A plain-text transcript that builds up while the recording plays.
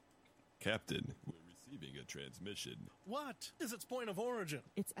Captain, we're receiving a transmission. What is its point of origin?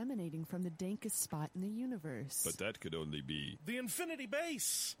 It's emanating from the dankest spot in the universe. But that could only be... The Infinity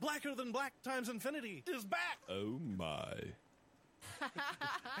Base! Blacker than black times infinity is back! Oh my.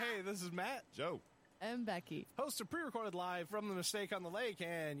 Hey, this is Matt. Joe. And Becky. Hosts are pre-recorded live from the Mistake on the Lake,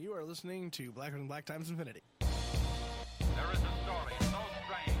 and you are listening to Blacker than Black times infinity. There is a story so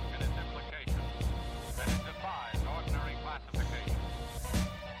strange in its implications that it defies ordinary classification.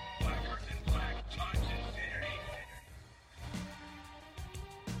 Blacker than black times infinity.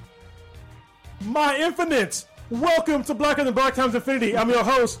 My infinites! Welcome to Blacker Than Black Times Infinity. I'm your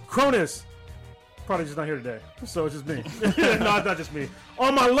host, Cronus. Probably just not here today, so it's just me. No, it's not just me.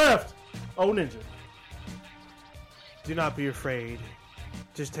 On my left, O Ninja. Do not be afraid.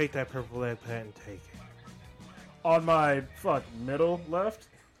 Just take that purple lead pad and take it. On my middle left,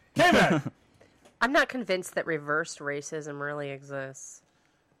 K-Mac. I'm not convinced that reverse racism really exists.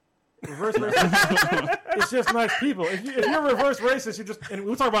 Reverse racist. It's just nice people. If you're reverse racist, you just, and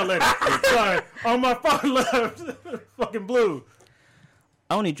we'll talk about it later. Sorry. On my far left, fucking Blue.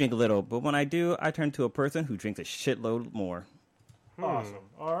 I only drink a little, but when I do, I turn to a person who drinks a shitload more. Awesome.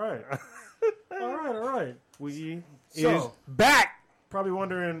 All right. All right. We So- is back. Probably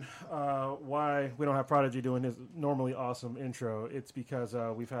wondering why we don't have Prodigy doing his normally awesome intro. It's because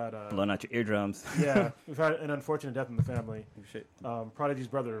we've had Blowing out your eardrums. we've had an unfortunate death in the family. Shit. Prodigy's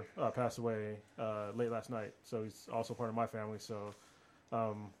brother passed away late last night, so he's also part of my family. So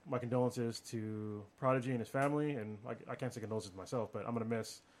my condolences to Prodigy and his family, and I can't say condolences to myself, but I'm gonna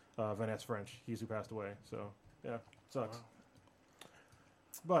miss Vanessa French. He's who passed away. So yeah, sucks. Wow.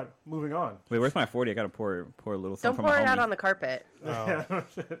 But moving on. Wait, where's my 40? I gotta pour a little Don't something pour from it my out homie. on the carpet. Oh.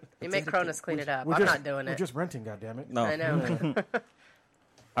 You make Cronus clean it up. We're I'm just- not doing We're it. just renting, goddammit. No. I know.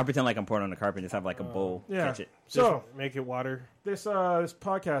 I'll pretend like I'm pouring on the carpet and just have like a bowl. Yeah. Catch it. So Just make it water. this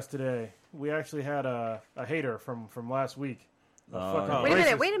podcast today, we actually had a hater from last week. A Oh, fucking no.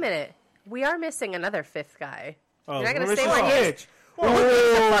 Wait a minute. We are missing another fifth guy. Oh, You're not gonna we're say missing what he is. Stitch.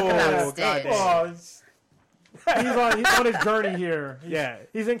 Fuck about Oh, Stitch. goddamn. Oh, he's on his journey here. Yeah.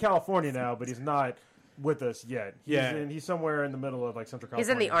 He's in California now, but he's not with us yet. Yeah. He's somewhere in the middle of like Central He's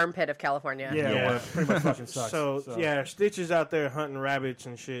California. in the armpit of California. Yeah, Yeah. where it pretty much fucking sucks. So yeah, Stitch is out there hunting rabbits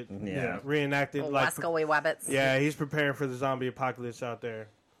and shit. Yeah. Reenacted Alaska way wabbits. Yeah, he's preparing for the zombie apocalypse out there.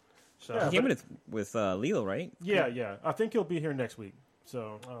 So Yeah. He came with Lilo, right? Yeah. I think he'll be here next week.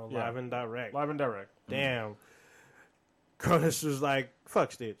 So yeah. live and direct. Live and direct. Damn. Cronus was like,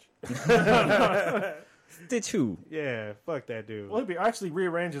 fuck Stitch. Stitch who? Yeah, fuck that dude. Well, I actually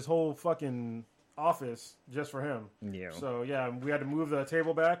rearranged his whole fucking office just for him. Yeah. So yeah, we had to move the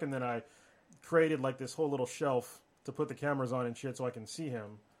table back, and then I created like this whole little shelf to put the cameras on and shit, so I can see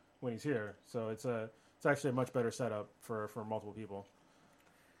him when he's here. So it's actually a much better setup for multiple people.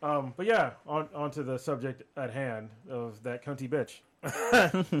 But yeah, on to the subject at hand of that cunty bitch.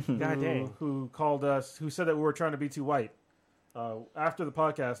 God dang. Who called us? Who said that we were trying to be too white? After the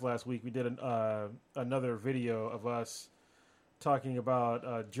podcast last week, we did another video of us talking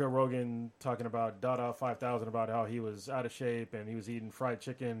about Joe Rogan talking about Dada 5000 about how he was out of shape and he was eating fried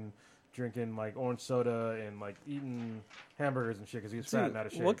chicken, drinking like orange soda, and like eating hamburgers and shit because he was fat and out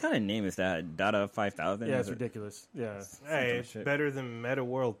of shape. What kind of name is that? Dada 5000? Yeah, it's ridiculous. Yeah, Hey, it's better than Meta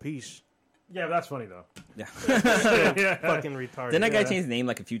World Peace. yeah, that's funny though. Yeah. Fucking retarded. Didn't that guy change his name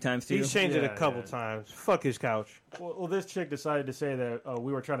like a few times too? He's changed it Yeah, a couple yeah. times. Fuck his couch. Well, this chick decided to say that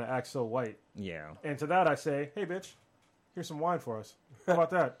we were trying to act so white, Yeah. and to that I say, hey, bitch, here's some wine for us. How about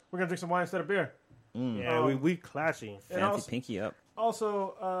that? We're gonna drink some wine instead of beer. Yeah, we classy. And Fancy also, pinky up.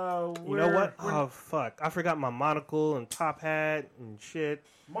 also You know what? Oh, fuck. I forgot my monocle and top hat and shit.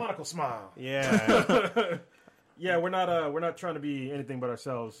 monocle smile. Yeah. Yeah, we're not trying to be anything but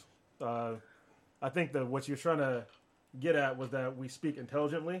ourselves. I think that what you're trying to get at was that we speak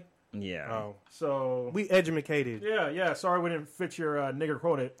intelligently. Yeah. Oh. So We educated. yeah. Sorry we didn't fit your nigger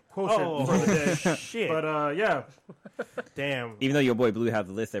quotient Oh, for the day. shit. But yeah, Damn. Even though your boy Blue has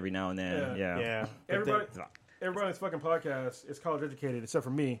the list every now and then. Yeah. Yeah. Yeah. But everybody then- on this fucking podcast is college educated except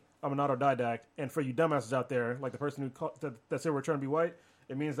for me. I'm an autodidact, and for you dumbasses out there, like the person who that said we're trying to be white,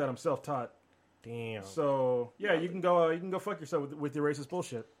 it means that I'm self-taught. Damn. So yeah, you can go fuck yourself with your racist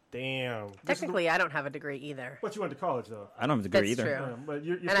bullshit. Damn. Technically, I don't have a degree either. But you went to college though. I don't have a degree That's either. true. Yeah, but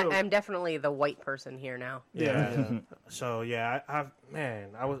you're And still, I'm definitely the white person here now. yeah. So yeah,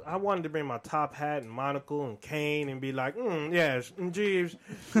 I wanted to bring my top hat and monocle and cane and be like, yes, Jeeves,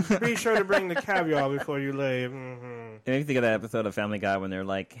 be sure to bring the caviar before you leave. Mm-hmm. It makes me think of that episode of Family Guy when they're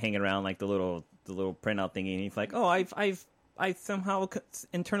like hanging around like the little printout thingy, and he's like, "Oh, I've I somehow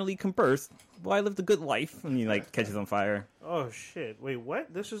internally combust. Well, I lived a good life. And he like catches on fire. Oh shit! Wait,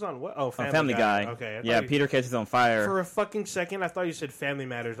 what? This is on what? Oh, Family Guy. Okay. I Yeah, thought you- Peter catches on fire. For a fucking second, I thought you said Family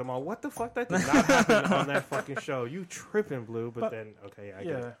Matters. I'm all, what the fuck? That did not happen on that fucking show. You tripping, Blue? But then, okay, I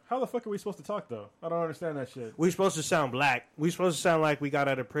get Yeah. it. How the fuck are we supposed to talk though? I don't understand that shit. We supposed to sound black. We supposed to sound like we got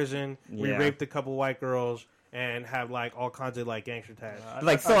out of prison. We Yeah. raped a couple white girls and have like all kinds of like gangster tags.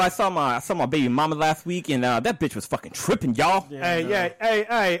 Like, I saw my baby mama last week, and that bitch was fucking tripping, y'all. Hey,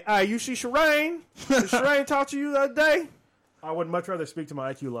 you see Shireen? Did Shireen talk to you the other day? I would much rather speak to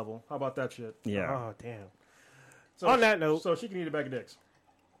my IQ level. How about that shit? Yeah. Oh, damn. So, On that note, so she can eat a bag of dicks.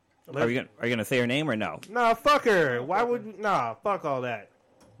 Are you gonna say her name or no? nah, fuck her. Why would nah? Fuck all that.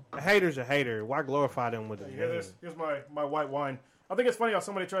 A hater's a hater. Why glorify them with a You hear name? this? Here's my white wine. I think it's funny how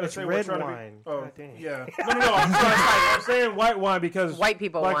somebody tried to It's say red we're trying wine. to be. Oh, God damn. yeah. No. I'm saying white wine because White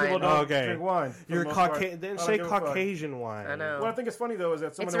people black wine. people don't Okay. drink wine. for You're the most part. Caucasian. Then I don't say give a fuck. Caucasian wine. I know. What I think is funny though is that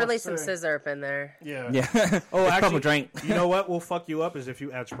It's somebody really wants some to say, scissor up in there. Yeah. Yeah. Oh, It's actually, purple drink. You know what will fuck you up is if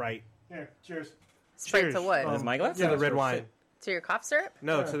you add Sprite Here, cheers. Sprite Cheers. to what? Is my glass? to the red sure. wine. To your cough syrup?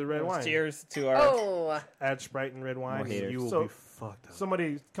 No, to the red wine. Cheers to our. Oh, Add Sprite and red wine, More and haters. you will So- be fucked up.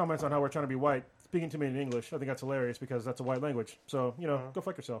 Somebody comments on how we're trying to be white, speaking to me in English. I think that's hilarious because that's a white language. So go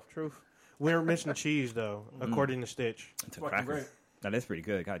fuck yourself. Truth. We're missing cheese though, according to Stitch. It's a fucking cracker. great. That is pretty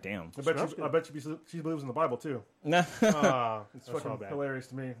good. God damn. I Smells bet she believes in the Bible too. Nah. It's That's all fucking bad. hilarious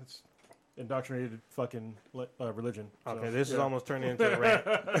to me. It's indoctrinated fucking religion. So, Okay, this is yeah. almost turning into a rant.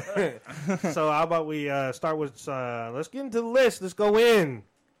 So how about we start with? Let's get into the list. Let's go in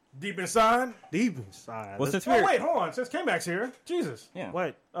Deep inside. deep inside. Well, Let's- since we're Oh wait, hold on. Since K-Mac's here, Jesus. yeah.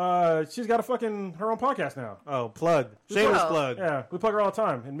 what? She's got her own podcast now. Oh, plug. Shameless Oh. plug. Yeah, we plug her all the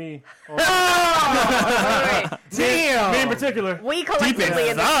time, and me. wait, wait. Damn. Me in particular. We collectively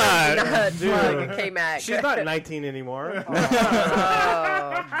in inside. the plug K-Mac. She's not 19 anymore. Oh.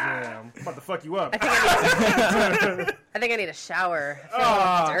 Damn, I'm about to fuck you up. I think I need a shower.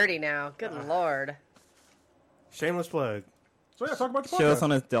 I feel dirty now. Good lord. Shameless plug. So yeah, talk about the podcast. Show us on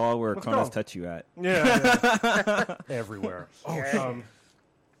his doll where Let's Cronus go. touch you at. Yeah, everywhere. Here.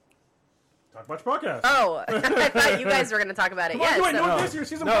 Talk about your podcast. Oh, I thought you guys were going to talk about it. Come on, Yeah, you ain't so- doing this. You're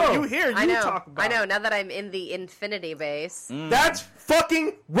season No, pro. you here. You I know. talk about I know. it. Now that I'm in the Infinity base, That's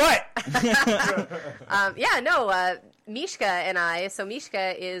fucking what? Mishka and I. So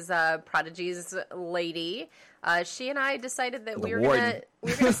Mishka is Prodigy's lady. She and I decided that The we were warden.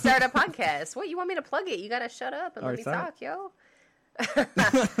 gonna start a podcast. What, you want me to plug it? You gotta shut up and let me Alright, talk, yo.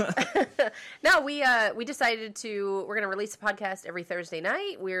 No, we decided we're gonna release a podcast every Thursday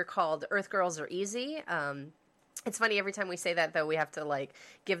night. We're called Earth Girls Are Easy. It's funny, every time we say that though, we have to like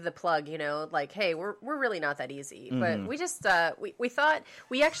give the plug, like, hey, we're really not that easy. But we just we thought,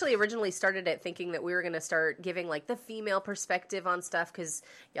 we actually originally started it thinking that we were going to start giving like the female perspective on stuff, because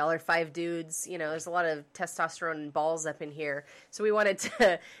y'all are 5 dudes, there's a lot of testosterone and balls up in here. So we wanted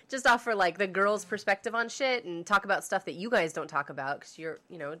to just offer like the girls' perspective on shit and talk about stuff that you guys don't talk about, because you're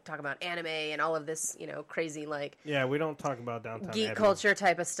talk about anime and all of this crazy like Yeah, we don't talk about downtown geek Abbey. culture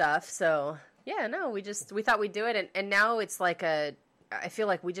type of stuff. So yeah, no, we thought we'd do it, and now it's like I feel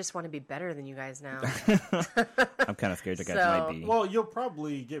like we just want to be better than you guys now. I'm kind of scared you guys So- might be. Well, you'll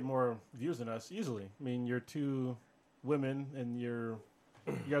probably get more views than us easily. I mean, you're 2 women, and you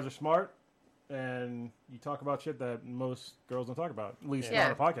guys are smart, and you talk about shit that most girls don't talk about. At least Yeah.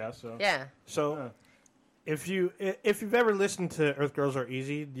 not on a podcast. So Yeah. So, if you've ever listened to Earth Girls Are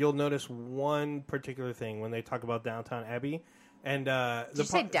Easy, you'll notice one particular thing when they talk about Downtown Abbey. And Did you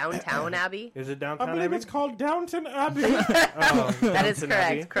say Downtown Abbey? Is it I Downtown believe Abbey? it's called Downton Abbey. That is Downton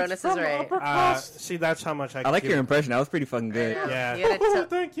Abbey. correct. Cronus is From right. Upper Crust. See, that's how much I. I like give your it. impression. That was pretty fucking good. Yeah. You gotta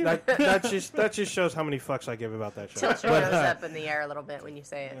Thank you. That just shows how many fucks I give about that show. tilt your nose up in the air a little bit when you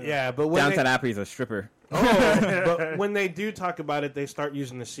say it. Yeah, but when Downtown they, Abbey's a stripper. but when they do talk about it, they start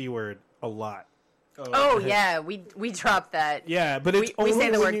using the C word a lot. Oh yeah, we drop that. Yeah, but it's We only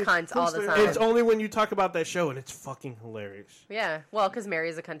say the when word you, cunt all the time. It's only when you talk about that show, and it's fucking hilarious. Yeah, well, because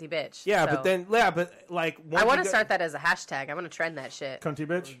Mary's a cunty bitch. Yeah, so. but like I want to to start that as a hashtag. I want to trend that shit. Cunty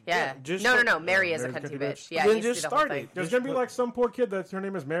bitch. Yeah. just No. start- Mary is a Mary's cunty bitch. Yeah, Then it needs to just be the whole start thing. it. There's Just gonna be put- like some poor kid that her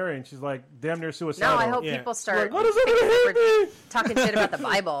name is Mary, and she's like damn near No, suicidal. I hope Yeah. people start What is it with we're me? talking shit about the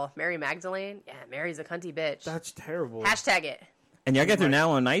Bible. Mary Magdalene. Yeah, Mary's a cunty bitch. That's terrible. Hashtag it. And y'all guys are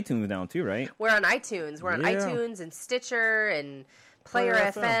now on iTunes now too, right? We're on iTunes. We're on Yeah. iTunes and Stitcher and Player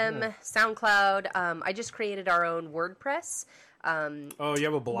Player FM, FM, SoundCloud. I just created our own WordPress Oh, you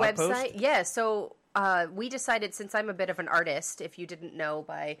have a blog website. post? Yeah, so we decided, since I'm a bit of an artist, if you didn't know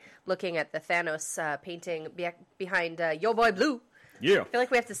by looking at the Thanos painting behind Yo Boy Blue, Yeah. I feel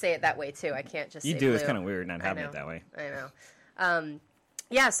like we have to say it that way too. I can't just You say do. blue. It's kind of weird not having know. it that way. I know.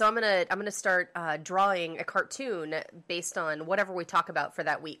 Yeah, so I'm gonna start drawing a cartoon based on whatever we talk about for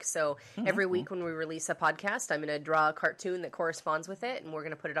that week. So every week when we release a podcast, I'm gonna draw a cartoon that corresponds with it, and we're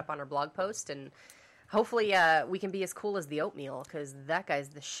gonna put it up on our blog post. And hopefully, we can be as cool as the oatmeal because that guy's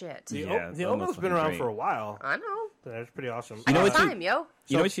the shit. The Yeah, the it's almost oatmeal's been fucking around great. for a while. I know. That's pretty awesome. You know what Time, yo.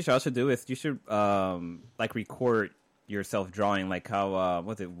 You know what you should also do is you should like record yourself drawing, like how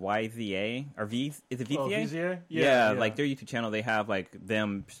was it YZA or V? Is it VZA? Oh, VZA? Yeah, like their YouTube channel, they have like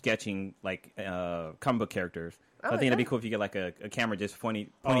them sketching like comic book characters. So I think that'd be cool if you get like a camera just pointing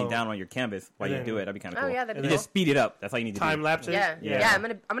down on your canvas while And you then- do it. That'd be kind of Oh, cool. yeah, that'd you be just speed it up. That's all you need to Time do. lapses. Yeah, Yeah. yeah.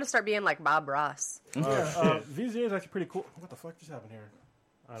 I'm gonna start being like Bob Ross. VZA is actually pretty cool. What the fuck just happened here?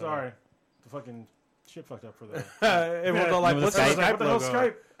 Sorry. The fucking shit fucked up for the... Everyone's all like, No, "What's the the Skype? Skype What the hell, logo?"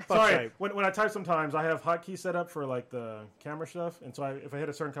 Skype? Fuck Sorry, Skype. when I type sometimes, I have hotkeys set up for like the camera stuff, and so if I hit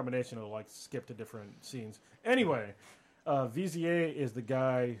a certain combination, it'll like skip to different scenes. Anyway, VZA is the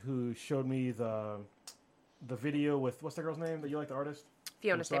guy who showed me the video with, what's that girl's name that you like, the artist?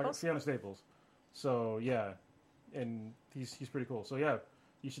 Fiona I'm sorry, Staples. Fiona Staples. So yeah, and he's pretty cool. So yeah,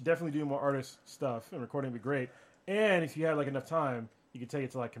 you should definitely do more artist stuff, and recording would be great. And if you had like enough time, you could take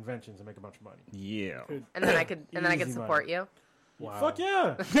it to like conventions and make a bunch of money. Yeah. And then I could Easy support money. you. Wow. Fuck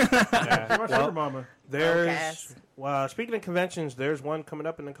yeah! Yeah. You're my sugar mama. There's Focus. well, speaking of conventions, there's one coming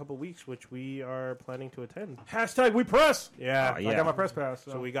up in a couple weeks, which we are planning to attend. Hashtag we press. Yeah, Oh, yeah. I got my press pass.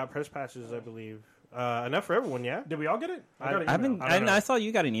 So we got press passes, I believe. Enough for everyone, yeah. Did we all get it? I- got an I email. haven't. I don't know. I saw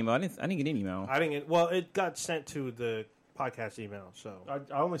you got an email. I didn't get an email. I didn't get. Well, it got sent to the podcast email. So,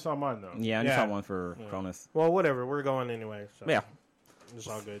 I only saw mine though. Yeah, I just Yeah. saw one for Cronus. well, whatever. We're going anyway. So Yeah. it's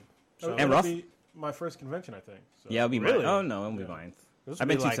all good. So So And it'll Russ? be my first convention, I think. So. Yeah, it'll be Really? mine. Oh no, it'll be mine. this will I've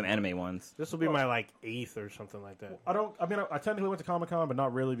been be to like, some anime ones. This will be my like 8th or something like that. I don't. I mean, I technically went to Comic Con, but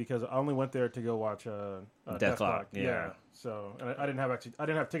not really because I only went there to go watch Deathlock, yeah. So, and I didn't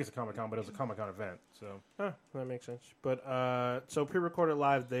have tickets to Comic Con, but it was a Comic Con event. So, Huh, that makes sense. But so pre-recorded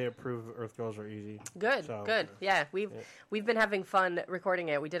live, they approve Earth Girls Are Easy. Good, So- good. Yeah, we've been having fun recording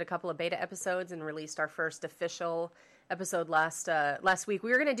it. We did a couple of beta episodes and released our first official episode last week.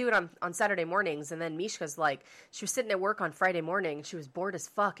 We were gonna do it on Saturday mornings, and then Mishka's like, she was sitting at work on Friday morning. She was bored as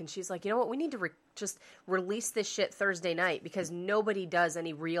fuck, and she's like, you know what? We need to just release this shit Thursday night because nobody does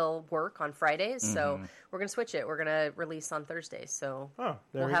any real work on Fridays. So we're gonna switch it. We're gonna release on Thursdays. So Oh,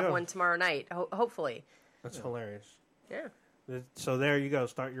 there we'll we have go. one tomorrow night, hopefully. That's hilarious. Yeah. So there you go.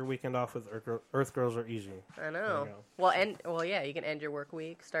 Start your weekend off with Earth Girls Are Easy. I know. you go. Well, yeah, you can end your work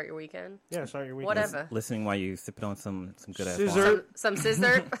week, start your weekend, Yeah, start your weekend. whatever. Listening while you sipping on some good ass Scissor. wine. Some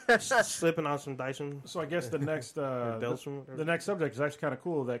scissor. Slipping on some Dyson. so I guess the next Delson, the next subject is actually kind of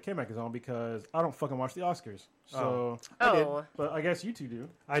cool that K-Mac is on because I don't fucking watch the Oscars. So, Oh, but I guess you two do.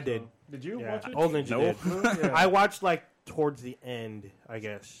 I did. Did you Yeah, watch it? Old Ninja No. did. Yeah. I watched like towards the end, I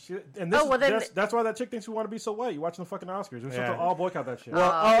guess. And this Oh, well, then- that's why that chick thinks we want to be so white. You watching the fucking Oscars? We're supposed Yeah. to all boycott that shit. Well,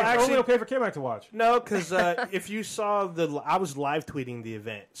 it's actually, only okay for K-Mac to watch. no, because if you saw I was live tweeting the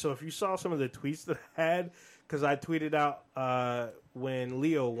event. So if you saw some of the tweets that I had, because I tweeted out when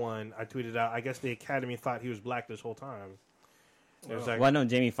Leo won, I tweeted out, I guess the Academy thought he was black this whole time. It was like, Well, I know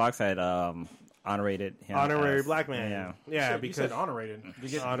Jamie Foxx had honorated him. honorary as- black man. Yeah. Yeah, you because said honorated. You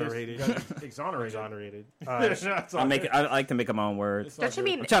get Honorated. you got exonerated. exonerated. That's all I good. like to make up my own words. It's all don't you good.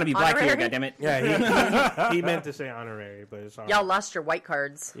 mean I'm trying to be black here, honorary? goddammit. Yeah, he meant to say honorary, but it's Y'all lost your white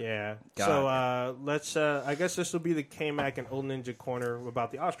cards. Yeah. God. So let's. I guess this will be the K-Mac and Old Ninja corner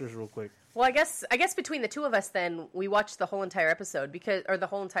about the Oscars, real quick. Well, I guess between the two of us, then we watched the whole entire episode or the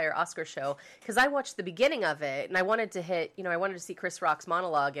whole entire Oscar show because I watched the beginning of it and I wanted to see Chris Rock's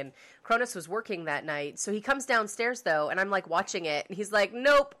monologue and Cronus was working that night, so he comes downstairs though and I'm like watching it and he's like,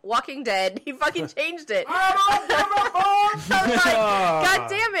 "Nope, Walking Dead." He fucking changed it. I was like, God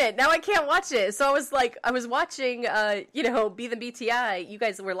damn it! Now I can't watch it. So I was watching, Be the BTI. You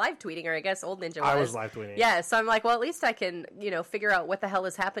guys were live tweeting, or I guess Old Ninja was. I was live tweeting. Yeah, so I'm like, well, at least I can, figure out what the hell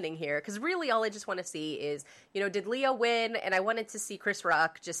is happening here. Because really, all I just want to see is, did Leo win? And I wanted to see Chris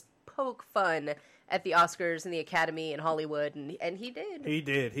Rock just poke fun at the Oscars and the Academy and Hollywood, and he did. He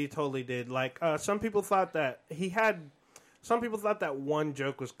did. He totally did. Like some people thought that Some people thought that one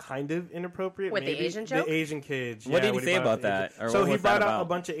joke was kind of inappropriate. What, the maybe. Asian joke? The Asian kids. What yeah, did he when say brought about up the that? Asian- Or So what he was that brought out about? a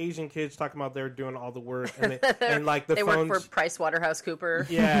bunch of Asian kids talking about they're doing all the work, and like the They phones. work for PricewaterhouseCooper.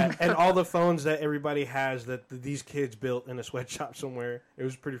 Yeah, and all the phones that everybody has that these kids built in a sweatshop somewhere. It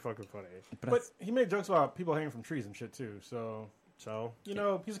was pretty fucking funny. But he made jokes about people hanging from trees and shit too. So So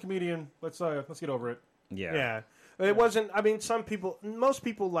he's a comedian. Let's get over it. Yeah. yeah. But it wasn't. I mean, most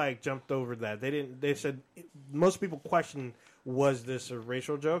people like jumped over that. They didn't. They said most people questioned, was this a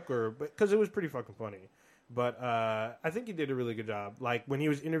racial joke or because it was pretty fucking funny. But I think he did a really good job. Like when he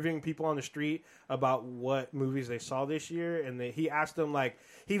was interviewing people on the street about what movies they saw this year, and he asked them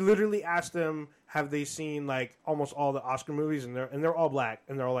he literally asked them, have they seen like almost all the Oscar movies, and they're all black,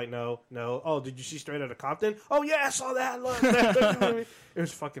 and they're all like, no. Oh, did you see Straight Outta Compton? Oh yeah, I saw that. Look, it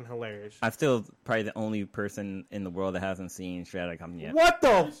was fucking hilarious. I'm still probably the only person in the world that hasn't seen Straight Outta Compton yet. What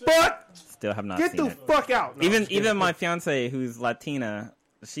the fuck? Still have not Get seen the it. fuck out. No, Even my fiance, who's Latina,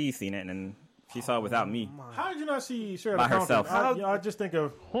 she's seen it, and she saw it without me. How did you not see Straight By Outta Compton? herself. I just think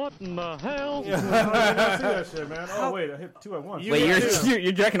of What in the hell? I did not see that shit, man. Oh wait, I hit two at once. Wait,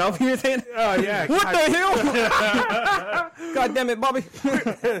 you're jacking off? You're saying? Oh yeah. What the hell? God damn it, Bobby!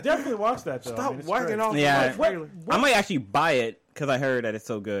 Definitely watch that though. Stop it's whacking great. off. Yeah. the trailer. I might actually buy it because I heard that it's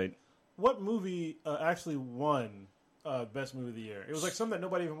so good. What movie actually won best movie of the year? It was like something that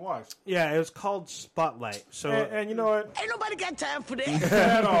nobody even watched. Yeah, it was called Spotlight. So And you know what? Ain't nobody got time for that.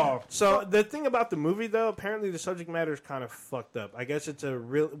 At all. So the thing about the movie, though, apparently the subject matter is kind of fucked up. I guess it's it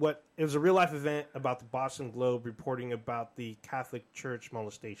was a real life event about the Boston Globe reporting about the Catholic Church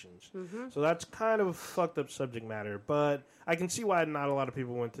molestations. So that's kind of a fucked up subject matter. But I can see why not a lot of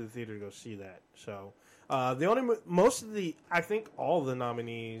people went to the theater to go see that. So I think all the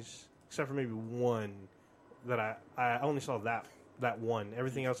nominees, except for maybe one, that I only saw that one.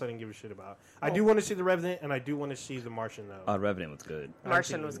 Everything else I didn't give a shit about. I do want to see The Revenant, and I do want to see The Martian, though. Revenant was good.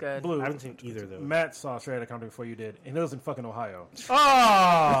 Martian was good. Blue. I haven't seen either of those. Matt saw Straight Outta Compton before you did, and it was in fucking Ohio.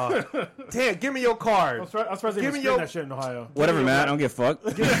 Oh! Damn, give me your card. I was surprised they Give even me screened your- that shit in Ohio. Whatever, man. I don't give a fuck.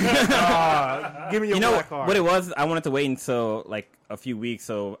 Give me your You know black card. what it was? I wanted to wait until like a few weeks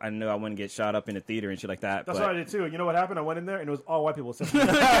so I knew I wouldn't get shot up in the theater and shit like that. That's but what I did too. You know what happened? I went in there and it was all white people. Except for me.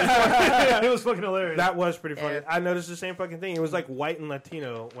 It was fucking hilarious. That was pretty funny. Yeah. I noticed the same fucking thing. It was like white and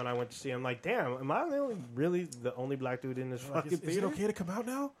Latino when I went to see it. I'm like, damn, am I really the only black dude in this Like, fucking is it theater? okay to come out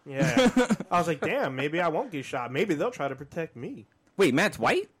now? Yeah. I was like, damn, maybe I won't get shot. Maybe they'll try to protect me. wait, Matt's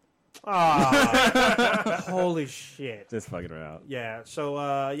white? Ah, holy shit. Just fucking around. Yeah. So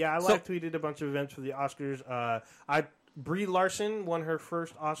I live tweeted a bunch of events for the Oscars. Brie Larson won her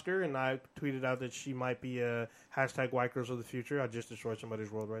first Oscar, and I tweeted out that she might be a hashtag White Girls of the Future. I just destroyed somebody's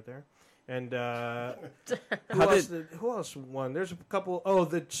world right there. And who else won? There's a couple.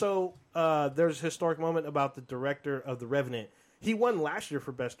 There's a historic moment about the director of The Revenant. He won last year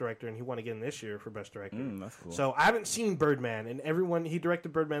for Best Director, and he won again this year for Best Director. That's cool. So I haven't seen Birdman, and he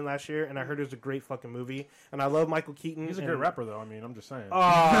directed Birdman last year, and I heard it was a great fucking movie. And I love Michael Keaton. He's a great rapper, though. I mean, I'm just saying.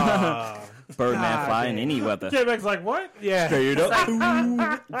 Birdman God fly in damn. any weather. K-Mac's like, what? Yeah. Straight up.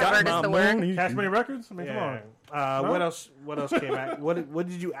 That word is the word. Cash Money Records? I mean, come Yeah. on. What else? What else came out? What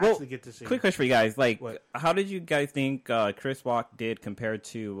did you actually get to see? Quick question for you guys. Like, What? how did you guys think Chris Rock did compared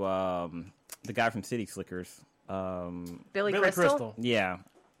to the guy from City Slickers? Billy Crystal. Yeah.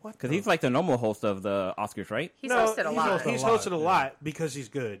 Because he's like the normal host of the Oscars, right? He's hosted a lot. He's hosted a lot because he's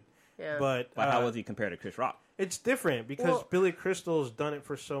good. Yeah. But How was he compared to Chris Rock? it's different because Well- Billy Crystal's done it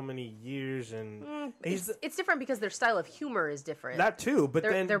for so many years, and It's different because their style of humor is different. that too. But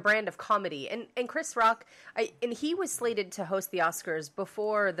their, then their brand of comedy. And Chris Rock, and he was slated to host the Oscars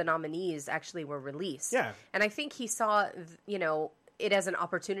before the nominees actually were released. Yeah. And I think he saw, it as an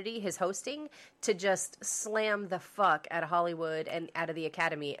opportunity, his hosting, to just slam the fuck out of Hollywood and out of the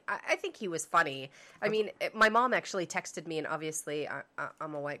Academy. I think he was funny. I mean, my mom actually texted me, and obviously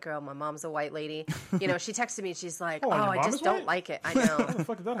I'm a white girl. My mom's a white lady. She texted me, and she's like, your I mom just is don't white? like it. I know. How the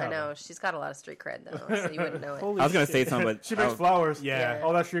fuck did that I happen? know. She's got a lot of street cred, though, so you wouldn't know it. holy I was going to shit. say something, but She makes flowers. Yeah.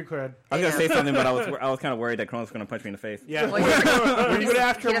 All that street cred. I was going to say something, but I was kind of worried that Cronus was going to punch me in the face. Yeah. Well, Were you going to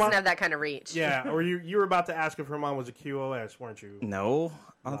ask he her doesn't mom? have that kind of reach. Yeah. Or you were about to ask if her mom was a QoS, weren't you? No.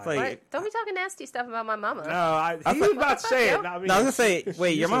 I was like, What? Don't be talking nasty stuff about my mama. No, he was about to say it. yo? I mean, no, I was going to say,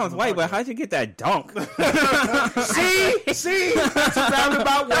 wait, your mom's white, but how'd you get that dunk? see, that's a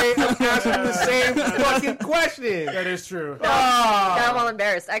roundabout way of asking the same fucking question. That is true. Now I'm all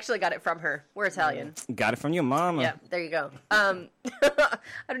embarrassed. I actually got it from her. We're Italian. Got it from your mama. Yeah, there you go. I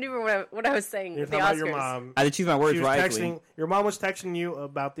don't even remember what I was saying You're with the talking Oscars. about your mom. I had to choose my words She was wisely. texting. Your mom was texting you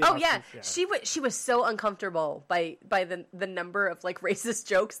about the. Oh Oscars. yeah, she was so uncomfortable by the number of like racist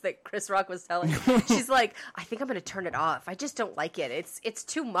jokes that Chris Rock was telling. She's like, I think I'm gonna turn it off. I just don't like it. It's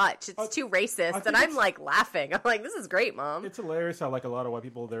too much. It's too racist. think And I'm it's- like laughing. I'm like, this is great, Mom. It's hilarious how like a lot of white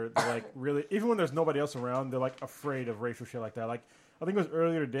people they're like really even when there's nobody else around they're like afraid of racial shit like that. Like I think it was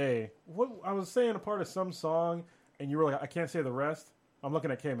earlier today. What I was saying a part of some song and you were like I can't say the rest. I'm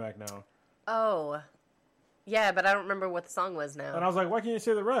looking at K-Mac now. Oh, yeah, but I don't remember what the song was now. And I was like, why can't you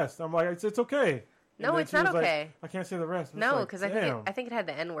say the rest? I'm like, it's okay. No, then it's she was not like, okay. I can't say the rest. No, Like, because damn. I think it had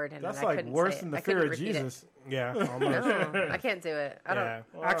the N word in That's it. I like couldn't worse say than it. the I fear couldn't of repeat Jesus. Yeah, almost. No, I can't do it. I don't. Yeah.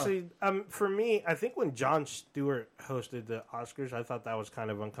 Wow. Actually, for me, I think when Jon Stewart hosted the Oscars, I thought that was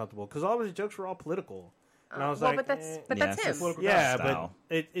kind of uncomfortable because all of his jokes were all political, and I was well, like, but that's eh. but Yeah, that's it's him. a Political yeah, style.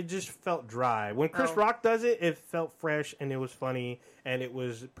 but it just felt dry. When Chris Oh. Rock does it, it felt fresh and it was funny and it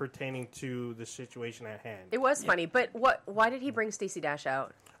was pertaining to the situation at hand. It was funny, but what? Why did he bring Stacey Dash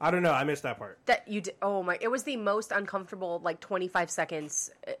out? I don't know. I missed that part. That you did? Oh my! It was the most uncomfortable 25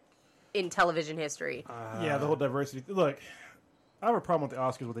 seconds in television history. Yeah, the whole diversity. Look, I have a problem with the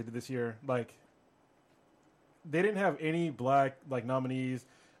Oscars, what they did this year. Like, they didn't have any black, nominees,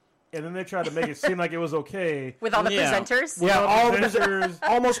 and then they tried to make it seem like it was okay. With all the Yeah. presenters. Yeah, all the presenters.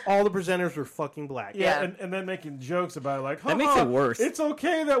 almost all the presenters were fucking black. Yeah. And then making jokes about it, like, That makes it worse. It's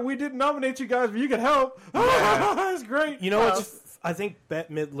okay that we didn't nominate you guys, but you can help. It's great. You know what's? I think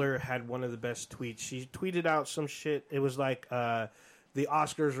Bette Midler had one of the best tweets. She tweeted out some shit. It was like, the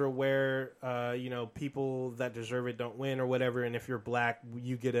Oscars are where people that deserve it don't win or whatever. And if you're black,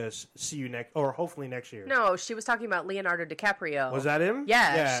 you get to see you next or hopefully next year. No, she was talking about Leonardo DiCaprio. Was that him?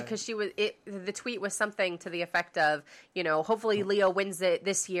 Yeah, because she was. The tweet was something to the effect of, hopefully Leo wins it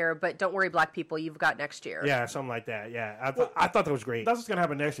this year, but don't worry, black people, you've got next year. Yeah, something like that. Yeah, I thought that was great. That's what's going to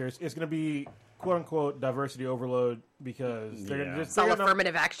happen next year. It's going to be, quote unquote, diversity overload because they're Yeah. going to just. It's all they're gonna-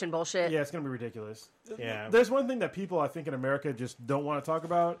 affirmative action bullshit. Yeah, it's going to be ridiculous. Yeah. There's one thing that people, I think, in America just don't want to talk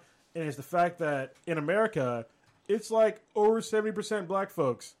about, and it's the fact that in America, it's like over 70% black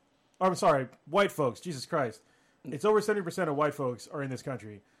folks. I'm sorry, white folks. Jesus Christ. It's over 70% of white folks are in this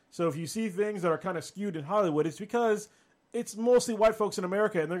country. So if you see things that are kind of skewed in Hollywood, it's because it's mostly white folks in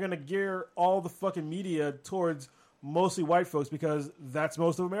America, and they're going to gear all the fucking media towards mostly white folks because that's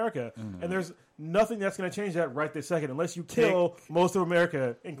most of America. And there's nothing that's going to change that right this second unless you kill most of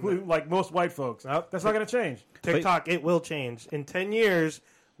America, including most white folks. That's not going to change. TikTok, it will change. In 10 years,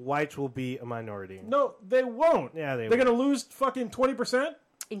 whites will be a minority. No, they won't. Yeah, they're going to lose fucking 20%.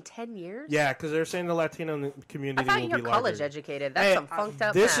 In 10 years? Yeah, because they're saying the Latino I community thought will you're be college larger. educated. That's Hey, some funked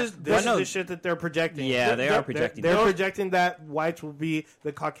up This math. is the shit that they're projecting. Yeah, they are projecting. They're projecting that whites will be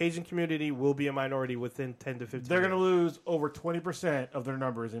the Caucasian community will be a minority within 10 to 15. They're years. going to lose over 20% of their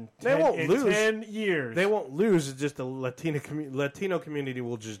numbers in 10, They won't in lose. 10 years. They won't lose. It's just the Latino community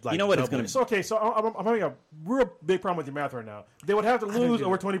will just like. You know what it's double gonna it. So, okay, so I'm having a real big problem with your math right now. They would have to lose get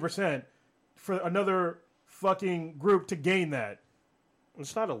over it. 20% for another fucking group to gain that.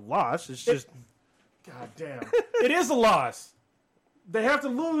 It's not a loss. It's just. God damn. It is a loss. They have to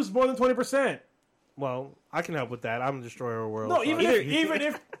lose more than 20%. Well, I can help with that. I'm a destroyer of worlds. No, so even I-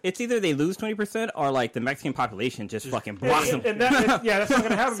 if It's either they lose 20% or like the Mexican population just fucking blossom. and that's not going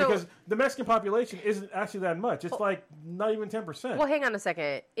to happen So- because the Mexican population isn't actually that much. It's like not even 10%. Well, hang on a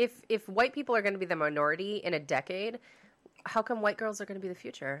second. If white people are going to be the minority in a decade, how come white girls are going to be the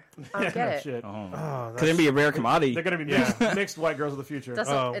future? I don't get it. Shit. Could it be a rare commodity? They're going to be mixed white girls of the future.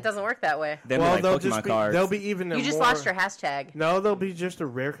 It doesn't work that way. They'll well, be they'll like just Pokemon be. cards. They'll be even. You just more, lost your hashtag. No, they'll be just a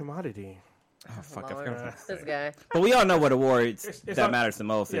rare commodity. Oh, fuck, I Lord. forgot about that. This guy. But we all know what awards It's that not- matters the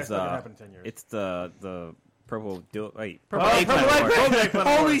most yeah, is it's not gonna happen in 10 years. it's the purple Purple eggplant Eggplant award. Golden Eggplant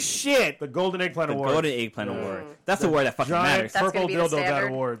Holy Award. shit! The Golden Eggplant The Award. golden eggplant award. That's the award that fucking Giant matters. That's purple gonna be the dildo bat standard?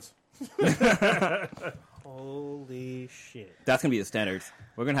 awards. Holy shit! That's gonna be the standards.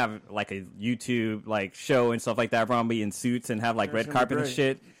 We're gonna have like a YouTube like show and stuff like that. Everyone be in suits and have like It's red gonna be carpet and great.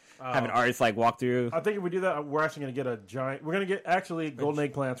 shit. Having artists like walk through. I think if we do that, we're actually going to get a giant. We're going to get actually golden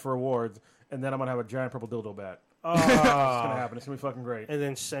eggplants for awards, and then I'm going to have a giant purple dildo bat. It's going to happen. It's going to be fucking great. And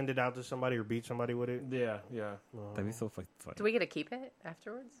then send it out to somebody or beat somebody with it. Yeah, yeah. That'd be so fucking funny. Do we get to keep it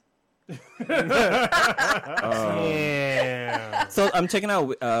afterwards? Yeah. So I'm checking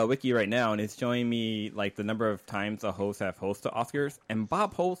out Wiki right now, and it's showing me like the number of times the hosts have hosted the Oscars, and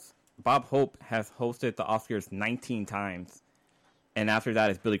Bob Hope has hosted the Oscars 19 times, and after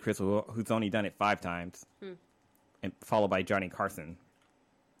that is Billy Crystal, who's only done it 5 times, and followed by Johnny Carson.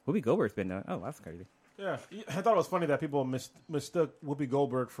 Whoopi Goldberg's been done. Oh, that's crazy. Yeah, I thought it was funny that people mistook Whoopi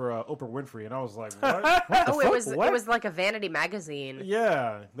Goldberg for Oprah Winfrey, and I was like, "What? It was like a vanity magazine.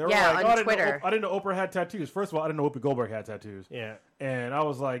 Yeah, they were Yeah, like, on I didn't know Twitter. I didn't know Oprah had tattoos. First of all, I didn't know Whoopi Goldberg had tattoos. Yeah. And I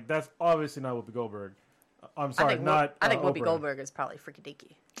was like, that's obviously not Whoopi Goldberg. I'm I sorry, think, not. I think Whoopi Oprah. Goldberg is probably freaky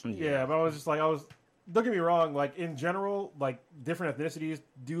deaky. Yeah, but I was just like, don't get me wrong, like in general, like different ethnicities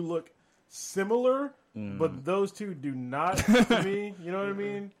do look similar, but those two do not to me. You know what I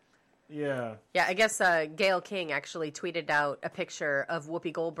mean? Yeah. Yeah, I guess Gail King actually tweeted out a picture of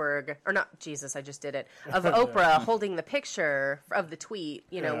Whoopi Goldberg, or not, Jesus, I just did it, of Oprah holding the picture of the tweet,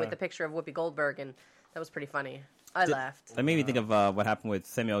 with the picture of Whoopi Goldberg, and that was pretty funny. I laughed. That made me think of what happened with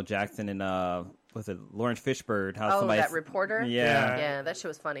Samuel Jackson and was it Lawrence Fishburne? How Oh, somebody that reporter? Yeah. Yeah, that shit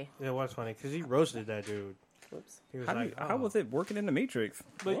was funny. It was funny because he roasted that dude. Whoops. He was How, like, how "Oh." was it working in the Matrix?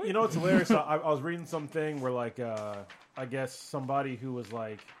 But you know what's hilarious? I was reading something where like I guess somebody who was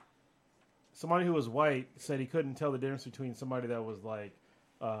white said he couldn't tell the difference between somebody that was like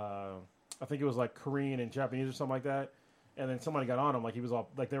I think it was like Korean and Japanese or something like that, and then somebody got on him like he was all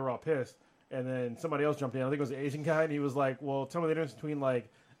like they were all pissed, and then somebody else jumped in. I think it was the Asian guy, and he was like, "Well, tell me the difference between like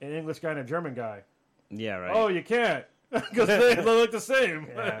an English guy and a German guy." Yeah, right. Oh, you can't because they look the same.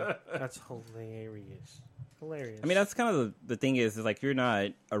 Yeah, that's hilarious. Hilarious. I mean, that's kind of the thing is like if you're not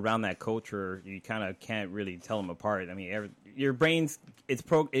around that culture, you kind of can't really tell them apart. I mean, your brains,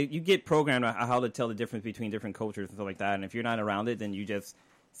 you get programmed on how to tell the difference between different cultures and stuff like that. And if you're not around it, then you just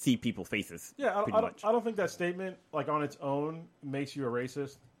see people's faces. Yeah, pretty much. I don't think that statement, like on its own, makes you a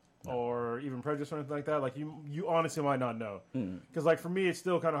racist or even prejudiced or anything like that. Like you honestly might not know, because like for me, it's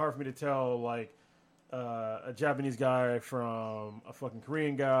still kind of hard for me to tell like a Japanese guy from a fucking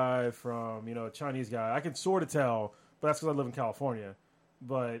Korean guy from a Chinese guy. I can sort of tell, but that's because I live in California.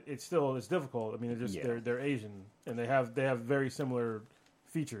 But it's difficult. I mean, they're Asian and they have very similar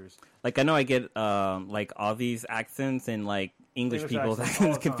features. Like I know I get like Aussies accents and like English people's accents all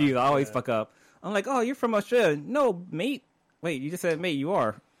accents the time, confused. I always yeah. fuck up. I'm like, oh, you're from Australia? No, mate. Wait, you just said mate. You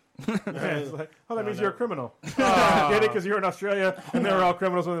are. Yeah, it's like, that means you're a criminal. Get it? Because you're in Australia and they were all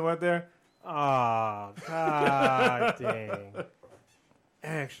criminals when they went there. Oh, god dang.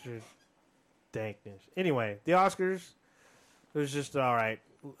 Extra dankness. Anyway, the Oscars, it was just all right.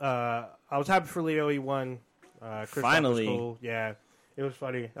 I was happy for Leo. He won. Chris Rock was Finally. cool. Yeah, it was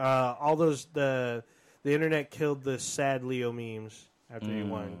funny. All those, the internet killed the sad Leo memes after he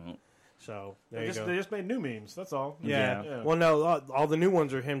won. So, there you go. They just made new memes. That's all. Yeah. Yeah. Well, no, all the new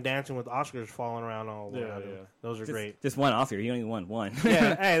ones are him dancing with Oscars falling around all Yeah, around him. yeah. Those are great. Just one Oscar. He only won one.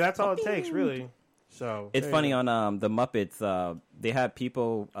 Yeah, hey, that's all it takes, really. So It's there funny you go. on the Muppets. They have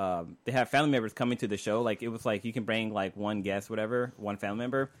people. They have family members coming to the show. Like it was like you can bring like one guest, whatever, one family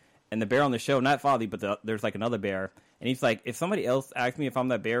member, and the bear on the show, not Folly, but there's like another bear, and he's like, if somebody else asks me if I'm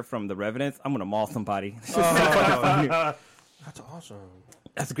that bear from The Revenants, I'm gonna maul somebody. It's just fucking funny. That's awesome.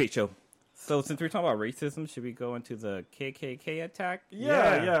 That's a great show. So since we're talking about racism, should we go into the KKK attack?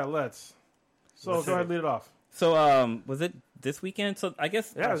 Yeah, let's. So Let's go ahead, do lead it off. So was it this weekend? So I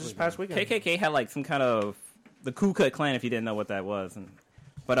guess Yeah, it was this past weekend. KKK had like some kind of the Ku Klux Klan, if you didn't know what that was,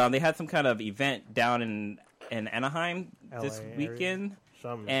 but they had some kind of event down in Anaheim this LA area. weekend,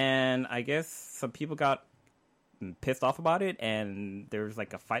 Some and I guess some people got pissed off about it, and there was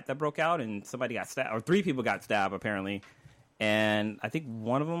like a fight that broke out, and somebody got stabbed, or 3 people got stabbed apparently, and I think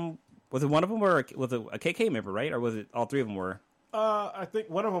one of them was it a KK member, right, or was it all 3 of them were? I think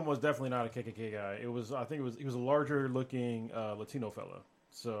one of them was definitely not a KKK guy. He was a larger looking Latino fella.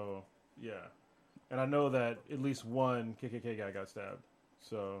 So yeah, and I know that at least one KKK guy got stabbed.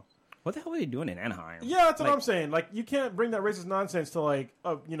 So What the hell were they doing in Anaheim? yeah, that's what Like- I'm saying. Like you can't bring that racist nonsense to like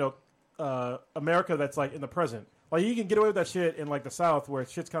America that's like in the present. Like you can get away with that shit in like the South where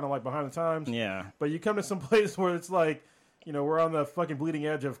shit's kind of like behind the times. Yeah. But you come to some place where it's like, we're on the fucking bleeding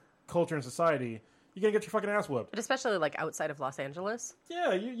edge of culture and society. You're gonna get your fucking ass whooped. But especially like outside of Los Angeles.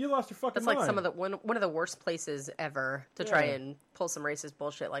 Yeah, you lost your fucking That's mind. like some of the one of the worst places ever to try Yeah. and pull some racist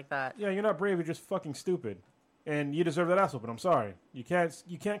bullshit like that. Yeah, you're not brave. You're just fucking stupid, and you deserve that ass whooping. I'm sorry. You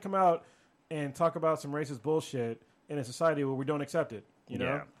can't come out and talk about some racist bullshit in a society where we don't accept it. You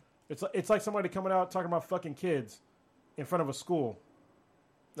know, it's like somebody coming out talking about fucking kids in front of a school.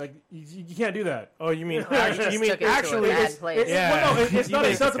 Like you can't do that. Oh, you mean Just actually? You mean took it to a actually? bad It's, place. yeah, it's You not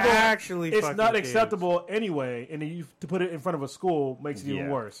mean acceptable. Actually, It's fucking not kids. acceptable anyway, and to put it in front of a school makes it even Yeah.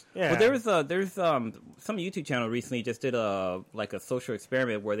 worse. Yeah. Well, there's some YouTube channel recently just did a social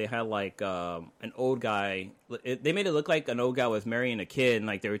experiment where they had like an old guy. They made it look like an old guy was marrying a kid, and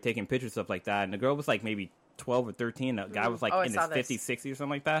like they were taking pictures stuff like that. And the girl was like maybe 12 or 13. The guy was like Oh, I in his saw this. 50s, 60s or something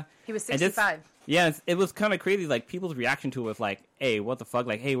like that. He was And just- 65. Yeah, it was kind of crazy. Like people's reaction to it was like, "Hey, what the fuck?"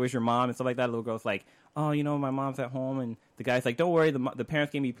 Like, "Hey, where's your mom?" and stuff like that. The little girl's like, "Oh, my mom's at home." And the guy's like, "Don't worry, the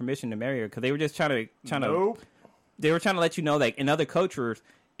parents gave me permission to marry her," because they were just trying to Nope. they were trying to let you know, like in other cultures,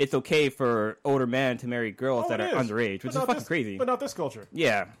 it's okay for older men to marry girls Oh, that it are is. underage, But which is not fucking this- crazy. But not this culture.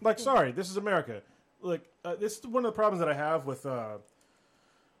 Yeah, Like, sorry, this is America. Look, this is one of the problems that I have with. I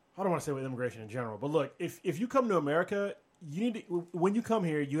don't want to say with immigration in general, but look, if you come to America, you need to, when you come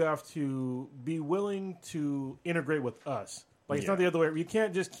here, you have to be willing to integrate with us. Like, it's not the other way. You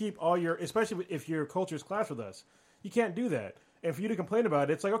can't just keep all your, especially if your cultures clash with us. You can't do that. And for you to complain about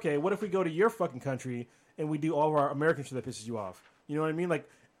it, it's like, okay, what if we go to your fucking country and we do all of our American shit that pisses you off? You know what I mean? Like,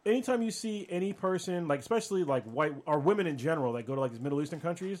 anytime you see any person, like especially like white or women in general, that go to like these Middle Eastern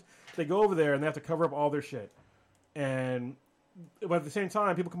countries, they go over there and they have to cover up all their shit. And but at the same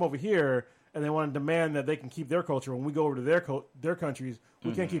time, people come over here and they want to demand that they can keep their culture. When we go over to their countries,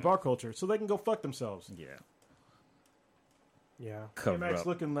 we can't keep our culture, so they can go fuck themselves. Yeah. Yeah. Max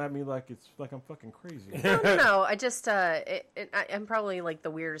looking at me like it's like I'm fucking crazy. No. I just I'm probably like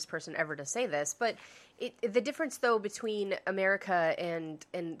the weirdest person ever to say this, but the difference though between America and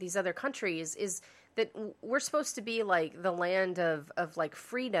these other countries is that we're supposed to be like the land of like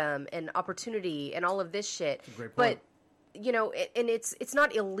freedom and opportunity and all of this shit. Great point. But you know, and it's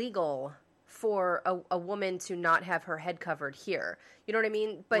not illegal for a woman to not have her head covered here. You know what I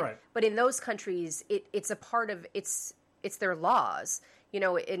mean? But Right. but in those countries, it's a part of it's their laws. You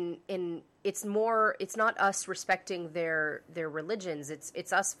know, it's not us respecting their religions.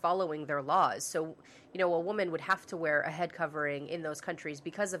 It's us following their laws. So, you know, a woman would have to wear a head covering in those countries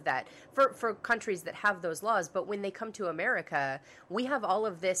because of that. For countries that have those laws, but when they come to America, we have all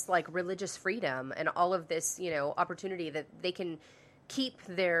of this like religious freedom and all of this, you know, opportunity that they can keep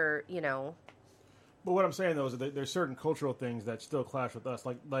their, you know. But what I'm saying though is that there's certain cultural things that still clash with us.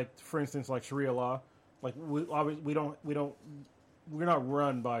 Like for instance, like Sharia law. Like we're not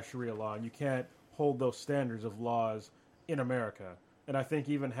run by Sharia law, and you can't hold those standards of laws in America. And I think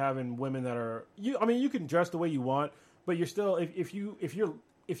even having women that are you can dress the way you want, but you're still if you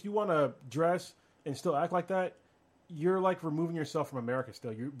want to dress and still act like that, you're like removing yourself from America.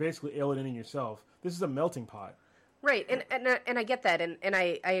 Still, you're basically alienating yourself. This is a melting pot. Right, and I get that, and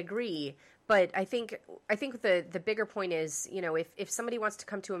I agree, but I think the bigger point is, you know, if somebody wants to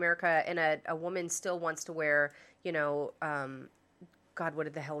come to America and a woman still wants to wear, you know, God,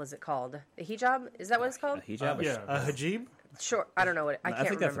 what the hell is it called? A hijab? Is that what it's called? A hijab? Yeah. A hijab? Sure, I don't know what I can't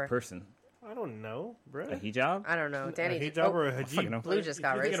think remember. that's a person. I don't know, bro. A hijab? I don't know, Danny. A hijab or a fucking know. hijab? Blue just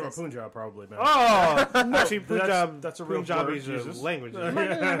got You're thinking of a racist. Punjab, probably, man. Oh, actually, Punjab. that's a real Punjabi word, is Jesus. a language.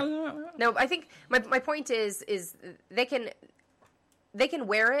 No, I think my point is they can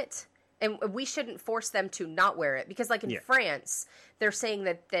wear it, and we shouldn't force them to not wear it, because like in France, they're saying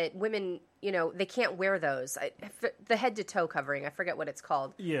that women, you know, they can't wear those. The head to toe covering, I forget what it's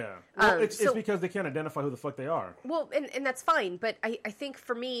called. Yeah, well, it's so- because they can't identify who the fuck they are. Well, and that's fine, but I think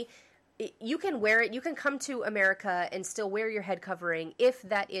for me, you can wear it. You can come to America and still wear your head covering if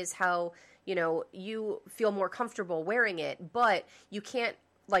that is how, you know, you feel more comfortable wearing it, but you can't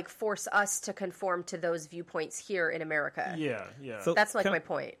like force us to conform to those viewpoints here in America. Yeah, yeah. So That's like kind my of-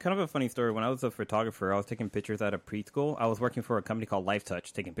 point. Kind of a funny story. When I was a photographer, I was taking pictures at a preschool. I was working for a company called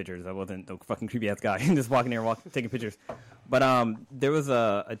Lifetouch, taking pictures. I wasn't a fucking creepy ass guy just walking there, taking pictures. But there was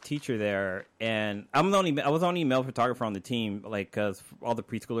a teacher there, and I was the only male photographer on the team, like because all the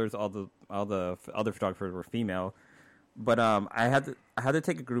preschoolers, all the other photographers were female. But I had to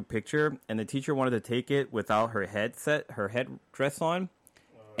take a group picture, and the teacher wanted to take it without her headdress on.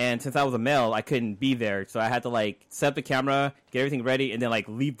 And since I was a male, I couldn't be there, so I had to like set up the camera, get everything ready, and then like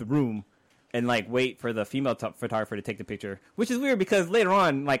leave the room and like wait for the female photographer to take the picture. Which is weird because later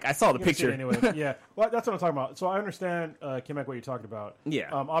on, like I saw the You're gonna see picture. it anyway. Yeah, well, that's what I'm talking about. So I understand, Kimek, what you're talking about. Yeah.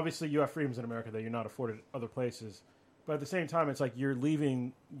 Obviously, you have freedoms in America that you're not afforded other places, but at the same time, it's like you're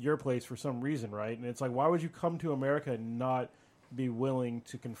leaving your place for some reason, right? And it's like, why would you come to America and not be willing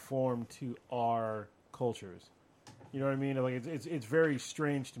to conform to our cultures? You know what I mean? Like it's very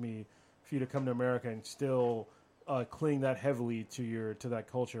strange to me for you to come to America and still cling that heavily to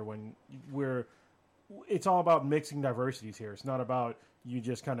that culture when it's all about mixing diversities here. It's not about you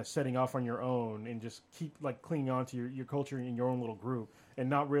just kind of setting off on your own and just keep like clinging on to your culture in your own little group and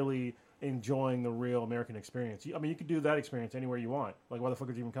not really enjoying the real American experience. I mean, you could do that experience anywhere you want. Like, why the fuck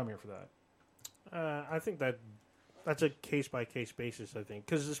would you even come here for that? I think that's a case-by-case basis, I think.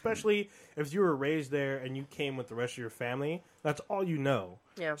 Because especially if you were raised there and you came with the rest of your family, that's all you know.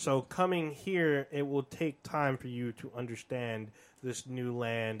 Yeah. So coming here, it will take time for you to understand this new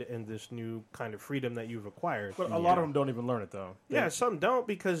land and this new kind of freedom that you've acquired. But a lot of them don't even learn it, though. Yeah, some don't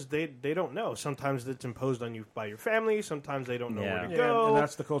because they don't know. Sometimes it's imposed on you by your family. Sometimes they don't know where to Yeah, go. and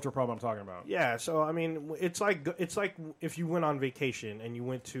that's the cultural problem I'm talking about. Yeah, so I mean, it's like if you went on vacation and you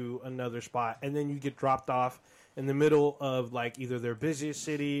went to another spot and then you get dropped off in the middle of like either their busiest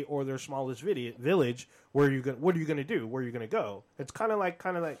city or their smallest village. What are you going to do? Where are you going to go? It's kind of like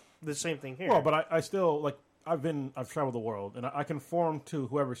the same thing here. Well, but I still like I've traveled the world and I conform to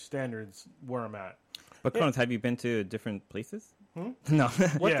whoever's standards where I'm at. But Cronus, have you been to different places? No.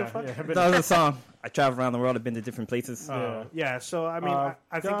 What yeah, the fuck? Yeah, I've been- That was a song. I traveled around the world. I've been to different places. Yeah, so I mean,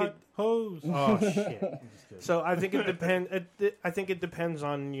 I think got it. hose. Oh shit! So I think it depends. I think it depends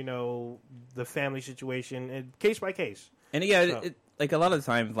on the family situation, and case by case. And yeah, So- like a lot of the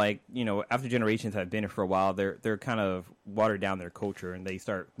times, like, you know, after generations have been here for a while, they're kind of watered down their culture and they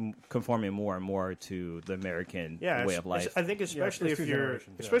start conforming more and more to the American way of life. I think especially it's if two you're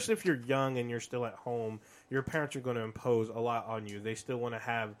generations, yeah. especially if you're young and you're still at home, your parents are going to impose a lot on you. They still want to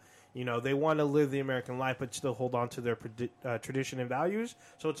have, you know, they want to live the American life, but still hold on to their tradition and values.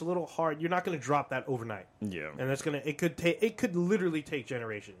 So it's a little hard. You're not going to drop that overnight. Yeah. And that's gonna. It could literally take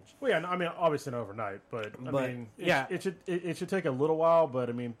generations. Well, yeah, I mean, obviously not overnight, but I But, mean, yeah. it should take a little while. But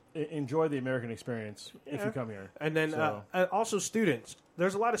I mean, enjoy the American experience if Yeah. you come here. And then So- also students.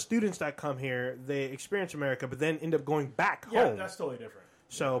 There's a lot of students that come here. They experience America, but then end up going back Yeah, home. that's totally different.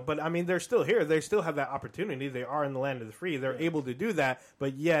 So, but I mean, they're still here. They still have that opportunity. They are in the land of the free. They're able to do that,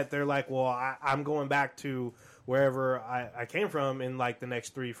 but yet they're like, well, I'm going back to wherever I came from in like the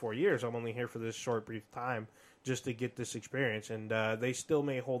next 3-4 years. I'm only here for this short, brief time just to get this experience. And they still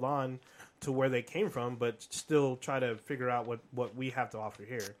may hold on to where they came from, but still try to figure out what we have to offer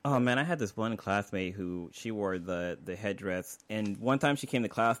here. Oh man, I had this one classmate who she wore the headdress, and one time she came to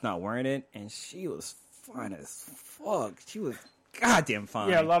class not wearing it, and she was fine as fuck. She was goddamn fine.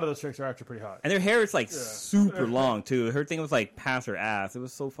 Yeah, a lot of those chicks are actually pretty hot. And their hair is like super long too. Her thing was like past her ass. It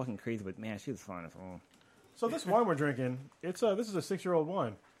was so fucking crazy, but man, she was fine as fuck. So this wine we're drinking, it's this is a 6-year-old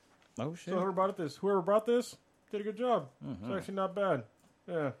wine. Oh shit! So whoever brought this did a good job. It's actually not bad.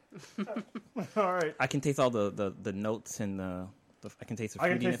 Yeah. All right. I can taste all the notes and the I can taste the I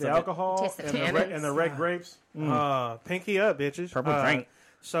can fruitiness taste the of it. alcohol Taste the and the tannins. red grapes. Pinky up, bitches. Purple drink.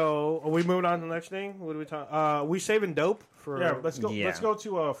 So, are we moving on to the next thing? What are we talking? We saving dope for? Yeah, let's go. Yeah. Let's go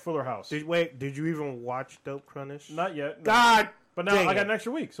to Fuller House. Did you even watch Dope Cronus? Not yet. no. God, But now dang I got it. an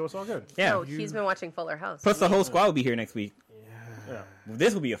extra week, so it's all good. Yeah. No, he's been watching Fuller House. Plus the whole squad will be here next week. Yeah.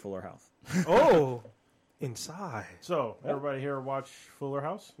 This will be a Fuller House. Oh, inside. So everybody here watch Fuller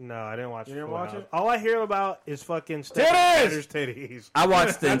House? No, I didn't watch. You didn't Full watch House. it? All I hear about is fucking Titties! Titties. Titties. I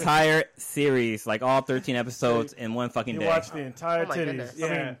watched the entire series, like all 13 episodes in one fucking You day. watched the entire Oh my titties. goodness. I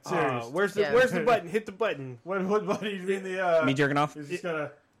mean, series. Where's the Yeah. Where's the button? Hit the button. What buddy? You mean the Me jerking off? Is just gonna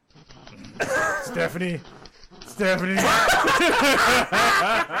Stephanie. Stephanie.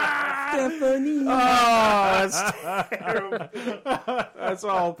 Stephanie. Oh, that's terrible. That's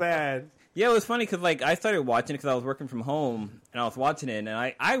all bad. Yeah, it was funny because like I started watching it because I was working from home and I was watching it and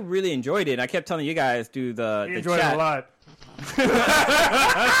I really enjoyed it. And I kept telling you guys do the You the enjoyed chat. it a lot.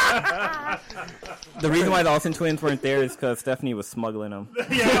 The reason why the Olsen twins weren't there is because Stephanie was smuggling them. in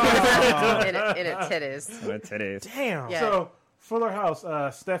it titties. Today's. Damn. Yeah. So Fuller House,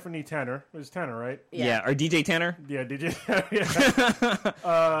 Stephanie Tanner. It was Tanner, right? Yeah. Or DJ Tanner. Yeah, did you?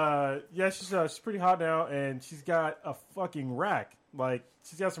 Yeah, she's pretty hot now, and she's got a fucking rack. Like,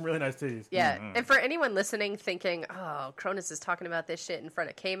 she's got some really nice titties. Yeah, and for anyone listening thinking, oh, Cronus is talking about this shit in front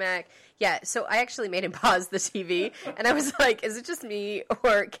of K-Mac, yeah, so I actually made him pause the TV, and I was like, is it just me,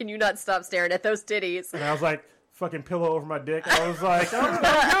 or can you not stop staring at those titties? And I was like, fucking pillow over my dick. I was like, I'm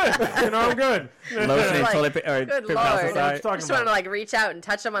good. You know, I'm good. Lotion and Like, toilet pa- or good paper lord. towels What aside. you talking Just want to about? like reach out and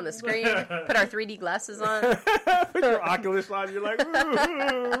touch them on the screen, put our 3D glasses on. Put your Oculus on. You're like,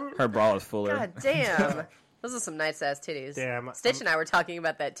 ooh. Her bra is fuller. God damn. Those are some nice ass titties. Damn, Stitch and I were talking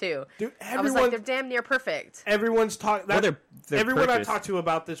about that too. Dude, I was like, everyone, they're damn near perfect. everyone's talking. Well, they're Everyone I purchased. talk to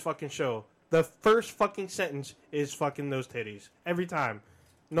about this fucking show, the first fucking sentence is fucking those titties every time.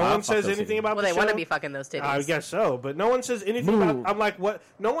 No I'll one fuck says those anything titties. about Well, the they show. want to be fucking those titties. I guess so, but no one says anything Moo. about. I'm like, what?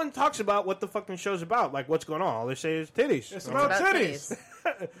 No one talks about what the fucking show's about. Like, what's going on? All they say is titties. It's It's about about titties.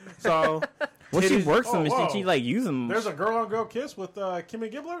 So, Well, she titties- works them. oh, and she like use them. There's a girl-on-girl kiss with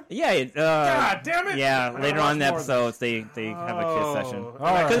Kimmy Gibbler. Yeah. God damn it! Yeah. I Later watched on in the more of episodes, they have a kiss session. All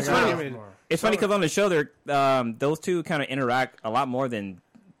right, Because I gotta it's watch funny. more. It's funny because on the show, they're those two kind of interact a lot more than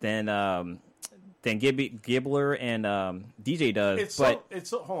Gibbler and DJ does. It's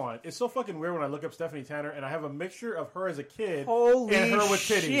so hold on. It's so fucking weird when I look up Stephanie Tanner and I have a mixture of her as a kid holy and her with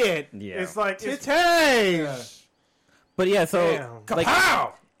titties. shit! yeah. It's like it's, Titties. But yeah, so Damn. like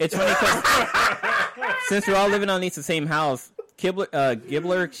Kapow! it's funny because since we're all living on the same house,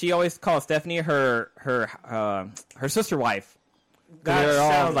 Gibbler, she always calls Stephanie her sister wife. That They're all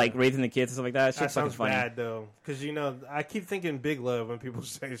sounds- like raising the kids and stuff like that. It's That just fucking sounds funny. bad though, because I keep thinking Big Love when people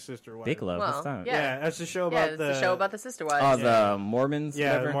say sister wife. Big love. Well, What's that? yeah. Yeah, that's the show Yeah, about it's the show about the sister wives. Oh, Yeah. the Mormons.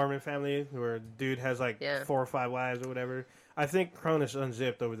 yeah, whatever. the Mormon family where dude has like Yeah. 4 or 5 wives or whatever. I think Cronus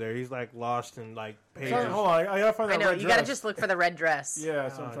unzipped over there. He's like lost in like pages. Sorry, hold on. I gotta find I that know, red you dress. gotta just look for the red dress. Yeah,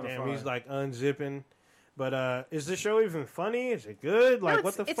 that's what I'm Oh, trying to damn, find. he's like unzipping. But is the show even funny? Is it good? No, Like it's,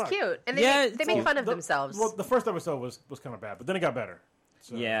 what the it's fuck? cute. And they Yeah, make, they make fun of The- themselves. Well, the first episode was kind of bad, but then it got better.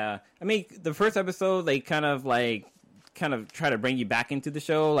 So. Yeah, I mean, the first episode they kind of try to bring you back into the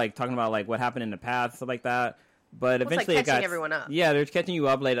show, like talking about like what happened in the past, stuff like that. But Well, it's like eventually it catching got everyone up. Yeah, they're catching you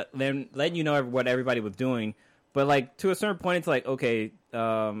up, then letting you know what everybody was doing. But like to a certain point, it's like, okay,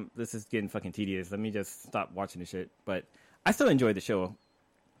 this is getting fucking tedious. Let me just stop watching this shit. But I still enjoyed the show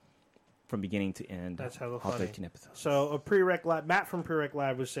from beginning to end. That's hella all funny. 13 episodes. So a Prereq Live, Matt from Prereq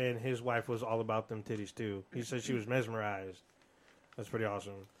Live was saying his wife was all about them titties too. He said she was mesmerized. That's pretty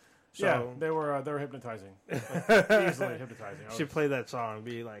awesome. So Yeah, they were hypnotizing, like, easily hypnotizing. should play that song,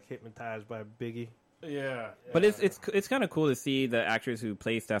 be like hypnotized by Biggie. Yeah, But it's kind of cool to see the actress who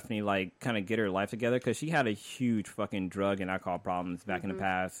plays Stephanie like kind of get her life together, because she had a huge fucking drug and alcohol problems back in the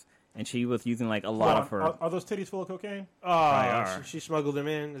past, and she was using like a lot of her. Are those titties full of cocaine? Oh, are. she smuggled them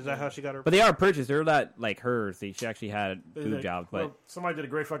in. Is that how she got her? But they are purchased. They're not like hers. She actually had They- boob they- jobs. But well, somebody did a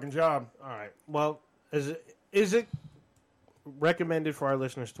great fucking job. All right. Well, is it recommended for our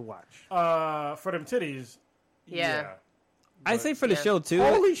listeners to watch? For them titties. Yeah. I say for the yeah. show too.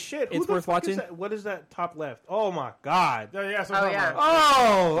 Holy shit! Who it's the worth fuck is watching. that? What is that top left? Oh my god! Yeah, so Oh, yeah.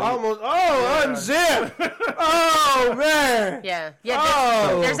 Oh, almost. Oh, unzip! Oh man! Yeah, yeah.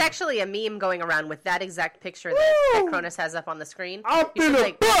 Oh. There's actually a meme going around with that exact picture that Cronus has up on the screen. Up You in should, a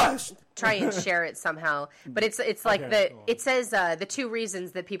like, bust. try and share it somehow. But it's like Okay. it says the 2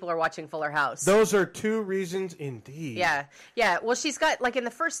 reasons that people are watching Fuller House. Those are 2 reasons indeed. Yeah, yeah. Well, she's got like in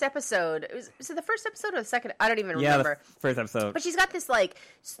the first episode. Was it the first episode or the second? I don't even Yeah, remember. the first episode. But she's got this like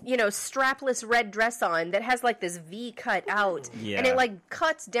strapless red dress on that has like this V cut out, Yeah. and it like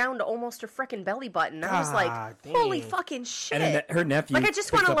cuts down to almost her freaking belly button. I was like, God holy dang. fucking shit! And then her nephew. Like I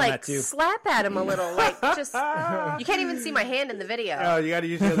just picks want to up on like that, too. slap at him a little, like just you can't even see my hand in the video. Oh, you got to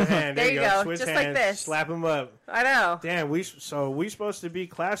use the other hand. There you go. Switch Just hands, like this. Slap him up. I know. Damn, we supposed to be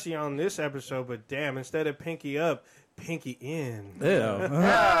classy on this episode, but damn, instead of pinky up, pinky in. Ew.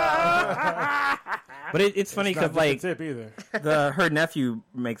 But it's funny Not because just like a tip either. her nephew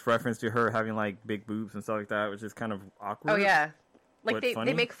makes reference to her having like big boobs and stuff like that, which is kind of awkward. Oh yeah, like What's they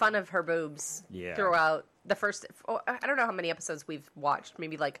funny? make fun of her boobs Yeah. throughout the first. I don't know how many episodes we've watched.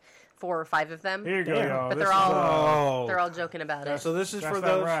 Maybe like 4 or 5 of them. Here you go, Damn. y'all. But This they're is, all Oh. they're all joking about it. So this is that's for that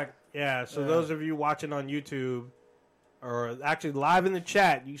those. rack. Yeah, so those of you watching on YouTube or actually live in the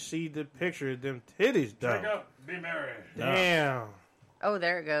chat, you see the picture of them titties, though. Wake up, be merry. Damn. Oh,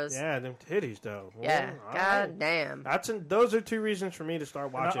 there it goes. Yeah, them titties, though. Yeah. Well, all God right. damn. Those are 2 reasons for me to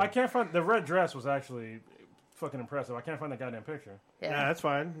start No, watching. I can't find the red dress was actually fucking impressive. I can't find that goddamn picture. Yeah, Yeah. that's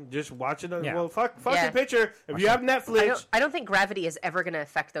fine. Just watch it. Yeah. Well, fuck Yeah. the picture. If you have Netflix, I don't think gravity is ever going to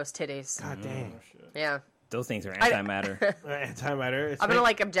affect those titties. God damn. Yeah. Those things are antimatter. Antimatter. I'm gonna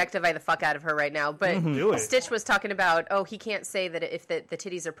like objectify the fuck out of her right now, but Do it. Stitch was talking about, he can't say that if the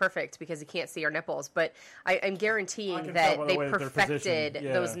titties are perfect because he can't see her nipples, but I'm I guaranteeing can tell that by the they way that they're perfected positioned.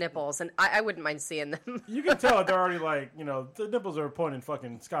 Yeah. those nipples, and I wouldn't mind seeing them. You can tell they're already like, the nipples are pointing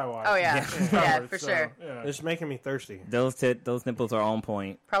fucking skywise. Oh yeah, yeah, for So, sure. Yeah. It's making me thirsty. those nipples are on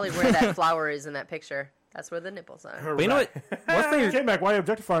point. Probably where that flower is in that picture. That's where the nipples are. But you know what? What's the Came back. Why are you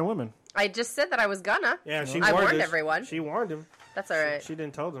objectifying women? I just said that I was gonna. Yeah, she I warned us. everyone. She warned him. That's all right. She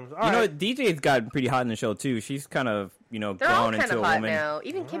didn't tell them. You know what? DJ's gotten pretty hot in the show too. She's kind of They're all grown kind into of a hot woman. now.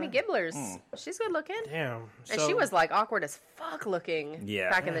 Even Kimmy Gibblers, she's good looking, Damn. and she was like awkward as fuck looking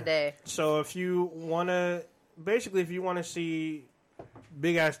back in the day. So if you want to see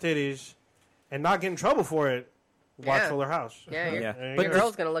big ass titties and not get in trouble for it, watch Yeah. Fuller House. Yeah, your, Yeah. There you But your go.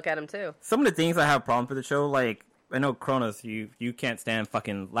 girl's gonna look at him too. Some of the things I have problems with the show, like I know Cronus, you can't stand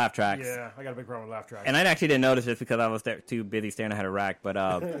fucking laugh tracks. Yeah, I got a big problem with laugh tracks. And I actually didn't notice just because I was too busy staring at a rack. But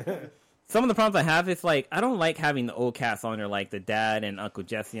some of the problems I have is like I don't like having the old cast on there, like the dad and Uncle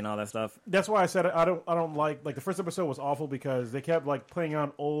Jesse and all that stuff. That's why I said I don't like the first episode was awful because they kept like playing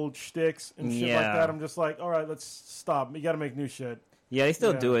on old shticks and shit like Yeah. that. I'm just like, all right, let's stop. You got to make new shit. Yeah, they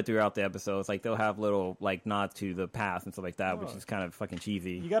still Yeah. do it throughout the episodes. Like they'll have little like nods to the past and stuff like that, which is kind of fucking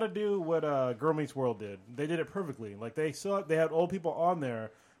cheesy. You got to do what Girl Meets World did. They did it perfectly. Like they had old people on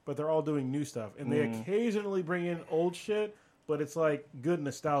there, but they're all doing new stuff, and they occasionally bring in old shit. But it's like good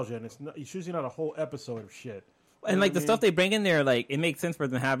nostalgia, and it's usually not a whole episode of shit. And like the stuff they bring in there, like it makes sense for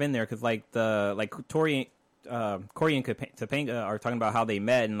them to have in there because like Corey and Topanga are talking about how they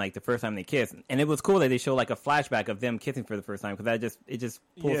met and like the first time they kissed, and it was cool that they show like a flashback of them kissing for the first time because it just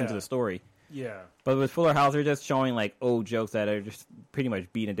pulls Yeah. into the story. Yeah, But with Fuller House, they're just showing like old jokes that are just pretty much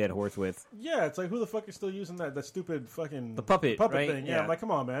beating a dead horse with. yeah. It's like who the fuck is still using that stupid fucking The puppet, right? thing? Yeah, Yeah. I'm like,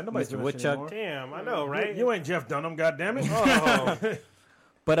 come on, man, nobody's Mr. doing Woodchuck. Woodchuck. Damn, I know, right? You ain't Jeff Dunham, goddammit. Oh,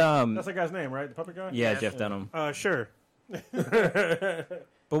 But That's that guy's name, right? The puppet guy. yeah, Jeff Dunham. sure.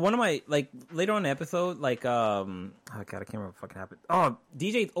 But one of my like later on in the episode, like oh god, I can't remember what fucking happened. Oh,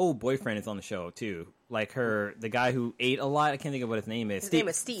 DJ's old boyfriend is on the show too. Like the guy who ate a lot. I can't think of what his name is. His name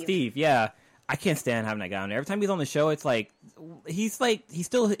was Steve. Steve, yeah. I can't stand having that guy on there. Every time he's on the show, it's like he's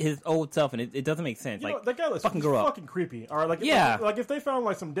still his old self, and it doesn't make sense. You Like know, that guy looks fucking grow up. fucking creepy. Or like, Yeah. like if they found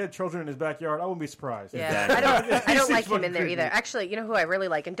like some dead children in his backyard, I wouldn't be surprised. Yeah, Exactly. I don't He like seems him in there fucking either. creepy. Actually, you know who I really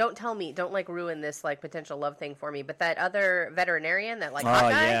like, and don't like ruin this like potential love thing for me. But that other veterinarian, that like hot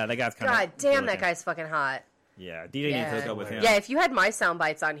guy, yeah, that guy's kind of. God damn, that guy's fucking hot. Yeah, DJ needs to hook up with him. Yeah, if you had my sound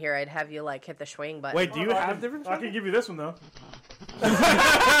bites on here, I'd have you like hit the swing button. Wait, do you have different? I can give you this one though.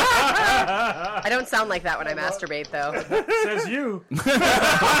 I don't sound like that when I masturbate, though. Says you.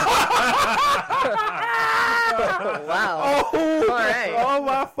 Wow. Oh, All right. Oh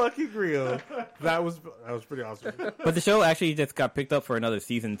my fucking grill. That was pretty awesome. But the show actually just got picked up for another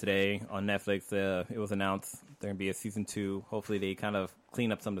season today on Netflix. It was announced there gonna be a season 2. Hopefully, they kind of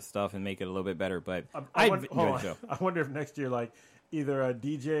clean up some of the stuff and make it a little bit better. But I wonder, enjoyed the show. I wonder if next year, like either a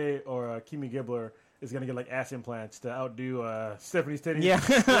DJ or a Kimmy Gibbler is gonna get like ass implants to outdo Stephanie's titties.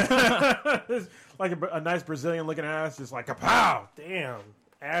 Yeah. It's like a nice Brazilian looking ass, just like a pow. Damn,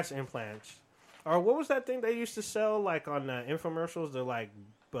 ass implants. Or what was that thing they used to sell like on infomercials? The like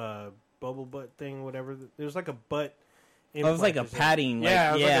bubble butt thing, whatever. There was like a butt. It was like a padding. Like,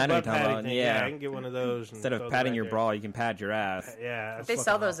 Yeah, it was like a I know what butt you're talking padding about. thing. Yeah. I can get one of those. and Instead throw of them padding right your there. bra, you can pad your ass. Yeah, that's They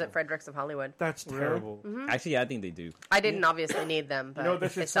sell fucking those at awful. Fredericks of Hollywood. That's terrible. Actually, I think they do. I didn't obviously need them, but You know what they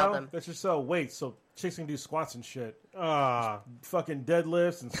they should sell sell? them. They should sell weights so chicks can do squats and shit. Ah, Fucking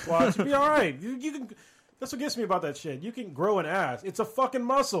deadlifts and squats. You'll be all right. You can. That's what gets me about that shit. You can grow an ass. It's a fucking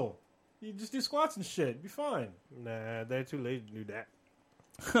muscle. You just do squats and shit. Be fine. nah, they're too lazy to do that.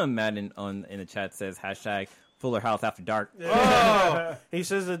 Madden in the chat says hashtag Fuller House After Dark. Oh, he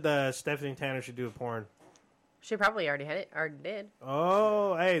says that Stephanie Tanner should do a porn. She probably already had it, or did.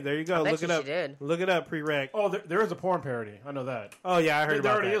 Oh, hey, there you go. I bet Look it you up. she did. Look it up, pre-rec. Oh, there is a porn parody. I know that. Oh yeah, I heard There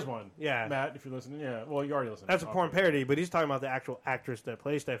about already that. is one. Yeah. Matt, if you're listening. Yeah. Well, you already listened. That's a porn parody, but he's talking about the actual actress that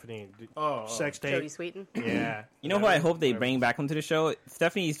plays Stephanie. Oh. Sex Jodie tape. Sweetin. Yeah. You know who I hope they bring back onto the show?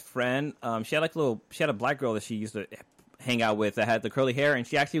 Stephanie's friend. She had she had a black girl that she used to hang out with that had the curly hair, and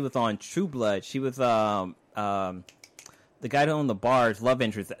she actually was on True Blood. She was the guy who owned the bar's love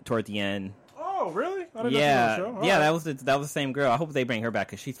interest toward the end. Oh, really? I didn't know Yeah, she was on the show. yeah, All right. that was the same girl. I hope they bring her back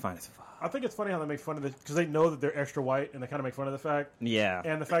because she's fine as fuck. I think it's funny how they make fun of this because they know that they're extra white and they kind of make fun of the fact. Yeah,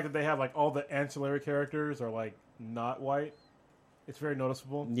 And the fact that they have like all the ancillary characters are like not white. It's very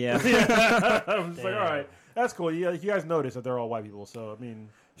noticeable. yeah. I'm just like, all right, that's cool. You guys notice that they're all white people. So I mean,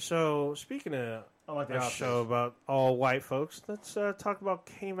 So speaking of I like the a options. show about all white folks, let's talk about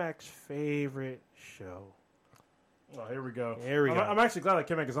K-Mac's favorite show. Oh, here we go. Here we go. I'm actually glad that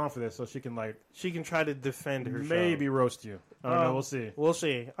Kim is on for this, so she can like She can try to defend her maybe show. roast you. I don't know. We'll see. We'll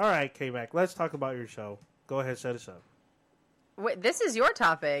see. All right, K-Mac, let's talk about your show. Go ahead, set us up. Wait, this is your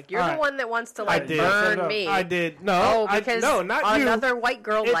topic. You're All the right. one that wants to like did. burn me. I did. No, Oh, because no, not you. another white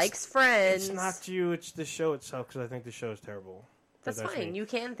girl It's- likes Friends. It's not you. It's the show itself because I think the show is terrible. But That's fine. me. You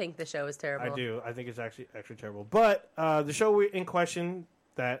can think the show is terrible. I do. I think it's actually terrible. But the show in question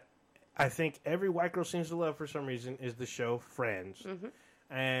that I think every white girl seems to love for some reason is the show Friends. Mm-hmm.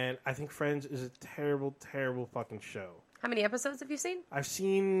 And I think Friends is a terrible, terrible fucking show. How many episodes have you seen? I've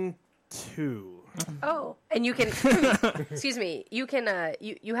seen 2. Oh, and you can. Excuse me. You can.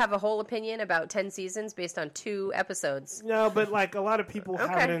 You have a whole opinion about 10 seasons based on 2 episodes. No, but like a lot of people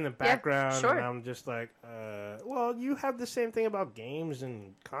have Okay. it in the Yeah, background, sure. and I'm just like, well, you have the same thing about games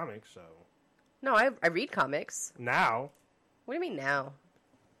and comics, so No, I read comics. now. What do you mean now?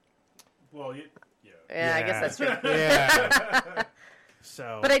 Well, Yeah, I guess that's true. Yeah.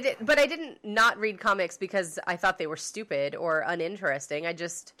 So, But I didn't not read comics because I thought they were stupid or uninteresting. It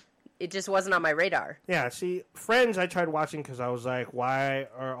just wasn't on my radar. yeah, see, Friends, I tried watching because I was like, why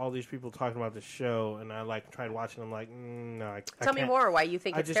are all these people talking about this show? And I like tried watching. I'm like, no, I Tell me can't. more why you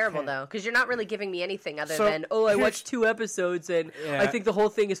think I it's just terrible can't. though, because you're not really giving me anything other So, than I here's- watched 2 episodes and Yeah. I think the whole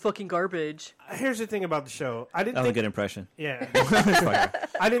thing is fucking garbage. Here's the thing about the show. I didn't That was a think. good impression. Yeah, Fuck.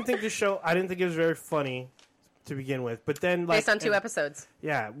 I didn't think the show. I didn't think it was very funny to begin with. But then, like, Based on 2 and- episodes.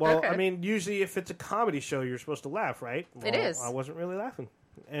 Yeah, well, Okay. I mean, usually if it's a comedy show, you're supposed to laugh, right? It Well, is. I wasn't really laughing.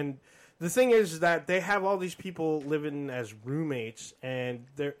 And the thing is that they have all these people living as roommates, and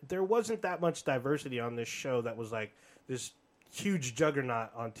there wasn't that much diversity on this show that was like this huge juggernaut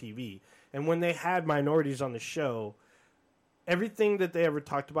on TV. And when they had minorities on the show, everything that they ever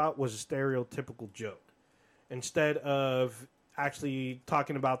talked about was a stereotypical joke. Instead of actually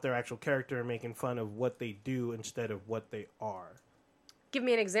talking about their actual character and making fun of what they do instead of what they are. give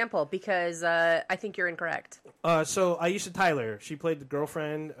me an example because I think you're incorrect. So Aisha Tyler, she played the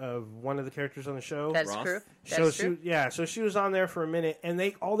girlfriend of one of the characters on the show. That's Ross? true. So That's true. so she was on there for a minute, and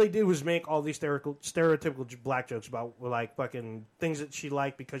all they did was make all these stereotypical black jokes about like fucking things that she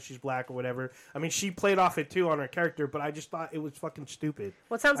liked because she's black or whatever. I mean, she played off it too on her character, but I just thought it was fucking stupid.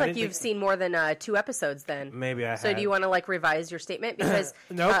 Well, it sounds I like didn't you've think- seen more than 2 episodes then. Maybe I So have. do you want to like revise your statement? Because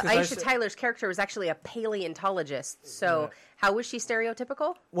No, 'cause I Aisha said- Tyler's character was actually a paleontologist. So how was she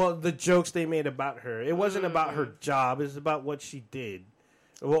stereotypical? Well, the jokes they made about her, it wasn't about her job; it was about what she did.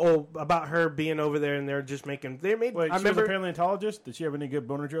 Well, about her being over there, and they're just making. They made. Wait, I she was remember. a paleontologist? Did she have any good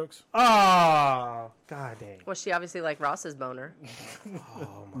boner jokes? Oh, god dang! Well, she obviously like Ross's boner.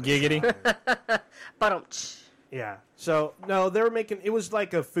 Giggity. But Yeah. So no, they were making. It was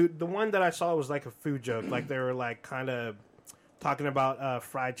like a food. The one that I saw was like a food joke. Like they were like kind of talking about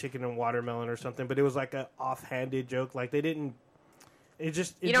fried chicken and watermelon or something. But it was like a offhanded joke. Like they didn't. It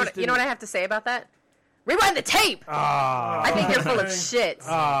just. It you know just what I have to say about that? Rewind the tape. Ah. I think you're full of shit.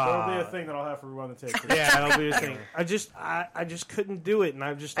 That'll be a thing that I'll have to rewind the tape. For. Yeah, that'll be a thing. I just couldn't do it, and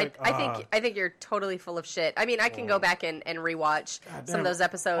I'm just like. I think you're totally full of shit. I mean, I can go back and rewatch some of those Old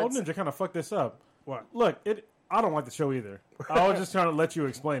episodes. Ninja kind of fucked this up. What? Look, I don't like the show either. I was just trying to let you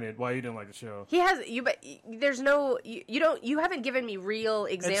explain it why you didn't like the show. He has you, but there's no you haven't given me real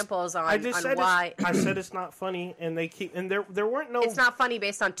examples on why I said it's not funny, and they keep and there weren't no. it's not funny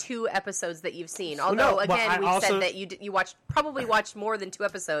based on 2 episodes that you've seen. Although no, but again, I we've also- said that you probably watched more than 2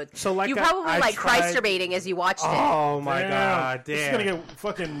 episodes. So, like, you I probably like tried- Christerbating as you watched it. Oh my god! This is Damn. gonna get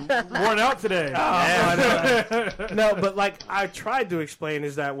fucking worn out today. No, but like I tried to explain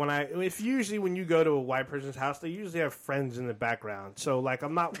is that usually when you go to a white person's house, they usually have friends in the background. So like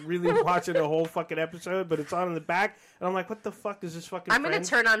I'm not really watching the whole fucking episode, but it's on in the back, and I'm like, what the fuck is this fucking? I'm gonna Friends?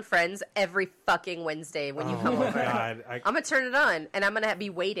 turn on Friends every fucking Wednesday when you come Oh my over. god! I'm gonna turn it on, and I'm gonna be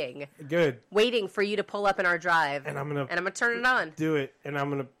waiting for you to pull up in our drive, And I'm gonna turn it on. do it, and I'm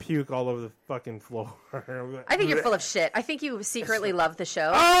gonna puke all over the fucking floor. I think you're full of shit. I think you secretly love the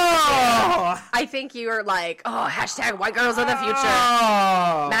show. Oh! I think you're like, hashtag white girls of the future.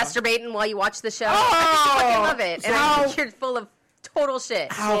 Oh! Masturbating while you watch the show. I think you fucking love it. And I think you're full of total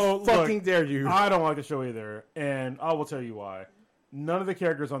shit. How So, fucking look, dare you? I don't like the show either, and I will tell you why. None of the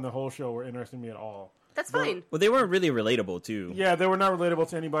characters on the whole show were interested in me at all. That's fine. Well, they weren't really relatable too. Yeah, they were not relatable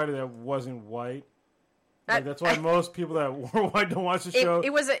to anybody that wasn't white. Like, that's why most people that were white don't watch the show.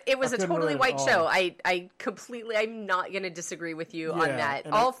 It was a couldn't totally relate white at all. show. I'm not going to disagree with you on Yeah, that.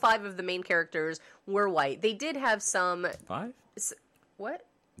 and All 5 of the main characters were white. They did have some 5? what?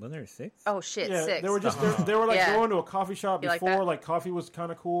 Wasn't there 6? Oh shit, Yeah, 6. they were just they were like Yeah. going to a coffee shop You like before, that? like coffee was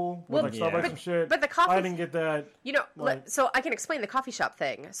kind of cool Well, with like yeah. Starbucks but- and shit. but the coffee- I didn't get that. You know, Like- so I can explain the coffee shop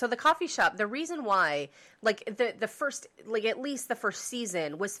thing. So the coffee shop, the reason why, like the first, like at least the first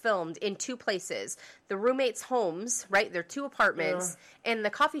season was filmed in 2 places: the roommates' homes, right? Their 2 apartments, and the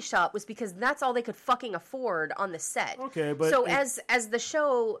coffee shop was because that's all they could fucking afford on the set. Okay, but so it- as the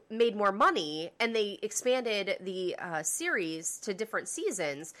show made more money and they expanded the series to different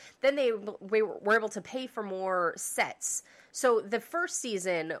seasons, then we were able to pay for more sets. So the first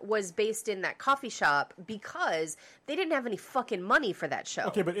season was based in that coffee shop because they didn't have any fucking money for that show.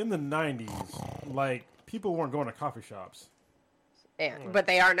 Okay, but in the 90s, like people weren't going to coffee shops. But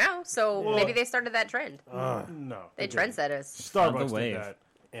they are now, so maybe they started that trend. No, They didn't. trendset us. Starbucks the did wave. that.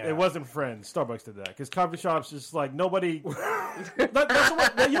 Yeah. It wasn't Friends. Starbucks did that because coffee shops just like nobody. That's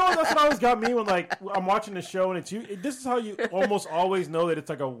what, you know, that's what always got me when like I'm watching the show and it's you. This is how you almost always know that it's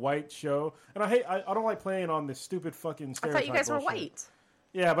like a white show. And I don't like playing on this stupid fucking I stereotype. thought you guys were bullshit. white.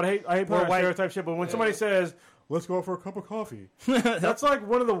 Yeah, but I hate playing on white. stereotype shit. But when somebody says, "Let's go out for a cup of coffee," that's like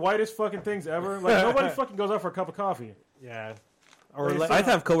one of the whitest fucking things ever. Like nobody fucking goes out for a cup of coffee. Yeah. Or They let- say- I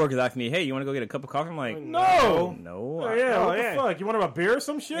have coworkers ask me, "Hey, you want to go get a cup of coffee?" I'm like, No. no. Oh, yeah, Oh, what yeah. the fuck? You want to have a beer or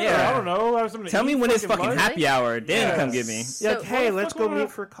some shit? Yeah. Or, I don't know. Have something to Tell me eat, when it's fucking lunch? happy hour, then Yeah. come get me. You're like, So- hey, what the let's fuck go would I-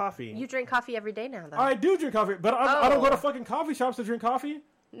 meet for coffee. You drink coffee every day now, though. I do drink coffee, but I don't Oh. go to fucking coffee shops to drink coffee.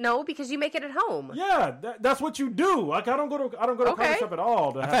 No, because you make it at home. Yeah, that's what you do. Like I don't go to a Okay. coffee shop at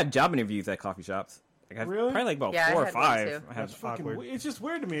all. To I've have, had job interviews at coffee shops. Like, I've Really? probably like about Yeah, I 4 or had one 5. too. I have that's fucking. awkward. It's just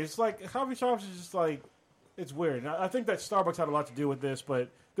weird to me. It's like coffee shops is just like it's weird. And I think that Starbucks had a lot to do with this, but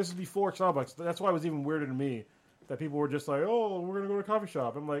this is before Starbucks. That's why it was even weirder to me that people were just like, "Oh, we're gonna go to a coffee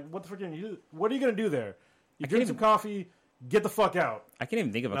shop." I'm like, "What the fuck are you? What are you gonna do there? You drink some coffee, get the fuck out." I can't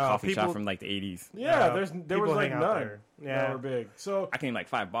even think of a No, coffee shop people- from like the 80s. Yeah, No, there people was like hang out none there. that Yeah. were big. So I can name like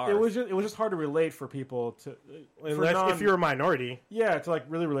 5 bars. it was just hard to relate for people to Unless if you're a minority. Yeah, to like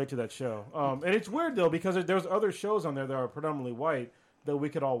really relate to that show. And it's weird though because there's other shows on there that are predominantly white that we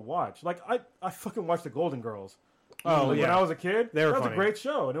could all watch. Like I fucking watched the Golden Girls. Oh, Like, yeah. when I was a kid, They were that was funny. a great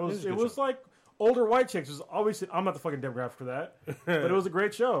show, and It was a it good was show. like older white chicks. It was obviously I'm not the fucking demographic for that, but it was a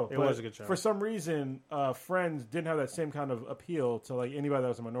great show. It But was a good show. For some reason, Friends didn't have that same kind of appeal to like anybody that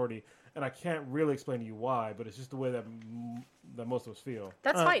was a minority, and I can't really explain to you why, but it's just the way that that most of us feel.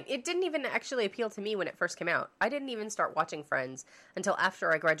 That's fine. It didn't even actually appeal to me when it first came out. I didn't even start watching Friends until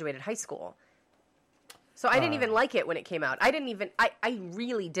after I graduated high school. So I didn't even like it when it came out. I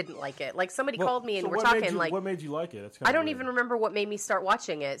really didn't like it. Like somebody called me and So we're what talking made you, like what made you like it? That's I kinda don't weird. even remember what made me start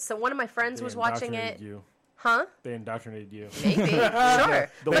watching it. So one of my friends They was watching it. indoctrinated you. Huh? They indoctrinated you. Maybe. Sure. The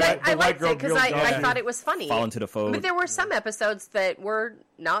But white- I the white liked girl it because guilt I got thought you. it was funny. Fall into the fold. But there were some episodes that were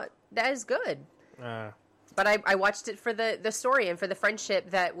not as good. But I watched it for the story and for the friendship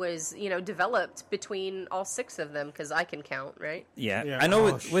that was, developed between all six of them, because I can count, right? Yeah, Yeah. I know.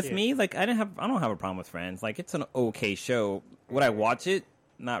 Oh, with shit. me, like I don't have a problem with Friends. Like it's an okay show. Would I watch it?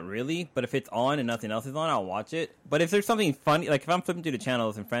 Not really. But if it's on and nothing else is on, I'll watch it. But if there's something funny, like if I'm flipping through the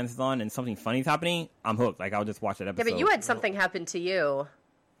channels and Friends is on and something funny's happening, I'm hooked. Like I'll just watch that Yeah, episode. but you had something happen to you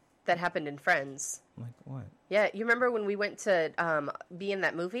that happened in Friends. like what? Yeah, you remember when we went to be in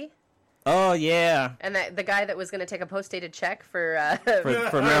that movie? Oh yeah, And that the guy that was going to take a post-dated check for for his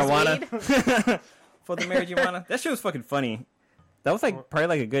marijuana. weed? For the marijuana. That shit was fucking funny. That was like probably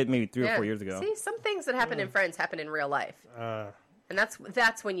like a good maybe 3 or 4 years ago. See, some things that happen in Friends happen in real life. And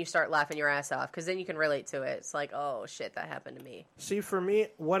that's when you start laughing your ass off, because then you can relate to it. It's like, oh shit, that happened to me. See, for me,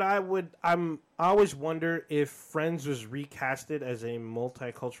 I always wonder if Friends was recasted as a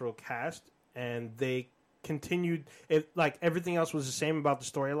multicultural cast, and they continued, if like everything else was the same about the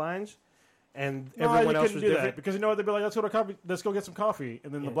storylines, and No, everyone you else couldn't was do different. that because you know what, they'd be like, let's go get some coffee,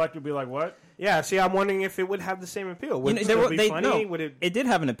 and then the black dude would be like, what? Yeah, see, I'm wondering if it would have the same appeal. Would it still be funny? no, Would it? it did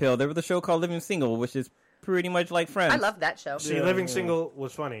have an appeal. There was a show called Living Single, which is pretty much like Friends. I love that show. See, Living Single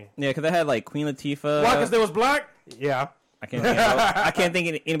was funny. Yeah, because I had like Queen Latifah. Why? Because they was black? Yeah. I can't think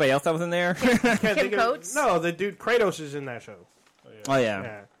of anybody else that was in there. Can't think of- Coates? No, the dude Kratos is in that show. Oh yeah.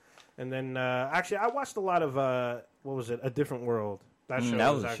 Yeah. And then actually, I watched a lot of what was it? A Different World. That show. that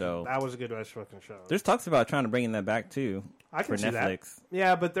was a actually- show. That was a good ass fucking show. There's talks about trying to bring that back too. I can for see Netflix. that.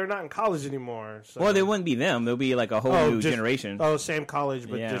 Yeah, but they're not in college anymore. So. Well, they wouldn't be them. They'll be like a whole new generation. Oh, same college,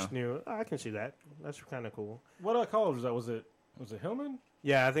 but Yeah. just new. I can see that. That's kind of cool. What college was that? Was it Hillman?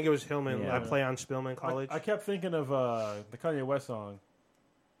 Yeah, I think it was Hillman. Yeah. I play on Spillman College. I kept thinking of the Kanye West song.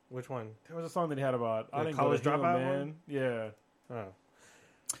 Which one? There was a song that he had about I The didn't College go to Hillman, Dropout man. one? Yeah. Oh.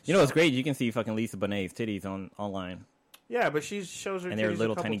 You know what's great? You can see fucking Lisa Bonet's titties online, Yeah, but she shows her and they're titties a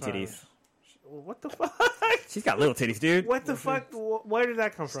little couple tiny times. titties. What the fuck? She's got little titties, dude. What the fuck? Where did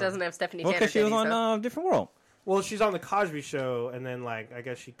that come She from? doesn't have Stephanie Well, Tanner because she was titties, though. on Different World. Well, she's on the Cosby Show, and then like I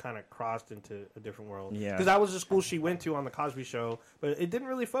guess she kind of crossed into a different world. Yeah. because that was the school she went to on the Cosby Show, but it didn't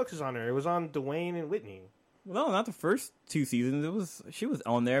really focus on her. It was on Dwayne and Whitney. Well, no, not the first 2 seasons. She was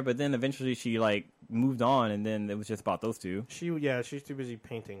on there, but then eventually she like moved on, and then it was just about those two. She's too busy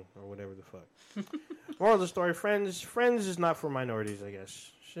painting or whatever the fuck. Moral of the story: Friends is not for minorities, I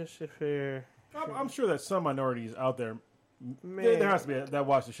guess. Just if you're, I'm sure that some minorities out there, man, there has to be that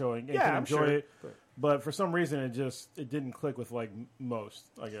watch the show and Yeah, can I'm enjoy sure. it. But for some reason, it didn't click with like most,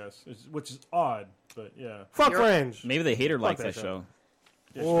 I guess, which is odd. But yeah, fuck Friends. Maybe the hater likes that that show.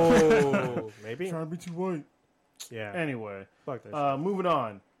 Oh, maybe. trying to be too white. Yeah. Anyway, Fuck that. Shit. moving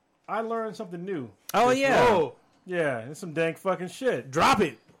on. I learned something new. Oh this yeah. week. Yeah, it's some dank fucking shit. Drop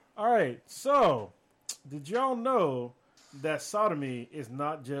it. All right, so did y'all know that sodomy is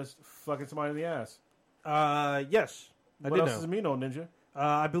not just fucking somebody in the ass? Yes, I What did else know. does it mean, old ninja?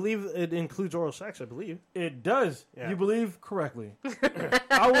 I believe it includes oral sex. I believe. It does. Yeah. You believe correctly.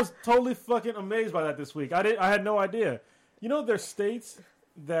 I was totally fucking amazed by that this week. I had no idea. You know, there's states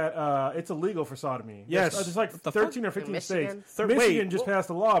that it's illegal for sodomy. Yes. There's like the 13 or 15 Michigan? states. Wait, Michigan just wha- passed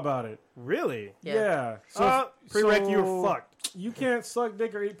a law about it. Really? Yeah. Yeah. Prereq, you so were fucked. You can't suck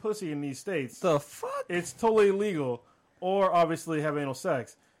dick or eat pussy in these states. The fuck? It's totally illegal, or obviously have anal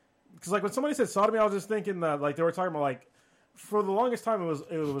sex. Because like when somebody said sodomy, I was just thinking that like they were talking about like for the longest time it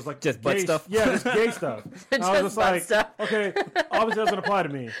was like Just butt gay, stuff? Yeah, just gay stuff. And I was Just just butt like, stuff. okay, obviously doesn't apply to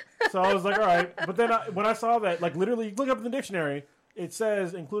me. So I was like, all right. But then when I saw that, like literally, look up in the dictionary, it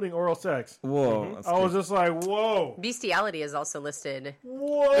says including oral sex. Whoa. that's I was creepy. just like, whoa, Bestiality is also listed.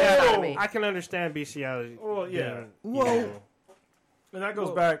 whoa. Sodomy. I can understand bestiality. Well, yeah. being, Whoa. you know, And that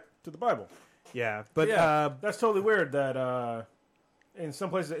goes back to the Bible. yeah, but Yeah, that's totally weird that in some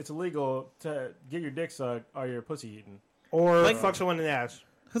places it's illegal to get your dick sucked or your pussy eaten. or Like- fuck someone in the ass.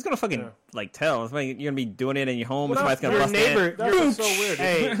 Who's gonna fucking Yeah. like tell? It's like you're gonna be doing it in your home, Well, and somebody's gonna Your bust neighbor. in. That was so weird.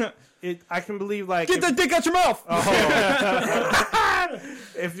 Hey, I can believe like Get if- that dick out your mouth.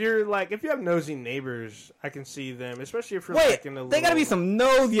 if you have nosy neighbors, I can see them, especially if you're like in a they gotta be some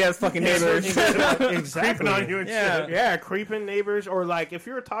nosy ass fucking neighbors. exactly. Creeping on you and shit. Yeah, creeping neighbors, or like if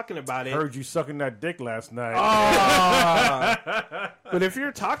you're talking about it. Heard you sucking that dick last night. But if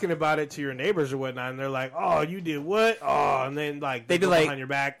you're talking about it to your neighbors or whatnot, and they're like, "Oh, you did what?" Oh, and then like They'd be go like, behind your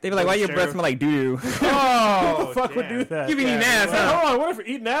back. They'd be like, "Why your breath smell like doo?" Oh, Who the fuck would do that? You been eating ass, Hey, huh? hold on, what if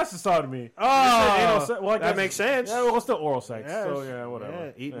eating ass is sodomy? Oh, Well, I that guess- makes sense. Yeah, well, it's still oral sex. Yes. So yeah, whatever.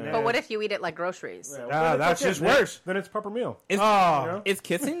 Yeah, eating But what if you eat it like groceries? Yeah, Ah, well, that's fuck just it, then- worse. Then it's proper meal. Is, Oh, is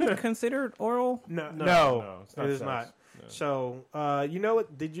kissing considered oral? no, it's not it is sex. not. So, you know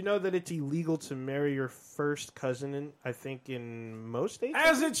what? Did you know that it's illegal to marry your first cousin? I think in most states.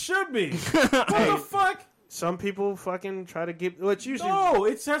 As it should be. What the fuck? Some people fucking try to give. Well, it's usually No,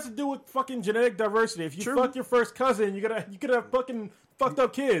 it has to do with fucking genetic diversity. If you True. fuck your first cousin, you could have fucking fucked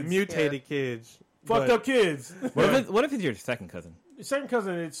up kids. mutated kids. Fucked But- up kids. What if it's your second cousin? Second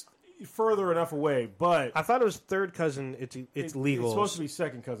cousin, it's further enough away, but I thought it was third cousin. It's legal. It's supposed to be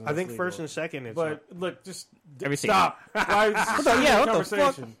second cousin. I that's think legal. first and second. It's But look, just Every stop. Why is this a yeah, what the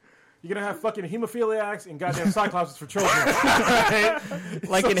conversation? You're gonna have fucking hemophiliacs and goddamn cyclopses for children.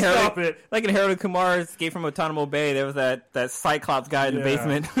 Like So in stop Harold, it. like in Harold and Kumar's Escape from Guantanamo Bay, there was that Cyclops guy in the Yeah.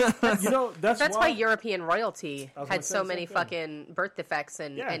 basement. You know that's Why European royalty I was had gonna say so the many same thing. fucking birth defects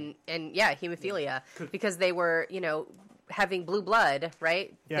and Yeah. hemophilia because they were having blue blood,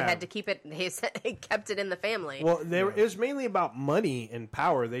 right? Yeah. They had to keep it. They kept it in the family. well, it was mainly about money and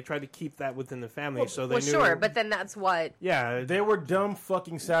power. They tried to keep that within the family, so they well, knew. sure, but then that's what. yeah, They were dumb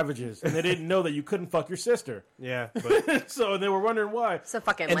fucking savages, and they didn't know that you couldn't fuck your sister. yeah. But So they were wondering why. It's a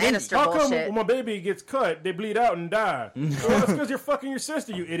fucking And then- Lannister How come bullshit. when my baby gets cut, they bleed out and die? Well, that's because you're fucking your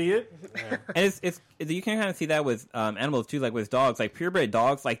sister, you idiot. And it's you can kind of see that with animals too, like with dogs, like purebred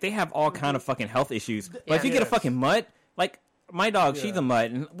dogs, like they have all kind of fucking health issues. But if you get a Yes. fucking mutt, like my dog, she's Yeah. a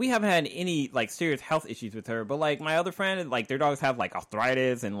mutt, and we haven't had any like serious health issues with her. But like my other friend, like their dogs have like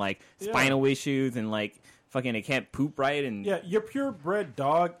arthritis and like spinal issues and like fucking they can't poop right and Yeah, your purebred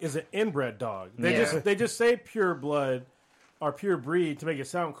dog is an inbred dog. They Yeah. they just say pure blood or pure breed to make it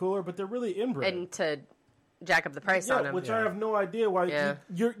sound cooler, but they're really inbred. and to jack up the price on yeah, them. which I have no idea why Yeah.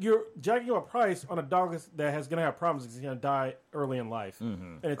 you're jacking up a price on a dog that has gonna have problems because he's gonna die early in life,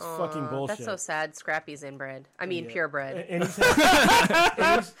 and it's fucking bullshit. That's so sad. Scrappy's inbred. I mean, purebred. And he's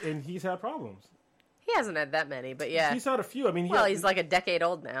had, and he's had problems. He hasn't had that many, but yeah. He's had a few. I mean, He's like a decade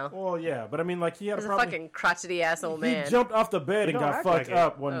old now. well, yeah, but I mean, like he had He's a a problem. fucking crotchety ass old man. He jumped off the bed and don't got act fucked like it.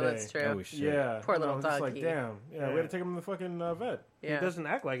 up one Oh, day. that's true. oh shit. Yeah, Poor little I was just doggy. like, damn. Yeah, we had to take him to the fucking vet. Yeah. he doesn't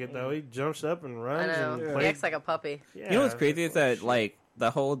act like it though. He jumps up and I runs know. and He plays. acts like a puppy. Yeah, You know what's crazy is that shit. like the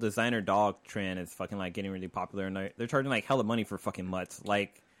whole designer dog trend is fucking like getting really popular, and they're charging like hella money for fucking mutts,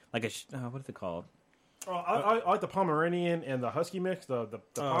 like a what is it called? Oh, I like the Pomeranian and the Husky mix. The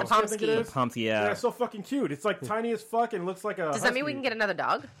Pomsky, I think it Pomsky. is. Pomsky, Yeah, yeah. it's so fucking cute. It's like tiny as fuck and looks like a. Does that mean we can get another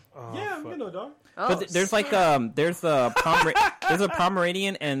dog? Yeah, I'm getting a dog. Oh, But there's like there's the there's a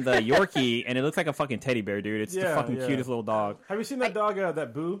Pomeranian and the Yorkie, and it looks like a fucking teddy bear, dude. It's the Yeah, fucking yeah. cutest little dog. Have you seen that dog?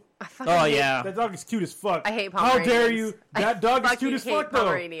 That Boo. I fucking Oh hate- yeah, That dog is cute as fuck. I hate How dare Pomeranians. you? That dog is fucking cute as hate fuck though.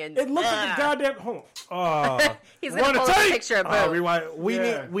 Pomeranians. It looks like Ugh. a goddamn. Hold Oh, He's gonna Wanna pull up a take? picture of Boo. rewind.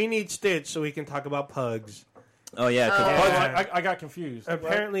 Yeah. We need Stitch so we can talk about pugs. oh yeah. 'cause on. pugs- I got confused.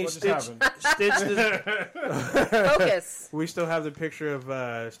 Apparently, what just Stitch. happened? Stitch. Is, Focus. we still have the picture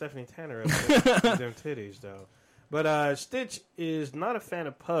of Stephanie Tanner up there with them titties, though. But Stitch is not a fan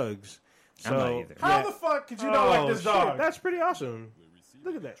of pugs. So I'm not either. How the fuck could you not like this shit, dog? That's pretty awesome.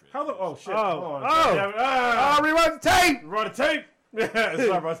 Look at that. How the? Oh shit! Oh. Hold on. Oh. Damn it. Ah, rewind the tape. run the tape. Sorry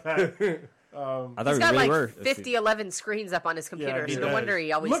about that. I thought He's we got really like were. 50, 11 screens up on his computer, he so no does. wonder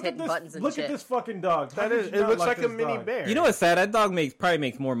he always Look at hitting this. buttons and Look shit. at this fucking dog. How That could is. you It not looks like like a this mini dog? bear. You know what's sad? That dog probably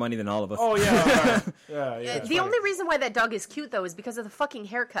makes more money than all of us. Oh yeah. Yeah. The only reason why that dog is cute though is because of the fucking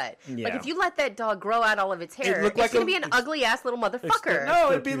haircut. Like Yeah. if you let that dog grow out all of its hair, looked it's like gonna a- be an ugly ass little motherfucker. No,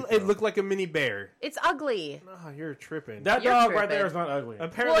 Still it'd be. cute, It though. looked like a mini bear. It's ugly. Oh, you're tripping. That You're dog tripping. right there is not ugly. Well,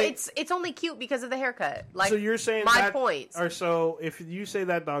 Apparently, it's only cute because of the haircut. Like so you're saying my that, point. Or so if you say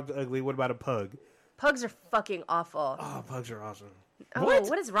that dog's ugly, what about a pug? Pugs are fucking awful. Oh, pugs are awesome. Oh,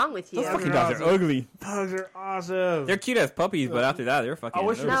 what is wrong with you? Those fucking dogs are ugly. Pugs are awesome. They're cute as puppies, but after that, they're fucking. I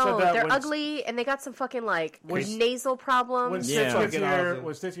wish you ugly. said No, that they're when- ugly and they got some fucking like When- nasal When problems. Stitch Yeah. gets Fucking here, awesome.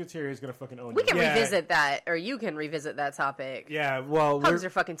 when Stitch gets here, he's gonna fucking own We you. can Yeah. revisit that, or you can revisit that topic. Yeah, well, Pugs we're,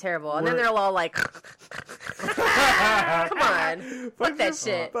 are fucking terrible, and then we're- they're all like, "Come on, fuck that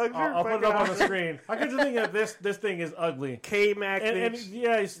shit." pugs are I'll put it fucking up on the awesome. screen. I get to think that this thing is ugly. K-Mac And thinks.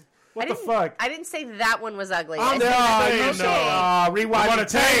 yeah, what the didn't- fuck? I didn't say that one was ugly. I I'm said that's saying, okay. rewind the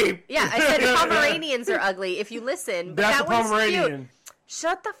tape. Yeah, I said Pomeranians are ugly. If you listen, but That's that a one's Pomeranian. cute.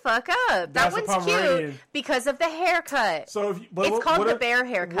 Shut the fuck up. That's That a one's cute Pomeranian. because of the haircut. So if but It's what- called what the if- bear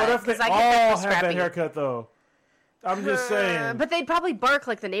haircut. What if they 'cause I get that all for have that Scrappy. haircut though? I'm just saying. But they'd probably bark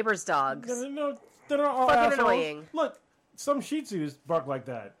like the neighbor's dogs. No, they're not all Fucking assholes. annoying. Look, some Shih Tzus bark like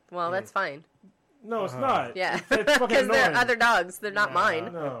that. Well, that's fine. No, it's not. Yeah. It's fucking Because they're annoying. other dogs. They're not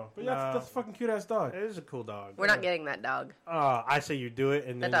mine. No, but No. that's a fucking cute ass dog. It is a cool dog. We're not getting that dog. I say you do it,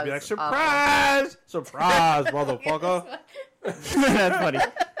 and then That be like, dog's surprise! Surprise, motherfucker. That's funny.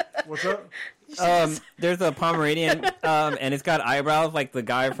 What's up? There's a Pomeranian, and it's got eyebrows like the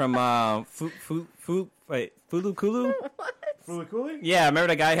guy from Fulu Kulu. Fooly Cooly? Yeah, remember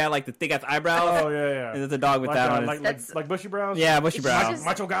the guy who had like the thick ass eyebrows? Oh yeah. And there's a dog with Like, that on like, his. That's- like Bushy Brows? Yeah, bushy It's brows. just-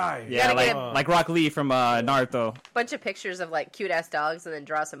 Macho guy. Yeah, gotta get like Rock Lee from Naruto. Bunch of pictures of like cute ass dogs and then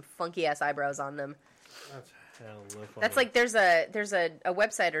draw some funky ass eyebrows on them. That's hell no fun. That's like there's a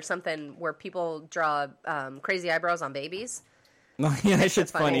website or something where people draw crazy eyebrows on babies. No, yeah, that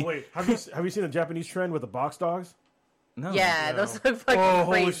shit's funny. funny. Oh, wait, have you seen the Japanese trend with the box dogs? No. Yeah, those look fucking Oh,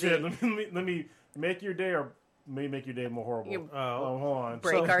 crazy. holy shit. Let me make your day or maybe make your day more horrible. You- Hold on.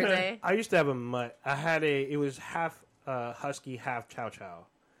 Break our day. I used to have a mutt. It was half husky, half chow chow.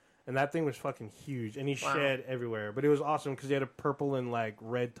 And that thing was fucking huge. And he Wow. shed everywhere. But it was awesome because he had a purple and like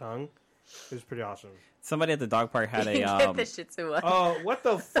red tongue. It was pretty awesome. Somebody at the dog park had Get a. the Shih Tzu one. Oh, what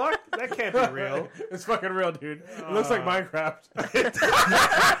the fuck? That can't be real. It's fucking real, dude. It looks like Minecraft.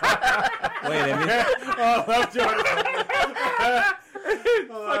 Wait a minute. Oh, that's Jordan.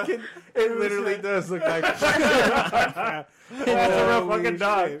 Fucking, it literally does look like That's a real Holy fucking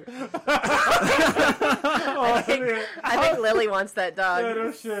dog. shit. Oh, man. I think Lily wants that dog. Yeah,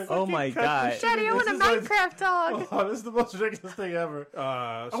 no shit. Oh my god. Daddy, I want a This is like- Minecraft dog. Oh, this is the most ridiculous thing ever.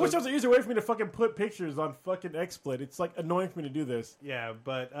 I So- wish there was an easier way for me to fucking put pictures on fucking XSplit. It's like annoying for me to do this. Yeah,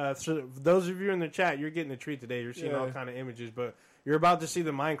 but so those of you in the chat, you're getting a treat today. You're seeing Yeah. all kind of images, but you're about to see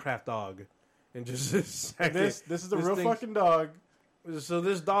the Minecraft dog in just a second. This is a real thing's- fucking dog. So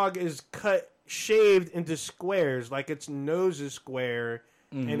this dog is shaved into squares, like its nose is square,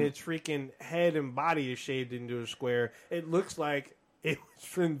 and its freaking head and body is shaved into a square. It looks like it was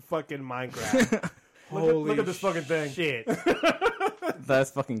from fucking Minecraft. Look at this fucking thing. Shit,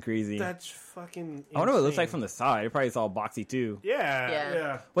 That's fucking crazy. that's fucking. I wonder what it looks like insane. from the side. It probably is all boxy too. Yeah.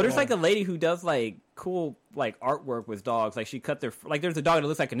 Yeah. But there's like a lady who does like cool like artwork with dogs. Like she cut their like there's a dog that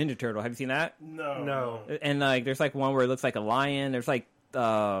looks like a Ninja Turtle. Have you seen that? No. And like there's like one where it looks like a lion. There's like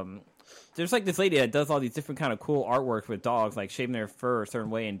this lady that does all these different kind of cool artwork with dogs, like shaving their fur a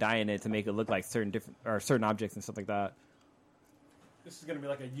certain way and dyeing it to make it look like certain objects and stuff like that. This is gonna be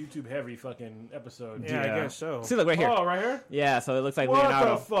like a YouTube heavy fucking episode. Yeah, I guess so. See, look right here. Oh, right here. Yeah, so it looks like What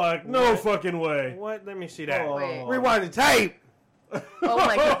Leonardo. the fuck? No fucking way. What? Let me see that. Oh. Wait. Rewind the tape. Oh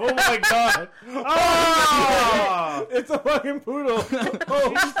my god. Oh my god. Oh! It's a fucking poodle.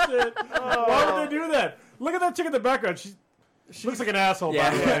 Holy shit. Why would they do that? Look at that chick in the background. She looks like an asshole, by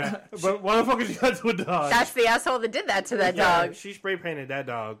the Yeah. way. But why the fuck is she got to a dog? That's the asshole that did that to that Yeah, dog. she spray painted that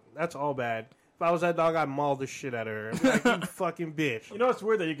dog. That's all bad. If I was that dog, I'd maul the shit out of her. I'd be like, you fucking bitch. You know, it's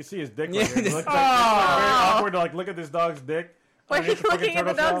weird that you can see his dick Yeah, right here. this- It's like very awkward to like look at this dog's dick. Why are you underneath the fucking looking at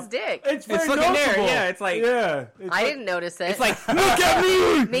the turtle dog's shell. dick? It's very It's fucking there. noticeable. Yeah, it's like Yeah. It's I like, didn't notice it. it's like look at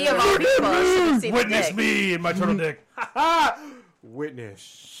me. me of all people should have seen the witness dick. me and my turtle dick.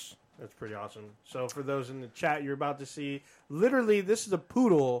 Witness. That's pretty awesome. So for those in the chat, you're about to see, literally, this is a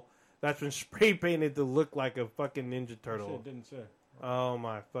poodle that's been spray painted to look like a fucking Ninja Turtle. Shit, didn't say. Oh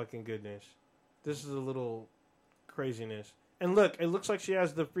my fucking goodness. This is a little craziness. And look, it looks like she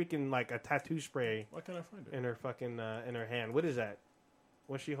has the freaking, like, a tattoo spray Why can't I find it? in her fucking, in her hand. What is that?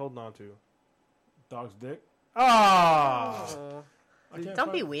 What's she holding on to? Dog's dick. Oh! Oh. I can't Don't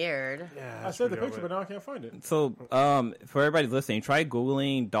find be it. weird. Yeah, I that's said the pretty picture, over but now I can't find it. So, for everybody listening, try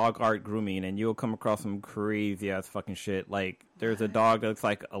Googling dog art grooming, and you'll come across some crazy ass fucking shit. Like, there's a dog that looks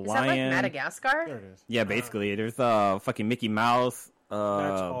like a Is that like lion. Madagascar? There it is. Yeah, basically. There's fucking Mickey Mouse.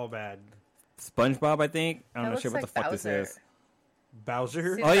 That's all bad. SpongeBob, I think. I'm That not looks sure what like the fuck Bowser. this is.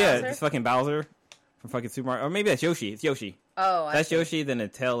 Bowser? See- Oh yeah, Bowser? it's fucking Bowser from fucking Super Mario. Or maybe that's Yoshi. It's Yoshi. Oh, I That's see. Yoshi. Then the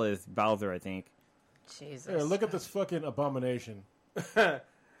tail is Bowser, I think. Jesus. Here, look at this fucking abomination.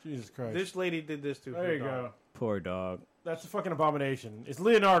 Jesus Christ. This lady did this to her There you dog. go. Poor dog. That's a fucking abomination. It's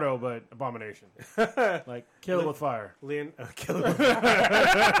Leonardo, but abomination. Like, kill it with fire.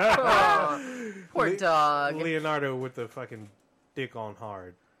 Aw, poor dog. Leonardo with the fucking dick on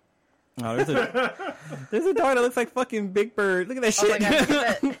hard. Oh, there's a dog that looks like fucking Big Bird. Look at that Oh my shit.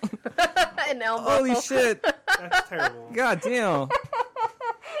 god, look at that. An elbow. Holy shit. That's terrible. God damn.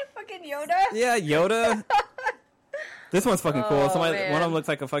 Fucking Yoda. Yeah, Yoda. This one's fucking cool. Oh, One of man. them looks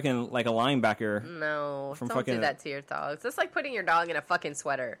like a fucking like a linebacker. No, From don't fucking- do that to your dogs. That's like putting your dog in a fucking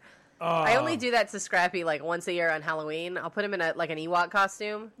sweater. I only do that to Scrappy like once a year on Halloween. I'll put him in an Ewok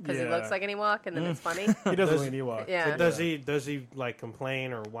costume because he Yeah. looks like an Ewok, and then it's funny. He doesn't look like an Ewok. Yeah. Does he like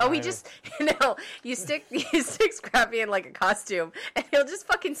complain or why? Oh, he just you stick Scrappy in like a costume, and he'll just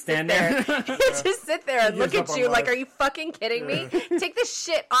fucking sit Stand there. there. He'll just sit there and look gives at up you on like, life. "Are you fucking kidding me? Take this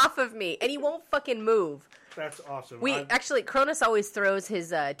shit off of me!" And he won't fucking move. That's awesome. Actually, Cronus always throws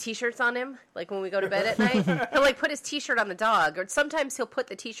his t-shirts on him, like when we go to bed at night. He'll like put his t-shirt on the dog, or sometimes he'll put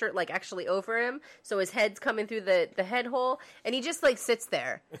the t-shirt like actually over him, so his head's coming through the head hole, and he just like sits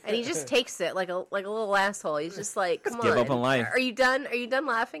there and he just takes it like a little asshole. He's just like, "Come Give on, up on life. Are you done? Are you done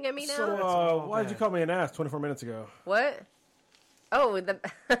laughing at me now?" So, why did you call me an ass 24 minutes ago? What? Oh, I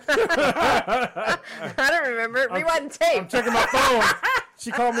don't remember. Rewind the tape. I'm checking my phone.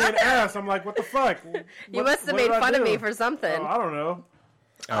 She called me an ass. I'm like, what the fuck? You must have made fun of me for something. I don't know.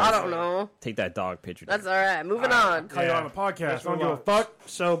 I don't know. Take that dog picture. That's all right. Moving on. Call you on the podcast. I don't give a fuck. fuck.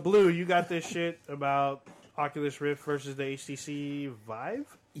 So, Blue, you got this shit about Oculus Rift versus the HTC Vive?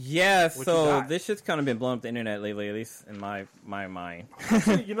 Yeah, you so got? this shit's kind of been blowing up the internet lately, at least in my mind.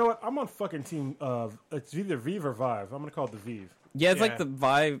 You know what? I'm on fucking team of it's either Vive or Vive. I'm gonna call it the Vive. Yeah, it's Yeah. like the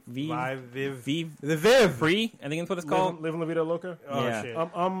Vive, Vive. the Vive Free, I think that's what it's called. Live La Vida Loca. Oh, Yeah. shit.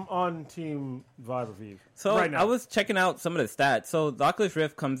 I'm on team Vive or Vive. So right now. I was checking out some of the stats. So the Oculus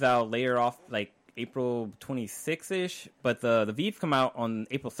Rift comes out later off, like April 26th-ish, but the Vive come out on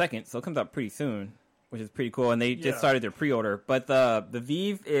April 2nd, so it comes out pretty soon, which is pretty cool. And they Yeah. just started their pre-order. But the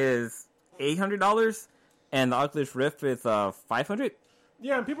Vive is $800, and the Oculus Rift is $500.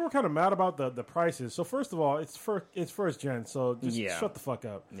 Yeah, and people were kind of mad about the prices. So first of all, it's first gen, so just Yeah. shut the fuck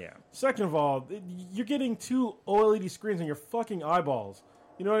up. Yeah. Second of all, you're getting two OLED screens on your fucking eyeballs.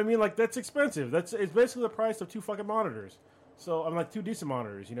 You know what I mean? Like that's expensive. It's basically the price of two fucking monitors. So I'm like two decent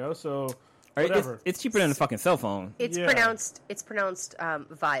monitors, you know. So Right, whatever. it's cheaper than a fucking cell phone. It's Yeah. pronounced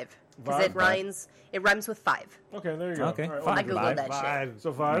Vive because Vive? it rhymes with five. Okay, there you go. Okay, All right, fine. I googled Vive. that shit. Vive.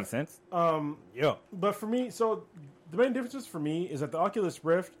 So Vive. Makes sense. Yeah. But for me, so the main differences for me is that the Oculus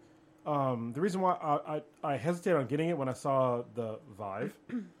Rift, the reason why I hesitated on getting it when I saw the Vive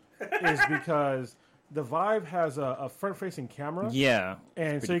is because the Vive has a front-facing camera. Yeah.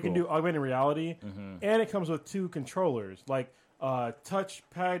 And it's so you pretty can cool. do augmented reality, and it comes with two controllers, like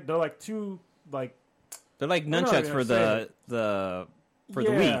touchpad. They're like two like They're like know how nunchucks to for say the yeah,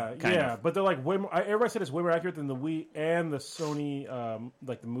 Wii, kind yeah, of. but they're like way more. Everybody said it's way more accurate than the Wii and the Sony,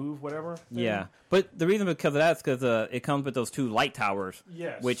 like the Move, whatever. thing. Yeah, but the reason because of that is because it comes with those two light towers,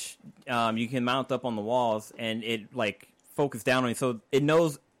 Yes. which you can mount up on the walls, and it like focus down on you, so it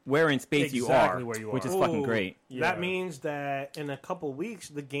knows where in space Exactly you are, where you which are. is fucking Ooh, great. Yeah. That means that in a couple weeks,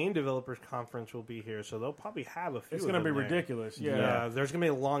 the Game Developers Conference will be here, so they'll probably have a few. It's of gonna them be there. ridiculous. Yeah, Yeah. there's gonna be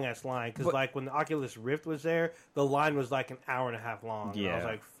a long ass line because But- like when the Oculus Rift was there, the line was like an hour and a half long. And I was Yeah.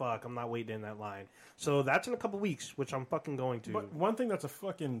 like, "Fuck, I'm not waiting in that line." So that's in a couple weeks, which I'm fucking going to. But one thing that's a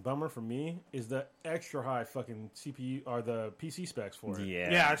fucking bummer for me is the extra high fucking CPU or the PC specs for it.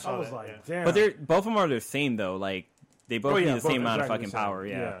 Yeah, yeah, I I saw was that, like, yeah. damn. but they're both of them are the same though. Like they both need the both same amount of exactly fucking the same. power.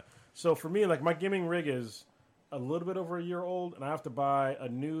 Yeah. So for me, like my gaming rig is a little bit over a year old, and I have to buy a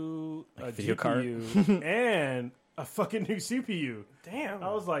new video card? GPU and a fucking new CPU. Damn,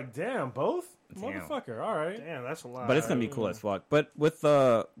 I was like, damn, both? Damn. Motherfucker, all right. damn, that's a lot. But it's gonna be cool as fuck. But with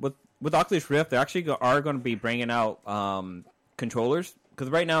Oculus Rift, they actually are going to be bringing out controllers. Because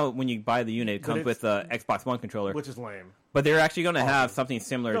right now, when you buy the unit, it comes it's- with the Xbox One controller. Which is lame. But they're actually going to have something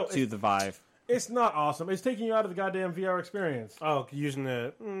similar No, to it's- the Vive. It's not awesome. It's taking you out of the goddamn VR experience. Oh, using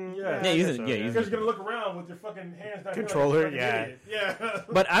the Yeah. Yeah, I use guess it- so, yeah, use Because you're gonna look around with your fucking hands down here Controller, like a fucking idiot. Yeah.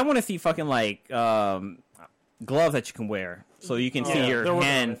 But I want to see fucking like gloves that you can wear, so you can see Yeah, your they're working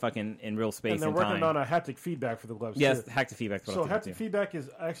on hand it. fucking in real space And they're and working time. on a haptic feedback for the gloves. Yes, too. haptic feedback. So haptic feedback is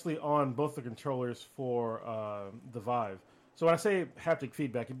actually on both the controllers for the Vive. So when I say haptic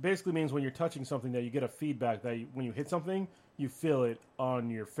feedback, it basically means when you're touching something that you get a feedback that when you hit something, you feel it on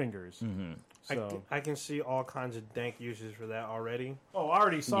your fingers. Mm-hmm. So, I can see all kinds of dank uses for that already. I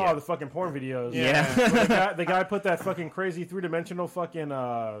already saw Yeah. the fucking porn videos. Yeah. Where the guy put that fucking crazy 3-dimensional fucking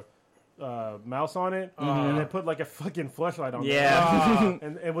mouse on it, and then put like a fucking fleshlight on Yeah.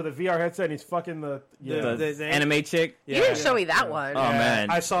 it. And with a VR headset, and he's fucking the the anime chick. You didn't show me that one. Oh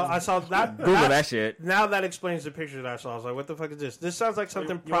man, I saw that. Google that shit. Now that explains the picture that I saw. I was like, "What the fuck is this? This sounds like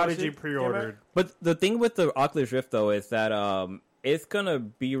something you wanna Prodigy see? pre-ordered." But the thing with the Oculus Rift though is that it's gonna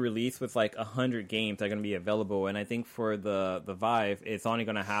be released with like 100 games that are gonna be available, and I think for the Vive, it's only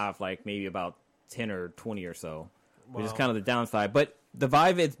gonna have like maybe about 10 or 20 or so, which is Wow. kind of the downside. But the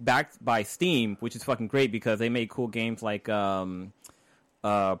Vive is backed by Steam, which is fucking great because they made cool games like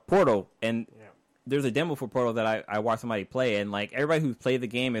Portal, and there's a demo for Portal that I watched somebody play, and like everybody who's played the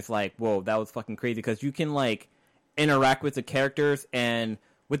game is like, whoa, that was fucking crazy because you can like interact with the characters. And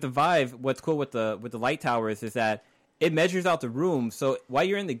with the Vive, what's cool with the light towers is that it measures out the room, so while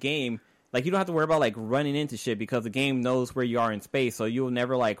you're in the game, like you don't have to worry about like running into shit because the game knows where you are in space, so you'll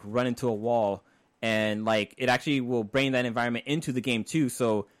never like run into a wall. And like it actually will bring that environment into the game too,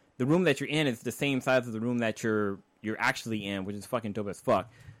 so the room that you're in is the same size as the room that you're actually in, which is fucking dope as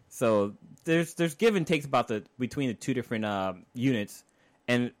fuck. So there's give and takes between the two different units.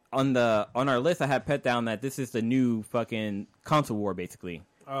 And on our list, I had put down that this is the new fucking console war, basically.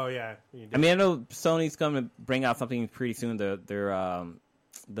 Oh yeah. You did. I mean, I know Sony's going to bring out something pretty soon.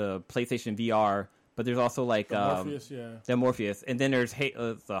 The PlayStation VR, but there's also like Morpheus, the Morpheus, and then there's the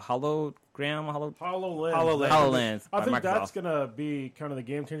HoloLens. HoloLens. I think Microsoft. that's gonna be kind of the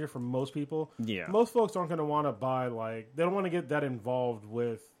game changer for most people. Yeah. Most folks aren't gonna want to buy they don't want to get that involved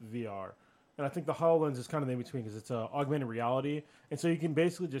with VR. And I think the HoloLens is kind of in between because it's augmented reality, and so you can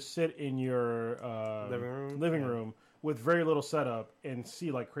basically just sit in your living room with very little setup and see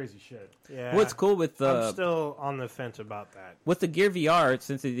like crazy shit. Yeah. What's cool with I'm still on the fence about that. with the Gear VR,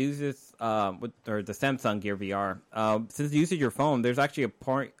 since it uses or the Samsung Gear VR, since it uses your phone, there's actually a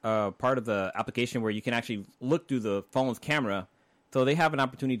part of the application where you can actually look through the phone's camera. So they have an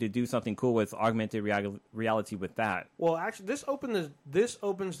opportunity to do something cool with augmented reality with that. Well, actually, this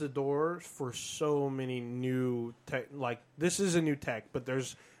opens the doors for so many new tech. Like this is a new tech, but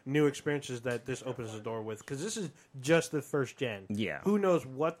there's new experiences that this opens the door with because this is just the first gen. Yeah. Who knows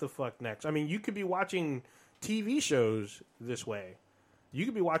what the fuck next? I mean, you could be watching TV shows this way. You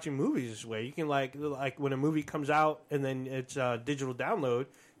could be watching movies this way. You can like when a movie comes out and then it's digital download.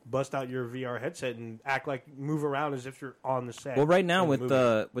 Bust out your VR headset and move around as if you're on the set. Well, right now with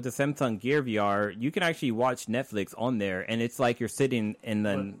the Samsung Gear VR, you can actually watch Netflix on there, and it's like you're sitting and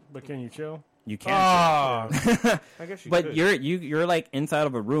then But can you chill? you can't. I guess you But could. you're like inside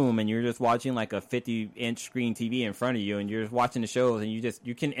of a room and you're just watching like a 50-inch screen TV in front of you, and you're just watching the shows, and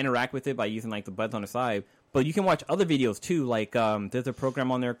you can interact with it by using like the buttons on the side. But you can watch other videos too. Like there's a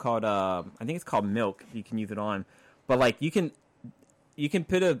program on there called I think it's called Milk. You can use it on, but like you can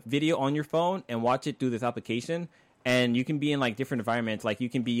put a video on your phone and watch it through this application, and you can be in like different environments. Like you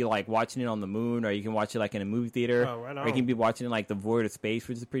can be like watching it on the moon, or you can watch it like in a movie theater, Oh, right or you on. can be watching it like the void of space,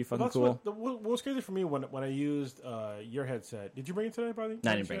 which is pretty fucking That's cool. what was crazy for me when I used your headset. Did you bring it today, buddy?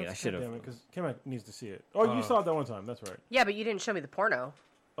 No, I didn't bring it. I should've. Because Kim needs to see it. Oh, you saw it that one time. That's right. Yeah, but you didn't show me the porno.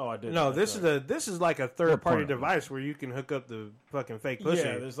 Oh, I did. No, That's right. this is like a third party porno? device where you can hook up the fucking fake pussy.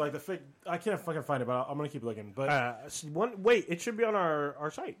 Yeah, there's like the fake. I can't fucking find it, but I'm gonna keep looking. But Wait, it should be on our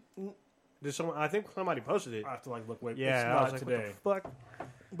site. I think somebody posted it. I have to like look. Wait, Yeah, it's I not was like, today. what the fuck?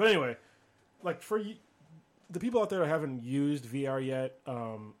 But anyway, like for the people out there that haven't used VR yet,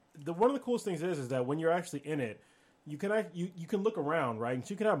 one of the coolest things is that when you're actually in it, you can you can look around, right? And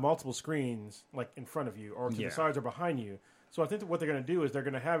so you can have multiple screens like in front of you, or to the sides or behind you. So I think that what they're going to do is they're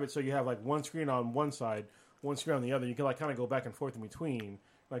going to have it so you have like one screen on one side, one screen on the other. You can like kind of go back and forth in between,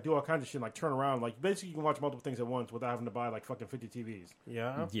 like do all kinds of shit, like turn around. Like basically you can watch multiple things at once without having to buy like fucking 50 TVs.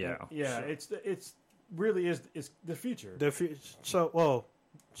 Yeah. Yeah, it's really is the future. So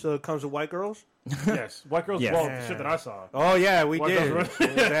it comes with white girls? Yes, white girls. Yes. Well, the shit that I saw. Oh yeah, we White did. girls They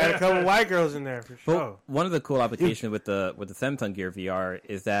had a couple white girls in there for But sure. one of the cool applications with the Samsung Gear VR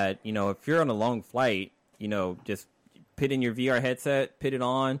is that, you know, if you're on a long flight, you know, just put in your VR headset, put it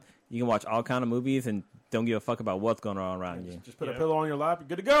on. You can watch all kind of movies and don't give a fuck about what's going on around you. Just put a pillow on your lap. You're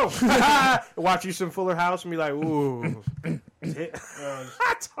good to go. Watch you some Fuller House and be like, ooh.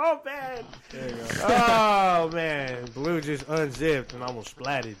 That's all bad. There you go. Oh, man. Blue just unzipped and almost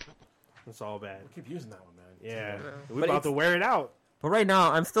splatted. That's all bad. Keep using that one, man. Yeah. We're But about it's- to wear it out. But right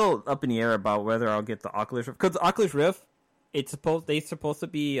now, I'm still up in the air about whether I'll get the Oculus Rift. Because the Oculus Rift, they're supposed to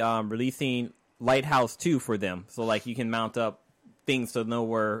be releasing Lighthouse 2 for them. So, like, you can mount up things to know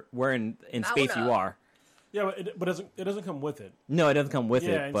where in space you are. Yeah, but it doesn't come with it. No, it doesn't come with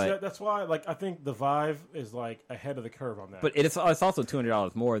Yeah, it, and but that's why like I think the Vive is like ahead of the curve on that. it's also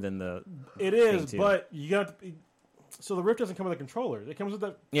 $200 more than the it is, too. but you got to. So the Rift doesn't come with a controller. It comes with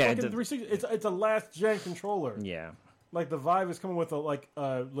the Yeah, fucking it does. 360. It's a last gen controller. yeah. Like the Vive is coming with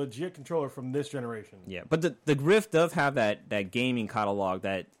a legit controller from this generation. Yeah, but the Rift does have that gaming catalog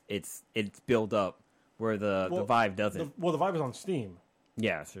that it's built up where the Vive doesn't. The Vive is on Steam,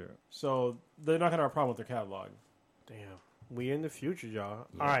 Yeah, sure. so they're not gonna have a problem with their catalog. Damn. We in the future, y'all.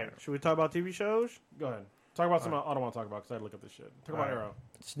 All right. Should we talk about TV shows? Go ahead. Talk about something I don't want to talk about because I had to look up this shit. Talk about All right. Arrow.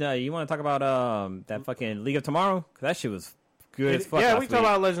 No, you want to talk about that fucking League of Tomorrow? 'Cause that shit was good as fuck. Yeah, last we talk week.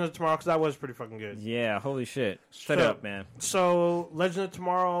 about Legend of Tomorrow because that was pretty fucking good. Yeah, holy shit. Set So- up, man. So, Legend of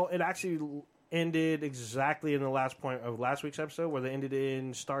Tomorrow, it actually ended exactly in the last point of last week's episode, where they ended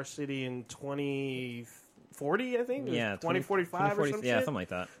in Star City in 2040, I think? It was Yeah, 2045 or some yeah, shit? something like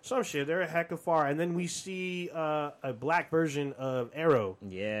that. Some shit. They're a heck of far. And then we see a black version of Arrow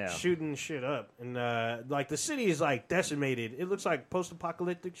Yeah. shooting shit up. And, like, the city is, like, decimated. It looks like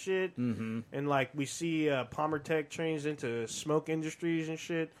post-apocalyptic shit. Mm-hmm. And, like, we see Palmer Tech trains into Smoke Industries and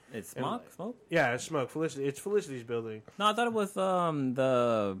shit. It's And- smoke? Yeah, it's Smoke. Felicity. It's Felicity's building. No, I thought it was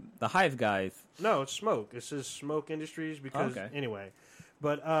the Hive guys. No, it's Smoke. It says Smoke Industries because Okay. anyway.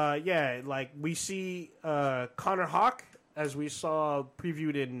 But yeah, like we see Connor Hawk as we saw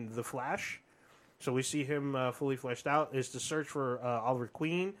previewed in The Flash. So we see him fully fleshed out. Is to search for Oliver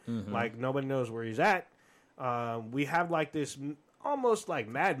Queen. Like nobody knows where he's at. We have like this almost like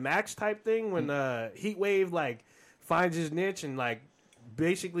Mad Max type thing when Heatwave like finds his niche and like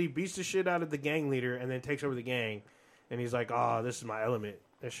basically beats the shit out of the gang leader and then takes over the gang. And he's like, "Oh, this is my element."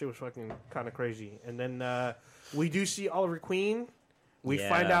 That shit was fucking kind of crazy. And then we do see Oliver Queen. We Yeah.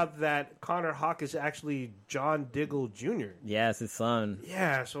 find out that Connor Hawk is actually John Diggle Jr. Yeah, it's his son.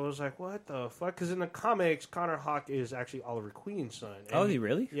 Yeah, so I was like, what the fuck? Because in the comics, Connor Hawk is actually Oliver Queen's son. And Oh, is he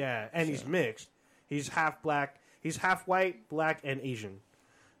really? Yeah, and he's mixed. He's half black. He's half white, black, and Asian.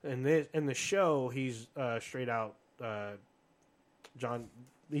 In the show, he's straight out John.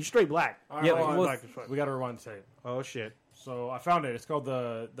 He's straight black. All right, Yeah, hold on. well- Black as fuck. We got to rewind the tape. Oh shit. So I found it. It's called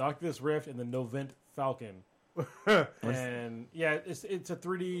the Oculus Rift and the Novent Falcon. And yeah, it's a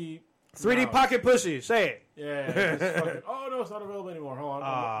 3D 3D mouse. pocket pussy. Say it. Yeah. It's fucking, oh no, it's not available anymore. Hold on,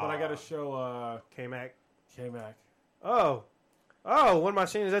 Ah. but I got to show K-Mac. K-Mac. Oh, what am I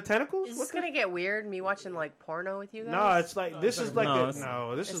seeing? Is that tentacles? Is this gonna get weird? Me watching like porno with you guys? No, it's like this is like No,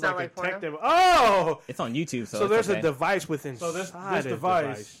 this it's- is not like a like porno? tech dev. Oh, It's on YouTube, so so it's there's okay. a device within. So this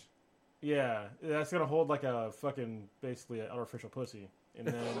device, yeah, that's gonna hold like a fucking basically an artificial pussy, and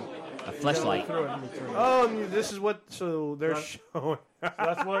then a fleshlight. through it. Let me turn it. Oh, and this is what. So they're Right. showing. So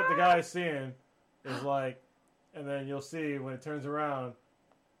that's what the guy's seeing is like, and then you'll see when it turns around.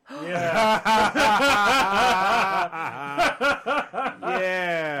 Yeah,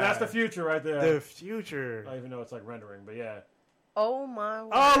 Yeah, that's the future right there. The future. I don't even know it's like rendering, but yeah. Oh my.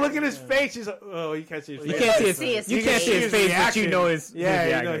 Oh, word. look at his face. He's like, oh, you can't see his You face. can't see his, See his you can't see his face. face, but Reaction. you know his. Yeah, his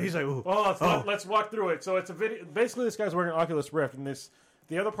you know, reaction. he's like, ooh. Well, let's walk through it. So it's a video. Basically, this guy's wearing an Oculus Rift, and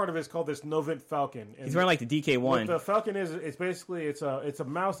the other part of it is called this Novent Falcon. And He's wearing like the what DK1. the Falcon is, it's basically it's a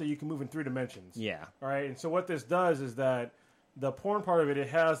mouse that you can move in 3 dimensions. Yeah, All right, and so what this does is that the porn part of it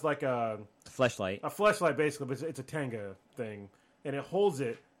has like a fleshlight. fleshlight basically, but it's a Tenga thing, and it holds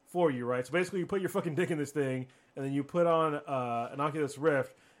it for you, right? So basically, you put your fucking dick in this thing, and then you put on an Oculus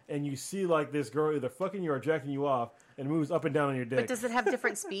Rift, and you see like this girl either fucking you or jacking you off, and moves up and down on your dick. But does it have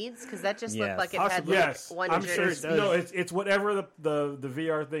different speeds? Because that just Yes. looked like it Possibly. had like Yes, 100. I'm sure it does. No, it's whatever the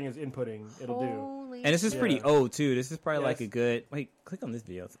VR thing is inputting, it'll do. Holy And this is pretty Yeah. old too. This is probably like Yes. a good. Wait, click on this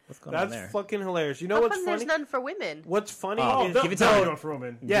video. What's going on That's there? fucking hilarious. You know How what's come funny? there's none for women? What's funny Oh, is give it time. Don't for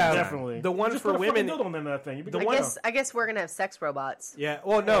women. Yeah, definitely. the one Just for put a fucking women- dildo in that thing. You the become one- one. I guess we're gonna have sex robots. Yeah.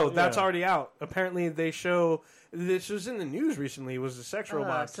 Well, no, Oh, that's yeah. already out. Apparently, they show this was in the news recently. Was the sex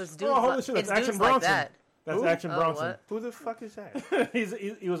robots? So it's dudes, Oh, holy shit! it's That's Action dudes like Bronson. that. That's Who? Action Oh, Bronson. what? Who the fuck is that?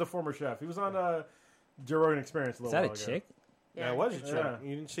 He was a former chef. He was on Joe Rogan Experience a Is little that a while ago. chick? That was a chick. Yeah.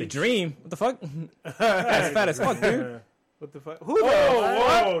 You didn't see The Dream. What the fuck? That's fat as fuck, dude. Yeah. What the fuck? Who the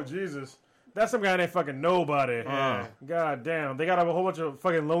Oh, Jesus. That's some guy that ain't fucking nobody. Yeah. God damn. They got a whole bunch of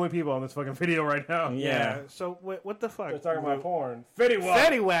fucking lonely people on this fucking video right now. Yeah. Yeah. So what the fuck? They're talking about porn. Fetty Wap.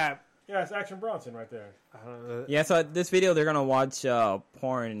 Fetty Wap. Yeah, it's Action Bronson right there. Yeah, so this video they're gonna watch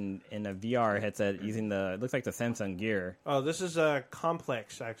porn in a VR headset using it looks like the Samsung Gear. Oh, this is a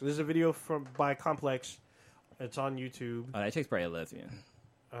Complex. Actually, this is a video by Complex. It's on YouTube. Oh, that chick's probably a lesbian.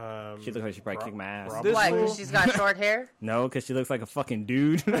 She looks like she probably kick my ass. This Why? fool- Because she's got short hair. No, because she looks like a fucking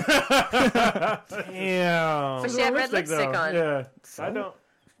dude. Damn. But she had red lipstick on. Yeah. I don't.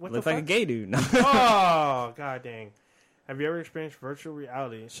 What looks the like a fuck? gay dude. Oh, god dang. Have you ever experienced virtual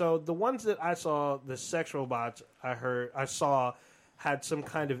reality? So the ones that I saw, the sex robots I saw had some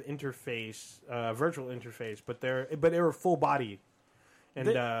kind of interface, virtual interface, but they were full body. And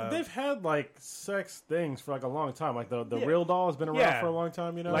They've had like sex things for like a long time. Like the Yeah. real doll has been around Yeah. for a long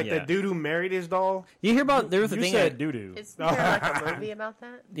time, you know? like Yeah. the dude who married his doll. You hear about there was a you thing said that, doo doo. Is there like a movie about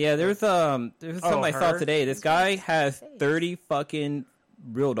that? yeah, there was something I saw her? today. This guy has 30 fucking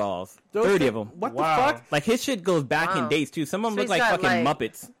real dolls. Those 30 thing- of them. What Wow. the fuck? Like his shit goes back in Wow. dates too. Some of them So look like he's got, fucking like-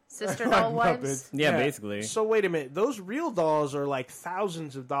 Muppets. Sister doll wives. Muppets. Yeah, basically. So wait a minute. Those real dolls are like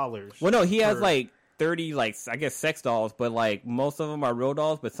thousands of dollars. Well, no, he has for- like 30 like I guess sex dolls, but like most of them are real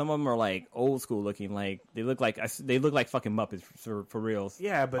dolls, but some of them are like old school looking. Like they look like fucking Muppets for reals.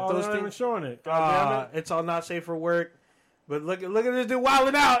 Yeah, but Oh, those they're not even things. showing it. God damn it. It's all not safe for work. But look at this dude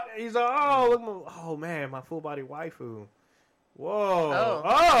wilding out. He's like, oh man, my full body waifu. Whoa.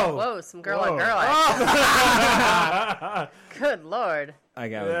 Whoa, some girl on girl action. Good lord. I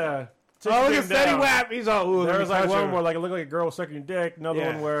got it. Yeah. Oh, look Came at Fetty down. Wap. He's all, ooh. There was like one more. where like it looked like a girl sucking your dick. Another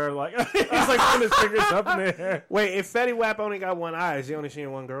Yeah. one where like he's like putting his fingers up in the air. Wait, if Fetty Wap only got one eye, is he only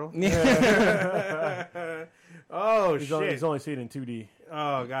seeing one girl? Oh, He's shit. only seen it in 2D.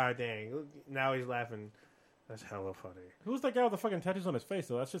 Oh, god dang. Now he's laughing. That's hella funny. Who's that guy with the fucking tattoos on his face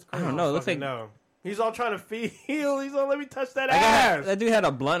though? That's just I crazy. don't know. It looks like No. He's all trying to feel. He's all, let me touch that that, ass. that dude had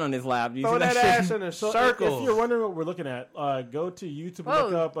a blunt on his lap. You Throw see that shit? ass in a So circle. if you're wondering what we're looking at, go to YouTube and Whoa.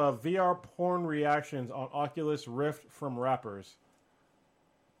 look up VR porn reactions on Oculus Rift from rappers.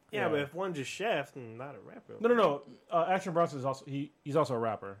 yeah, but if one's a chef and not a rapper. No. Action Bronson is also he's also a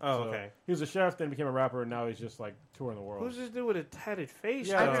rapper. Oh, So okay. He was a chef, then became a rapper, and now he's just like touring the world. Who's this dude with a tatted face?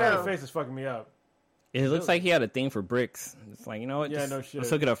 Yeah, I the know. tatted face is fucking me up. It looks like he had a thing for bricks. It's like, you know what? Yeah, Just- no shit.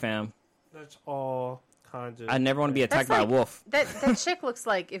 Let's look it up, fam. That's all kinds of. I never want to be attacked That's by a like- wolf. That chick looks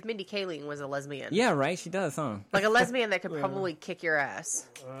like if Mindy Kaling was a lesbian. Yeah, right. She does, huh? Like a lesbian that could probably kick your ass.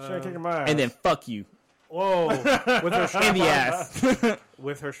 She ain't kicking my ass. And then fuck you Whoa, with her strap in the on. ass.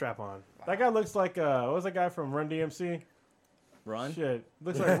 With her strap on. that guy looks like what was that guy from Run DMC? Run. Shit,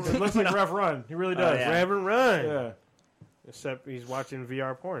 looks like Rev Run. He really does. yeah. Reverend Run. Yeah. Except he's watching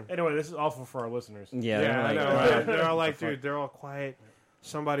VR porn. Anyway, this is awful for our listeners. Yeah, Yeah, they're I like, know. "Run." Right? They're all like, dude, they're all quiet.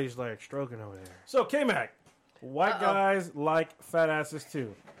 Somebody's like stroking over there. So K-Mac, white Uh-oh. guys like fat asses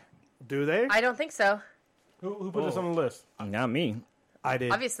too. Do they? I don't think so. Who put this on the list? Not me. I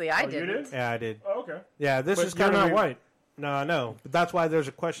did. Obviously, I You didn't. did? Yeah, I did. Oh, okay. Yeah, this But is you're kind of not white. No, I know. But that's why there's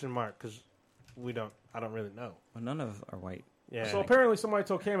a question mark because I don't really know. Well, none of us are white. Yeah. So apparently somebody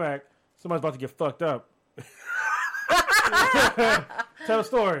told K-Mac somebody's about to get fucked up. Tell a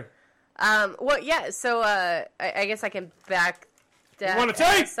story. Well, yeah. So I guess I can back that want a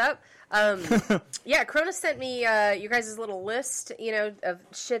tape? ass up. Yeah, Cronus sent me you guys' little list, of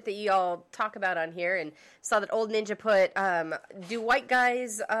shit that you all talk about on here, and saw that Old Ninja put, do white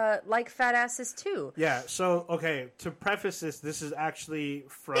guys like fat asses too? Yeah, so, okay, to preface this is actually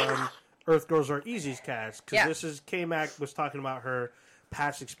from Earth Girls Are Easy's cast. Because Yeah. this is, K-Mac was talking about her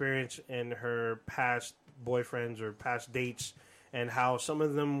past experience and her past boyfriends or past dates, and how some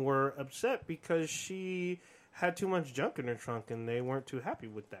of them were upset because she had too much junk in her trunk and they weren't too happy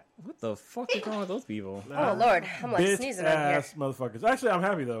with that. What the fuck is wrong with those people? Oh Lord, I'm like Bitch sneezing on here. ass motherfuckers. Actually, I'm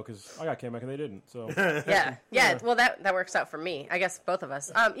happy though because I got K-Mac and they didn't. So Yeah. Well, that works out for me. I guess both of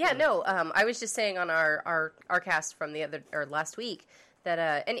us. I was just saying on our cast from last week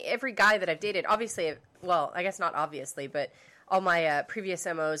that and every guy that I've dated, obviously, well, I guess not obviously, but all my previous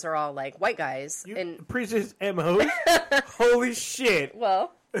MOs are all like white guys. And Previous MOs? Holy shit.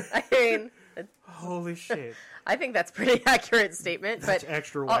 well, I mean, Holy shit. I think that's a pretty accurate statement. That's but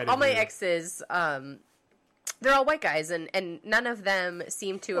extra white all of my you. exes, they're all white guys, and none of them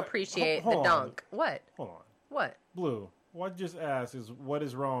seem to appreciate hold the on. donk. What? hold on, What? Blue. What you just asked is what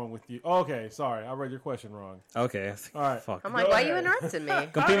is wrong with you? Oh, okay, sorry, I read your question wrong. Okay. All right. Fuck. I'm like, Go why are you ahead. interrupting me?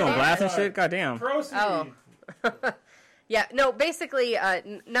 Gonna put him on blast and Alright. shit? Goddamn. Proceed. Oh. Yeah, no. Basically,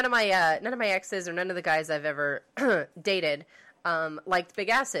 none of my exes or none of the guys I've ever dated liked big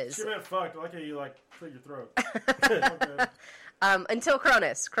asses You meant fucked. I like how you like clear your throat. Okay. until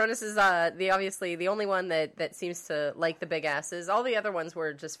Cronus. Cronus is obviously the only one that seems to like the big asses. All the other ones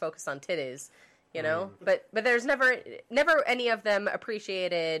were just focused on titties, you know. But there's never any of them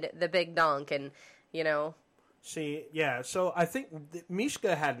appreciated the big donk, and See, yeah, so I think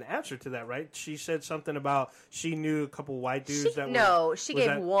Mishka had an answer to that, right? She said something about she knew a couple white dudes that were... she was gave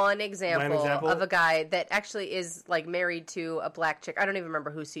that one example example? of a guy that actually is like married to a black chick. I don't even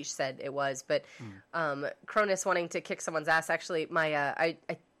remember who she said it was, but Cronus wanting to kick someone's ass. Actually,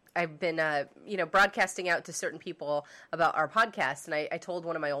 I've been broadcasting out to certain people about our podcast, and I told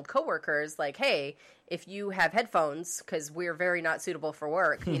one of my old coworkers, like, hey, if you have headphones, because we're very not suitable for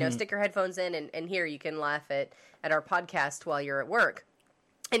work, stick your headphones in, and here you can laugh at our podcast while you're at work.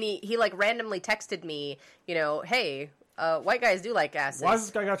 And he like randomly texted me, hey, white guys do like asses. Why has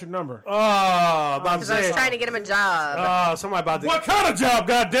this guy got your number? Oh, about to Because I was say... trying to get him a job. Oh, somebody about to... What kind of job?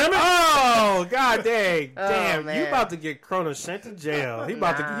 goddammit! Oh, god dang. Damn, you man. about to get Cronus sent to jail. He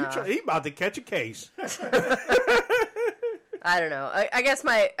about to catch a case. I don't know. I guess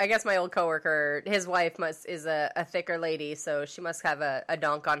my old coworker, his wife is a thicker lady, so she must have a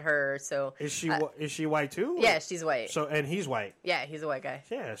donk on her. So Is she white too? yeah, she's white. So and he's white. Yeah, he's a white guy.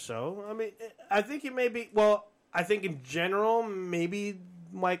 Yeah. So I mean, I think it may be. Well, I think in general, maybe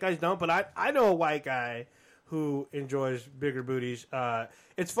white guys don't, but I know a white guy who enjoys bigger booties.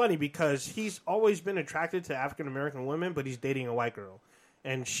 It's funny because he's always been attracted to African American women, but he's dating a white girl.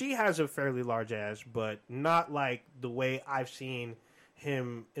 And she has a fairly large ass, but not like the way I've seen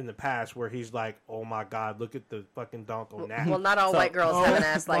him in the past where he's like, oh my God, look at the fucking donk on that. Well, not all white girls have an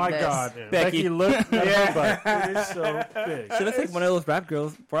ass like my this. God. Yeah. Becky, look at her butt. It is so big. Should have taken one of those rap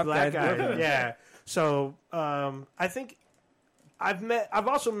Black guys. guy, yeah. So I think I've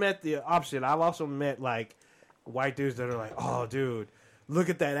also met the opposite. I've also met like white dudes that are like, oh dude, look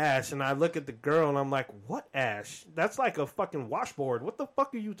at that ass. And I look at the girl and I'm like, what ass? That's like a fucking washboard. What the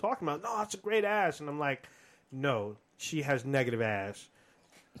fuck are you talking about? No, it's a great ass. And I'm like, no, she has negative ass.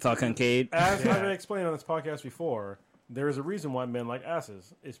 It's all concave. As I've explained on this podcast before, there is a reason why men like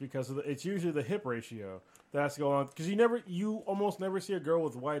asses. It's because of it's usually the hip ratio that's going on. Because you almost never see a girl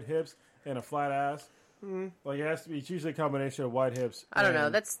with wide hips and a flat ass. Like it has to be. It's usually a combination of wide hips. I don't know.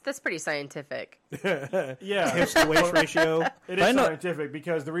 and- That's pretty scientific. yeah. Hips to waist ratio. It I is know- scientific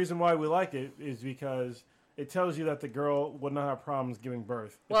because the reason why we like it is because it tells you that the girl would not have problems giving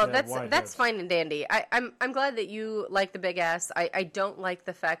birth. if Well, they had wide that's hips. fine and dandy. I'm glad that you like the big ass. I don't like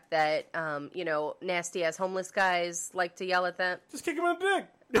the fact that nasty ass homeless guys like to yell at that. Just kick him in the dick.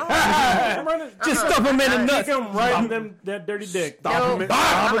 Just stuff him in the Kick nuts. him right in them, that dirty dick. Stop him in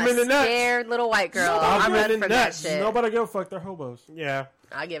I'm the a nuts. scared little white girl. Stop I'm him ready in for the that nuts. shit. Nobody give a fuck. They're hobos. Yeah.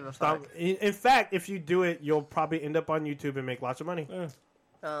 I give a fuck. In fact, if you do it, you'll probably end up on YouTube and make lots of money. Yeah.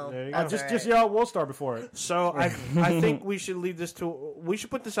 Oh, There you go. that's Just all right. yell World Star before it. So I think we should leave this to. We should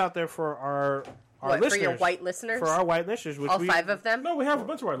put this out there for our What, listeners. for your white listeners? For our white listeners, which All we, 5 of them? No, we have a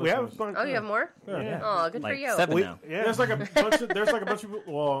bunch of white we have. listeners. Oh, you have more? Yeah. Oh, good for Like you. 7 We, now. yeah. There's like a bunch of people.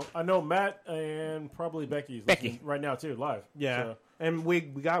 Well, I know Matt and probably Becky's listening right now too, live. Yeah. So, And we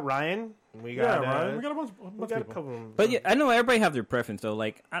got Ryan. We yeah, got Ryan. We got a bunch we of got a people. couple. Of But yeah, I know everybody have their preference though.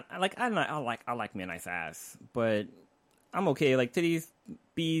 Like I like me a nice ass, but I'm okay. Like titties,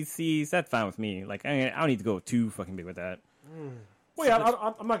 B's, C's, that's fine with me. Like I don't need to go too fucking big with that. Well, yeah,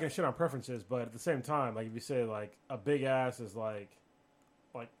 I'm not gonna shit on preferences, but at the same time, like if you say like a big ass is like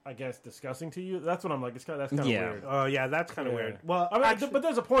I guess disgusting to you, that's what I'm like. That's kind of Yeah. weird. Oh yeah, that's kind of Yeah. weird. Well, I mean, actually, but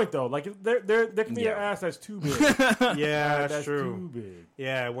there's a point though. Like there can be an Yeah. ass that's too big. yeah, that's That's true. too big.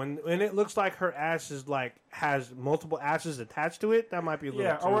 Yeah, when it looks like her ass is like has multiple asses attached to it, that might be a little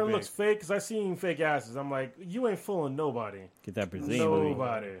Yeah, too or when it big. looks fake, because I've seen fake asses. I'm like, you ain't fooling nobody. Get that Brazilian movie.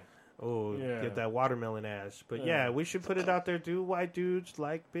 Nobody. Oh, Yeah. get that watermelon ass. But yeah, we should put it out there. Do white dudes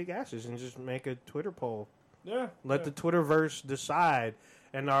like big asses? And just make a Twitter poll. Yeah. Let the Twitterverse decide.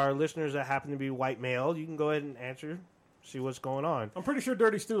 And our listeners that happen to be white male, you can go ahead and answer, see what's going on. I'm pretty sure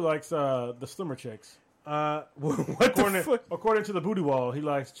Dirty Stu likes the slimmer chicks. What the fuck? According to the booty wall, he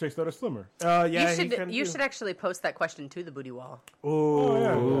likes chicks that are slimmer. Yeah, you should actually post that question to the booty wall. Oh,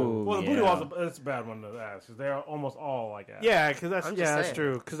 yeah. Ooh, Well, the booty yeah. wall's it's a bad one to ask because they're almost all like ass. Yeah, because I'm just that's saying.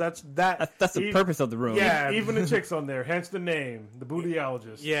 true. Because that's That's the purpose of the room. Yeah. Even the chicks on there, hence the name, the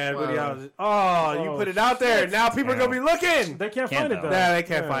bootyologist. Yeah, Wow. videologist. Oh, you Oh, put it out there. shit. Now people are going to be looking. They can't Can't find it though. though. Nah, they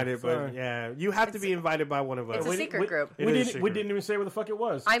can't Yeah, find it, but sorry. yeah, you have to be invited by one of us. It's a secret group. It We is didn't. secret. We didn't even say what the fuck it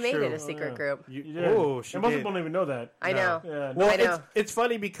was. I made True. it a secret yeah. group. You, Yeah. oh, she and most did. people don't even know that. I know. Yeah. Well, I know. It's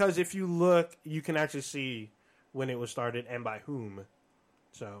funny because if you look, you can actually see when it was started and by whom.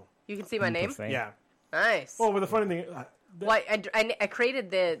 So You can see my name? Say. yeah, Nice. Oh, but the funny thing, Well, I created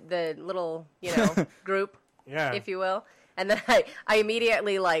the little, group, yeah. if you will. And then I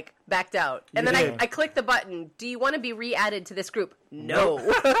immediately backed out. And then did. I clicked the button. Do you want to be re-added to this group? No.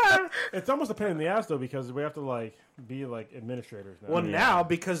 it's almost a pain in the ass though because we have to be administrators now. well, now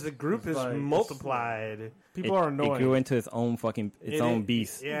because the group It's is like- multiplied, people are It annoying. grew into its own It-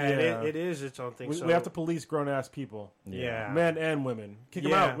 beast. Yeah, Yeah. It is its own thing. we, so, we have to police grown ass people, yeah, men and women. Kick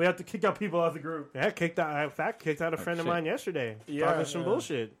them Yeah. out. We have to kick out people out of the group. Yeah, kicked out. In fact, kicked out a friend of shit. mine yesterday. Yeah, talking some yeah.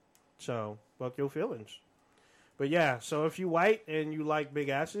 bullshit. So fuck your feelings. But yeah, so if you white and you like big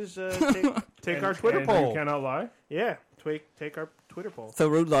asses, take our Twitter and poll. You cannot lie. Yeah, take our Twitter poll. So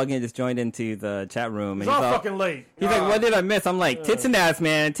Rude Login just joined into the chat room, It's and all he's, fucking late. he's like, "What did I miss?" I'm like, "Tits and ass,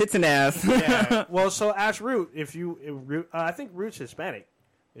 man, tits and ass." Yeah. Well, so ask Root if Root. I think Root's Hispanic.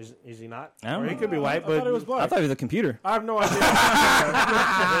 Is he not? I don't Or he know. could be white, I but thought it was I black. thought he was a computer. I have no idea.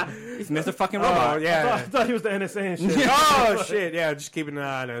 He's Mr. Fucking oh Robot. I yeah. thought he was the NSA and shit. Oh shit! Yeah, just keeping an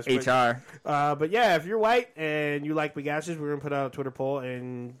eye on us. But, HR. but yeah, if you're white and you like big asses, we're gonna put out a Twitter poll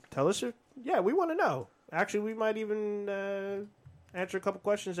and tell us. We want to know. Actually, we might even answer a couple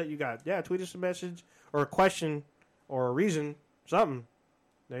questions that you got. Yeah, tweet us a message or a question or a reason, something.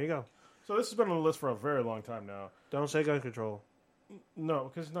 There you go. So this has been on the list for a very long time now. Don't say gun control. No,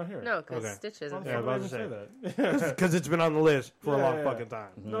 because it's not here. No, because Okay. Stitch isn't Why Yeah, would I I was even about say that? Because it's been on the list for a Yeah, long yeah. fucking time.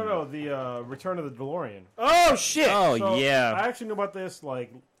 No, the Return of the DeLorean. Oh, shit! Oh So, yeah, I actually knew about this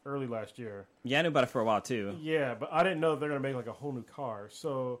like early last year. yeah. I knew about it for a while too. Yeah, but I didn't know they're gonna make like a whole new car.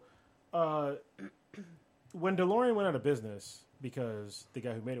 So, when DeLorean went out of business because the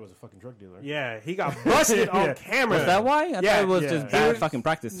guy who made it was a fucking drug dealer. Yeah, he got busted on Yeah. camera. Was that why? I Yeah, thought it was yeah. just He bad was- fucking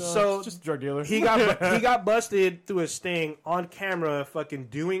practice. No, So, it's just a drug dealer. He got busted through a sting on camera, fucking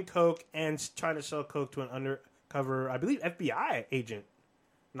doing coke and trying to sell coke to an undercover, I believe, FBI agent.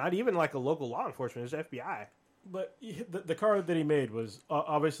 Not even like a local law enforcement. It was FBI. But the car that he made was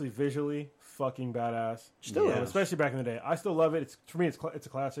obviously visually fucking badass. Still is. especially back in the day. I still love it. For me, it's a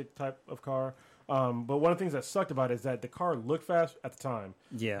classic type of car. But one of the things that sucked about it is that the car looked fast at the time,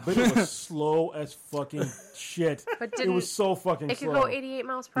 Yeah. but it was slow as fucking shit. But It didn't- was so fucking It could slow. go 88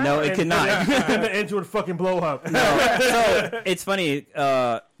 miles per No, hour. it could not. And the engine would fucking blow up. So it's funny.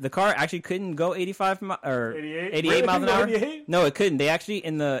 The car actually couldn't go 85 or 88? 88 Really? miles an Couldn't go hour. 88? No, it couldn't. They actually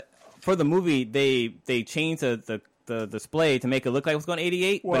for the movie they changed the display to make it look like it was going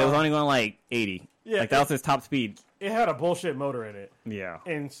 88, but it was Wow. only going like 80. Yeah, like that was his top speed. It had a bullshit motor in it. Yeah.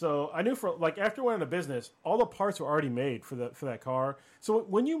 And so I knew for like after went into business, all the parts were already made for that car. So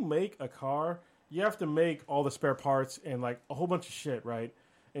when you make a car, you have to make all the spare parts and like a whole bunch of shit, right?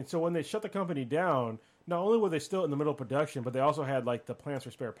 And so when they shut the company down, not only were they still in the middle of production, but they also had like the plans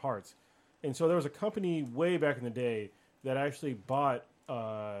for spare parts. And so there was a company way back in the day that actually bought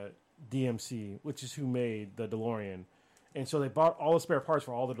DMC, which is who made the DeLorean. And so they bought all the spare parts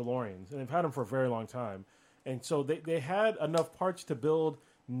for all the DeLoreans, and they've had them for a very long time. And so they had enough parts to build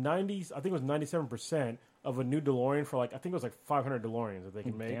 90s, I think it was 97% of a new DeLorean for like, I think it was like 500 DeLoreans that they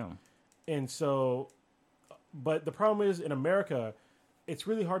can make. Damn. And so, but the problem is in America, it's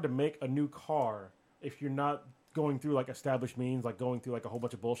really hard to make a new car if you're not going through like established means, like going through like a whole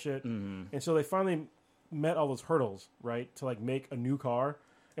bunch of bullshit. And so they finally met all those hurdles, right, to like make a new car.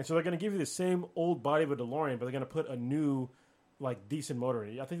 And so they're going to give you the same old body of a DeLorean, but they're going to put a new, like, decent motor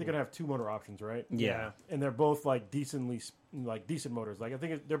in it. I think they're going to have two motor options, right? Yeah. And they're both like decent motors. Like I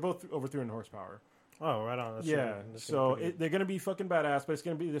think they're both over 300 horsepower. Oh, right on. That's Yeah. that's So pretty good. they're going to be fucking badass, but it's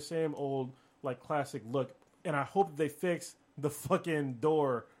going to be the same old like classic look. And I hope they fix the fucking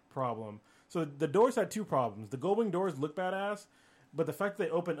door problem. So the doors had two problems. The Goldwing doors look badass, but the fact that they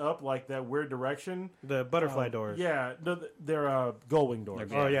open up like that weird direction. The butterfly doors. Yeah, they're Goldwing doors.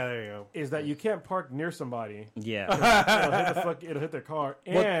 Oh, yeah, there you go. Is that you can't park near somebody. Yeah. It'll hit their car.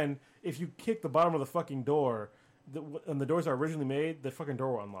 And if you kick the bottom of the fucking door, and the doors are originally made, the fucking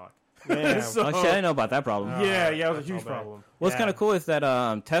door will unlock. Yeah. So- Oh shit! I didn't know about that problem. yeah, it was a that's huge all bad. problem. What's Yeah. kind of cool is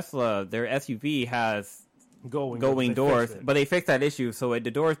that Tesla, their SUV has Goldwing going they doors, fixed it. but they fixed that issue so the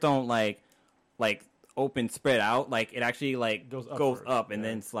doors don't like open spread out. Like it actually like Goes goes upward, up and yeah.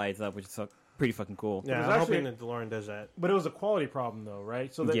 then slides up, which is pretty fucking cool. Yeah, was I'm actually- hoping that DeLorean does that. But it was a quality problem, though,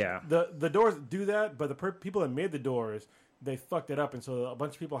 right? So Yeah. the doors do that, but the people that made the doors, they fucked it up, and so a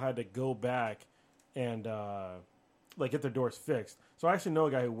bunch of people had to go back and like get their doors fixed. So I actually know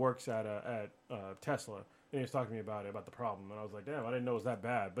a guy who works at Tesla, and he was talking to me about the problem, and I was like, damn, I didn't know it was that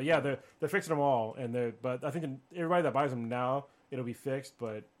bad. But yeah, they're fixing them all, but I think everybody that buys them now, it'll be fixed.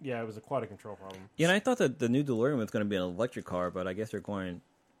 But yeah, it was a quality control problem. Yeah, and I thought that the new DeLorean was going to be an electric car, but I guess they're going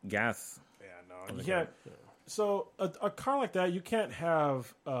gas. Yeah, no, you can't. So a car like that, you can't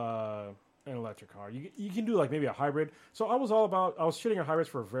have an electric car. You can do like maybe a hybrid. So I was shitting on hybrids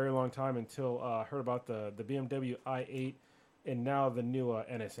for a very long time until I heard about the BMW i8 and now the new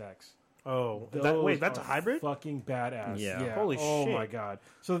NSX. Oh, Those that's a are hybrid? Fucking badass. Yeah. Holy oh shit. my god.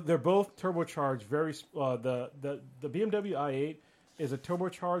 So they're both turbocharged. The BMW i8 is a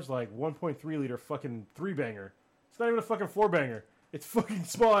turbocharged like 1.3 liter fucking 3-banger. It's not even a fucking 4-banger. It's fucking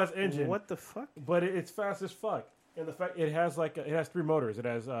small ass engine. What the fuck? But it's fast as fuck. And the fact it has it has three motors. It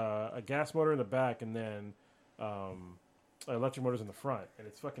has a gas motor in the back and then electric motors in the front. And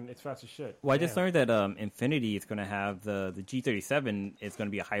it's fast as shit. Well, I just learned that Infiniti is going to have the G37 is going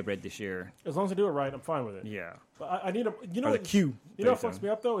to be a hybrid this year. As long as they do it right, I'm fine with it. Yeah. But I need a Or the Q. You know what fucks me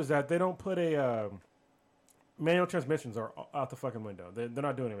up though is that they don't put a manual transmissions are out the fucking window. They're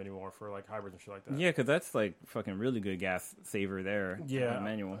not doing them anymore for like hybrids and shit like that. Yeah, because that's like fucking really good gas saver there. Yeah.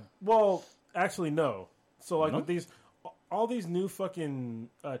 Manual. Well, actually, no. So like No? with all these new fucking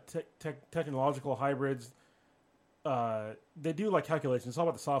technological hybrids, they do like calculations. It's all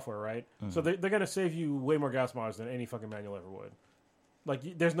about the software, right? So they're gonna save you way more gas mileage than any fucking manual ever would.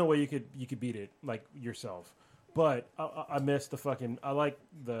 Like, there's no way you could beat it like yourself. But I miss the fucking. I like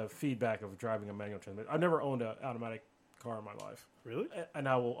the feedback of driving a manual transmission. I've never owned an automatic car in my life. Really? And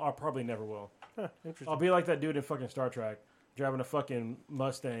I probably never will. Huh, interesting. I'll be like that dude in fucking Star Trek, driving a fucking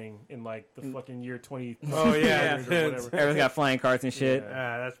Mustang in like the fucking year 20. Oh yeah, or whatever. Everyone's got flying cars and shit.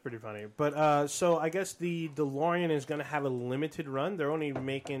 Yeah. That's pretty funny. But so I guess the DeLorean is going to have a limited run. They're only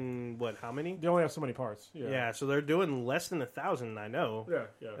making how many? They only have so many parts. Yeah. Yeah, so they're doing less than 1,000. I know.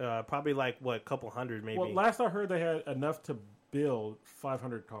 Yeah. Probably like a couple hundred maybe. Well, last I heard, they had enough to build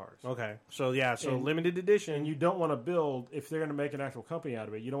 500 cars. Okay, so yeah, And- limited edition. And you don't want to build, if they're going to make an actual company out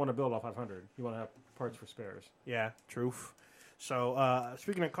of it, you don't want to build all 500. You want to have parts for spares. Yeah, truth. So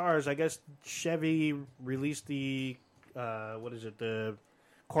speaking of cars, I guess Chevy released the the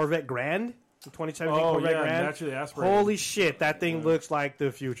Corvette Grand, the 2017 Corvette Grand. naturally aspirated. Holy shit, that thing looks like the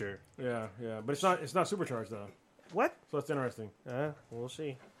future. Yeah, but it's not supercharged though. What? So it's interesting. We'll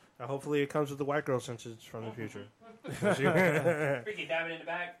see. Hopefully it comes with the white girl since it's from the future. Freaky dabbing in the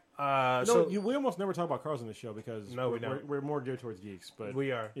back. We almost never talk about cars on this show because No, we don't. we're more geared towards geeks. But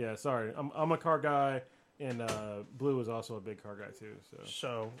We are. Yeah, sorry. I'm a car guy, and Blue is also a big car guy too.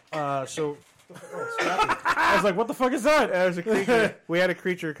 So So I was like, what the fuck is that? there's a creature. We had a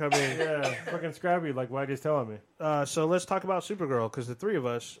creature come in. Yeah, fucking Scrappy, like Waggy's telling me. So let's talk about Supergirl because the three of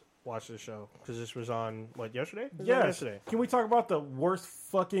us watched this show because this was on yesterday. It was on yesterday. Can we talk about the worst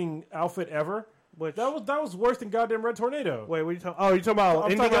fucking outfit ever? Which That was worse than goddamn Red Tornado. wait, what are you talking? Oh, you talking about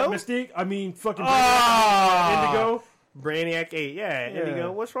I'm Indigo? talking about Mystique. I mean, fucking Ah! Indigo. Brainiac 8. Yeah,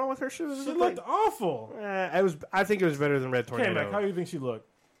 Indigo. What's wrong with her shoes? She looked awful. I think it was better than Red Tornado. K-Mac, how do you think she looked?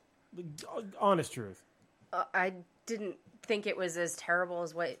 Honest truth. I didn't think it was as terrible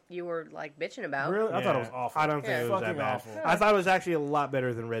as what you were like bitching about. Really? I thought it was awful. I don't think Yeah. it was that Fucking bad. awful. I thought it was actually a lot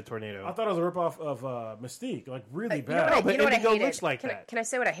better than Red Tornado. I thought it was a ripoff of Mystique. Like, really You know bad. what, but you know what I Indigo hated? looks like can that. can I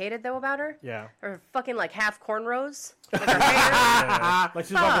say what I hated though about her? Yeah. Her fucking like half cornrows with her hair. Yeah. Like,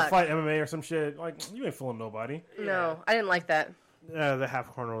 she's about to Fuck. fight MMA or some shit. Like, you ain't fooling nobody. No, I didn't like that. The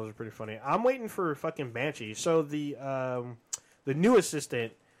half cornrows are pretty funny. I'm waiting for fucking Banshee. So the new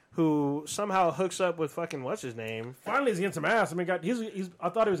assistant who somehow hooks up with fucking what's his name? Finally, he's getting some ass. I mean, I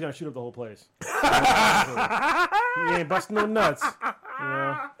thought he was going to shoot up the whole place. He ain't busting no nuts. You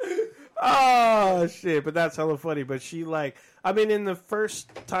know? Oh shit! But that's hella funny. But she in the first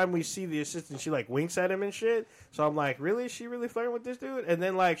time we see the assistant, she winks at him and shit. So I'm like, really? She really flirting with this dude? And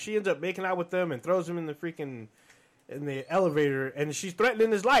then she ends up making out with them and throws him in the elevator, and she's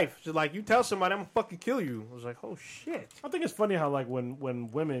threatening his life. She's like, "You tell somebody, I'm gonna fucking kill you." I was like, "Oh shit!" I think it's funny how when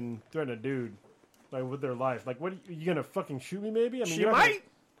women threaten a dude with their life, what are you gonna fucking shoot me? Maybe I mean She you're not might.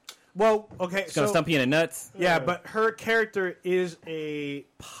 Well, okay, It's gonna stump you in the nuts. yeah, but her character is a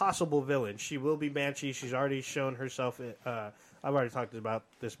possible villain. She will be Banshee. She's already shown herself. I've already talked about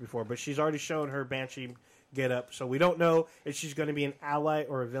this before, but she's already shown her Banshee get up. So we don't know if she's going to be an ally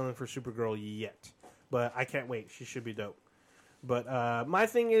or a villain for Supergirl yet. But I can't wait. She should be dope. But my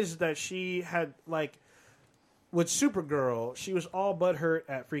thing is that she had with Supergirl, she was all butthurt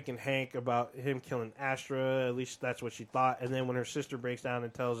at freaking Hank about him killing Astra. At least that's what she thought. And then when her sister breaks down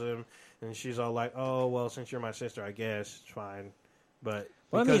and tells him, and she's all like, "Oh well, since you're my sister, I guess it's fine." But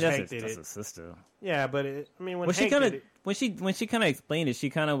Well, I because mean, Hank did that's it, a sister. yeah. But when When she Hank kind did of it, when she kind of explained it, she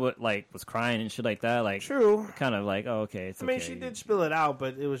kind of was crying and shit like that. Like, true. kind of like, oh, okay, it's I mean, okay. she did spill it out,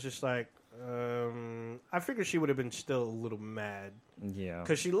 but it was just I figured she would have been still a little mad Yeah.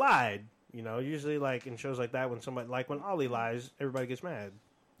 because she lied. You know, usually in shows like that, when somebody when Ollie lies, everybody gets mad.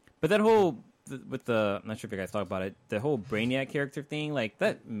 But that whole with the, I'm not sure if you guys talk about it, the whole Brainiac character thing,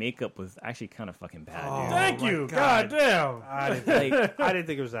 that makeup was actually kind of fucking bad, dude. Thank my you. God. God damn. I didn't, Like, I didn't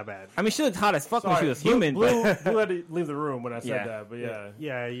think it was that bad. I mean, she looked hot as fuck when she was Blue- human, Blue, but Blue had to leave the room when I said Yeah. that, but yeah.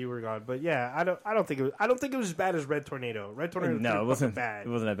 Yeah, you were gone, but yeah, I don't think it was as bad as Red Tornado. Red Tornado, was no, pretty it wasn't fucking bad. It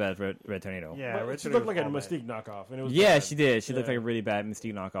wasn't that bad for Red Tornado. Yeah, But Red she Tornado looked like a was all bad. Mystique knockoff, and it was Yeah, bad. she did. She looked Yeah. like a really bad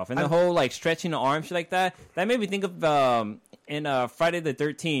Mystique knockoff, and the whole stretching the arm shit like that. That made me think of in Friday the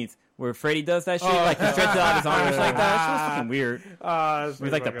 13th where Freddy does that shit, he stretches out his arm and shit like that. That shit was fucking weird. It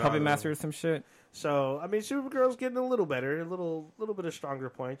was like the puppet master or some shit. So I mean, Supergirl's getting a little better, a little bit of stronger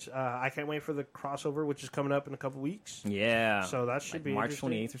points. I can't wait for the crossover, which is coming up in a couple weeks. Yeah. So that should be March interesting.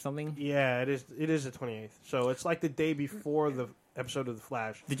 28th or something. Yeah, it is. It is the 28th. So it's like the day before the episode of the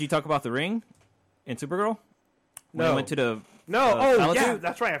Flash. Did you talk about the ring in Supergirl? When No. I went to the No, Solitude? yeah,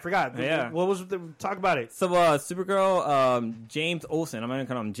 that's right. I forgot. Yeah. What was the talk about it? So, Supergirl, James Olsen, I'm not going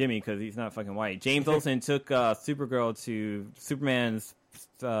to call him Jimmy because he's not fucking white. James Olsen took Supergirl to Superman's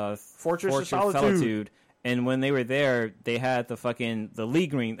Fortress of Solitude. And when they were there, they had the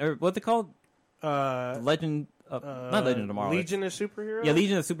League ring, or what's it called? Uh, Legend not Legend of Tomorrow. Legion of Superheroes? Yeah,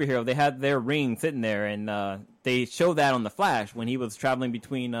 Legion of Superhero. They had their ring sitting there, and they showed that on the Flash when he was traveling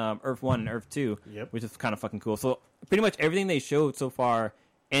between Earth 1 and Earth 2, which is kind of fucking cool. So pretty much everything they showed so far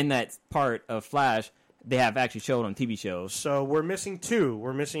in that part of Flash, they have actually showed on TV shows. So we're missing 2.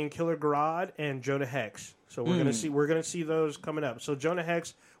 We're missing Killer Grodd and Jonah Hex. So we're gonna see those coming up. So Jonah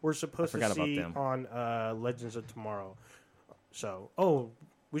Hex, we're supposed to see on Legends of Tomorrow. So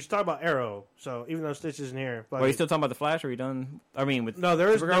we should talk about Arrow. So even though Stitch isn't here, but Are you still talking about the Flash? Or are you done? I mean, with no, there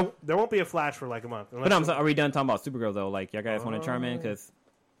is Supergirl? there won't be a Flash for like a month. But are we done talking about Supergirl though? Like, y'all guys want to chime in? Because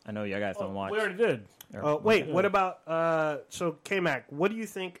I know y'all guys don't watch. We already did. Wait, what about so K-Mac? What do you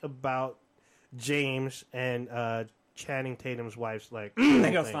think about James and Channing Tatum's wife's like?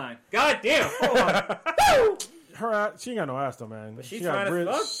 That goes fine. God damn! Hold on. Her, she ain't got no ass though, man. But she's she got fine as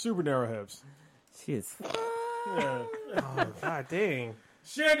fuck. super narrow hips. She is. Yeah. Oh, God dang!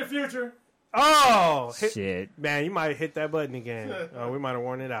 She ain't the future. Oh Shit, man, you might hit that button again. We might have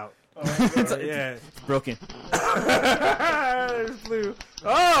worn it out. Yeah, it's broken. It's blue.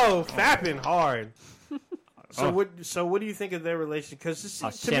 Oh, fapping hard. So what do you think of their relationship?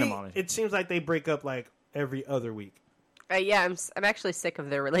 Because to me, it seems like they break up like every other week. Yeah, I'm actually sick of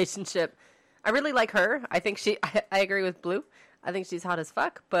their relationship. I really like her. I think I agree with Blue. I think she's hot as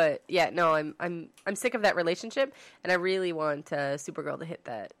fuck. But yeah, no, I'm sick of that relationship, and I really want Supergirl to hit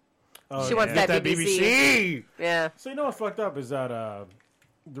that. Oh, she wants that BBC. Yeah. So you know what's fucked up is that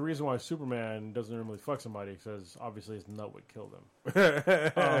the reason why Superman doesn't really fuck somebody because obviously his nut would kill them.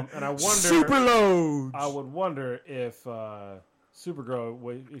 And I wonder, Superloads. I would wonder if Supergirl,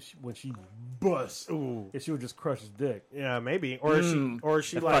 when she busts, if she would just crush his dick. Yeah, maybe, or is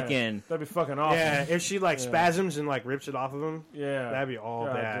she like fucking. That'd be fucking awesome. Yeah, if she like spasms and like rips it off of him. Yeah, that'd be all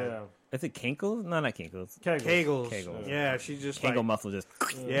bad. Yeah. Is it Kinkles? No, not Kinkles. Kegels. Yeah, she just Kegel muscle just.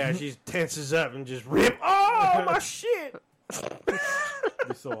 Yeah, she tenses up and just rip. Oh my shit!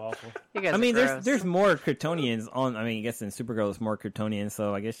 Be so awful. I mean, there's more Kryptonians on. I mean, I guess in Supergirl there's more Kryptonians,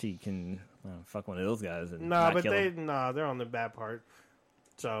 so I guess she can fuck one of those guys. And they're on the bad part.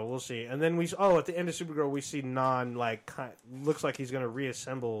 So we'll see. And then at the end of Supergirl we see Non looks like he's gonna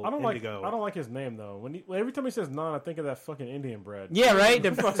reassemble Indigo. I don't like his name though. Every time he says Non, I think of that fucking Indian bread. Yeah, right.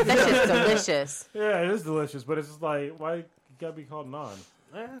 That shit's delicious. Yeah, it is delicious, but it's just like why you gotta be called Non?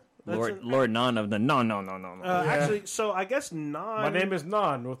 Lord Non of the no. Actually, so I guess Non. My name is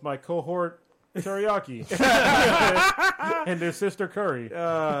Non with my cohort Teriyaki and their sister Curry.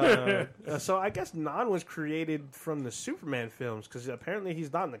 So I guess Non was created from the Superman films because apparently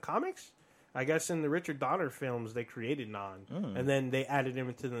he's not in the comics. I guess in the Richard Donner films they created Non, and then they added him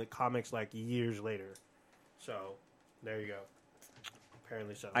into the comics like years later. So there you go.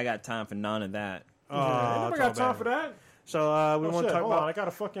 Apparently so. I got time for none of that. I never got time for that. So we want to talk about. I got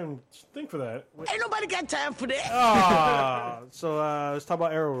a fucking thing for that. Ain't nobody got time for that. So let's talk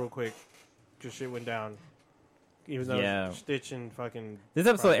about Arrow real quick. Just shit went down. Even though Stitch and fucking... This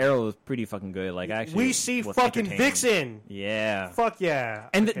episode of Arrow was pretty fucking good. Like, actually, we see fucking Vixen! Yeah. Fuck yeah.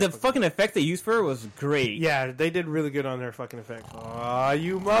 And the fucking effect they used for her was great. Yeah, they did really good on their fucking effects. Aw,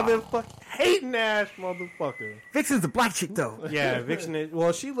 you motherfucking hating ass motherfucker. Vixen's a black chick, though. Yeah, Vixen is...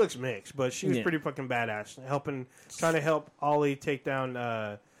 Well, she looks mixed, but she was pretty fucking badass. Trying to help Ollie take down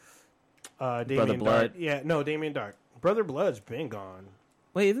Damien Dark. Yeah, no, Damien Dark. Brother Blood's been gone.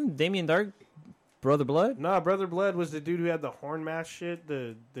 Wait, isn't Damien Dark Brother Blood? No, Brother Blood was the dude who had the horn mask shit.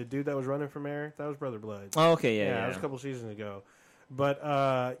 The dude that was running from air. That was Brother Blood. Oh, okay, yeah. That was a couple seasons ago. But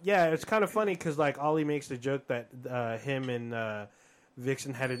it's kind of funny because like Ollie makes the joke that him and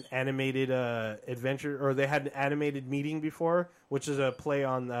Vixen had an animated adventure, or they had an animated meeting before, which is a play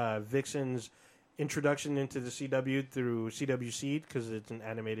on Vixen's introduction into the CW through CW Seed because it's an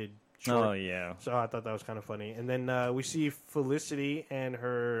animated short. Oh yeah. So I thought that was kind of funny. And then we see Felicity and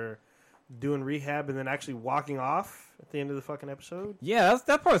her doing rehab and then actually walking off at the end of the fucking episode. Yeah,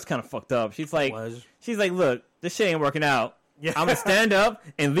 that part's kind of fucked up. She's like, look, this shit ain't working out. Yeah. I'm gonna stand up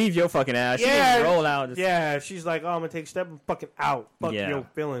and leave your fucking ass. She just roll out. She's like, oh, I'm gonna take a step and fucking out. Fuck your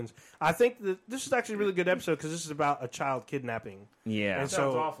feelings. I think that this is actually a really good episode because this is about a child kidnapping. Yeah, and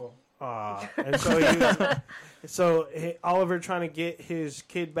sounds awful. And so Oliver trying to get his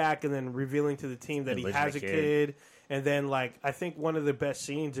kid back and then revealing to the team that he has a kid. And then, like, I think one of the best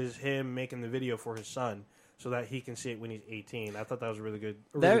scenes is him making the video for his son so that he can see it when he's 18. I thought that was a really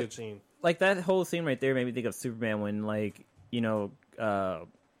good scene. Like, that whole scene right there made me think of Superman when, like, you know,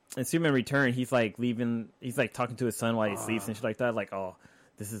 in Superman Return, he's, like, leaving, he's, like, talking to his son while he sleeps and shit like that. Like, oh,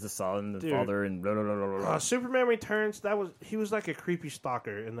 this is the son, the Dude. father, and blah, blah, blah, blah, blah. Superman Returns. He was like a creepy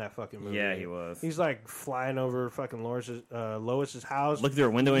stalker in that fucking movie. Yeah, he was. He's like flying over fucking Lois's house. Look through her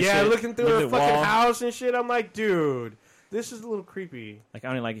window and yeah, shit. looking through Look her the fucking wall. house and shit. I'm like, dude, this is a little creepy. Like, I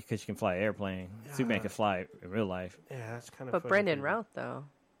only like it because you can fly an airplane. Superman can fly in real life. Yeah, that's kind of. But Brendan Routh, though.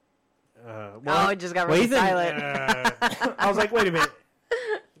 Well, it just got well, really he's in- silent. I was like, wait a minute,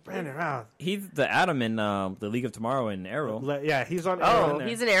 Brendan Routh. He's the Atom in the League of Tomorrow and Arrow. Yeah, he's on. Arrow. Oh,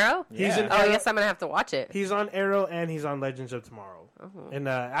 he's an Arrow? He's an Oh, I Arrow. guess I'm going to have to watch it. He's on Arrow and he's on Legends of Tomorrow. And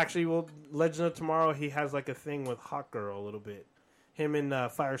actually, Legends of Tomorrow, he has like a thing with Hawkgirl a little bit. Him and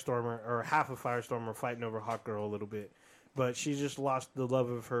Firestormer, or half of Firestormer, are fighting over Hawkgirl a little bit. But she just lost the love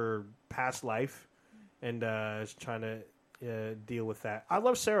of her past life and is trying to deal with that. I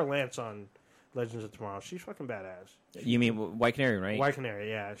love Sarah Lance on Legends of Tomorrow. She's fucking badass. You mean White Canary, right? White Canary,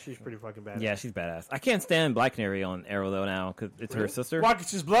 yeah. She's pretty fucking badass. Yeah, she's badass. I can't stand Black Canary on Arrow, though, now, because it's her sister. Why? 'Cause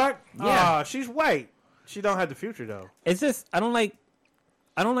she's black? Yeah. She's white. She don't have the future, though. It's just, I don't like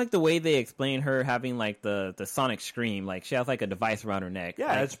the way they explain her having, like, the sonic scream. Like, she has, like, a device around her neck. Yeah,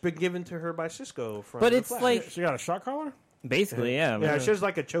 like, it's been given to her by Cisco. From But The it's Flash. like, She got a shot collar? basically, yeah. Yeah, she has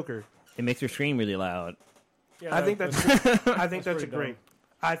like a choker. It makes her scream really loud. Yeah, I think that's that's a pretty great. dumb.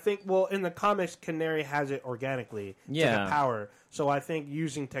 I think in the comics, Canary has it organically. It's like Yeah. a power. So I think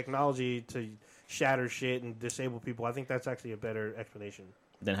using technology to shatter shit and disable people, I think that's actually a better explanation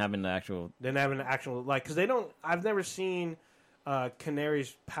Than having the actual. than having an actual because they don't. I've never seen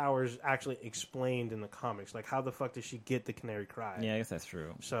Canary's powers actually explained in the comics. Like, how the fuck did she get the Canary Cry? Yeah, I guess that's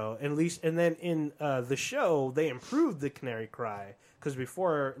true. So at least, and then in the show, they improved the Canary Cry because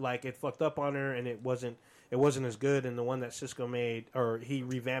before, like, it fucked up on her and it wasn't as good. And the one that Cisco made, or he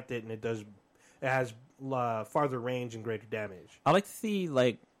revamped it, and it has farther range and greater damage. I like to see,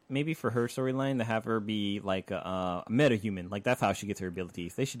 like, maybe for her storyline to have her be like a metahuman. Like, that's how she gets her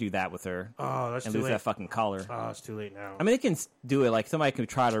abilities. They should do that with her. Oh, that's and too lose late. that fucking collar. Oh, it's too late now. I mean, they can do it. Like, somebody could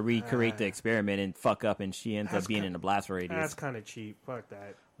try to recreate the experiment and fuck up, and she ends up being in a blast radius. That's kind of cheap. Fuck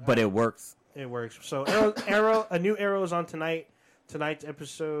that. But it works. It works. So a new Arrow is on tonight. Tonight's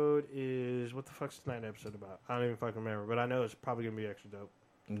episode is what the fuck's tonight's episode about? I don't even fucking remember, but I know it's probably gonna be extra dope.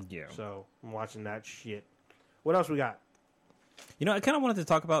 Yeah. So I'm watching that shit. What else we got? You know, I kind of wanted to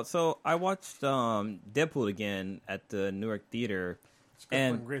talk about. So I watched Deadpool again at the Newark Theater,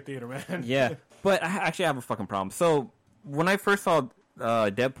 and Great theater, man. yeah, but I actually have a fucking problem. So when I first saw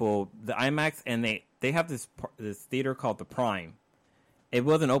Deadpool, the IMAX, and they have this theater called the Prime. It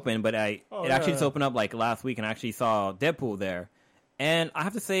wasn't open, but it actually just opened up like last week, and I actually saw Deadpool there. And I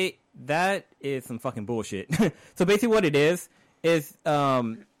have to say that is some fucking bullshit. So basically, what it is they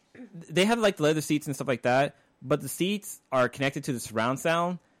have like the leather seats and stuff like that, but the seats are connected to the surround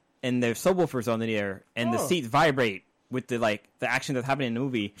sound, and there's subwoofers on the air, and the seats vibrate with the action that's happening in the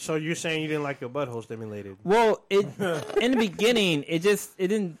movie. So you're saying you didn't like your butthole stimulated? Well, in the beginning, it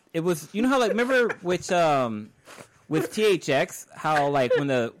was, you know how, like, remember with THX, how like when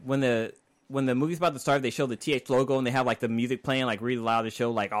the movie's about to start, they show the TH logo and they have like the music playing like really loud to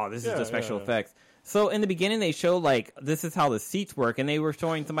show like, oh, this is the special effects. So in the beginning, they show like this is how the seats work, and they were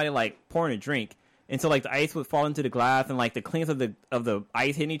showing somebody like pouring a drink, and so like the ice would fall into the glass, and like the cleans of the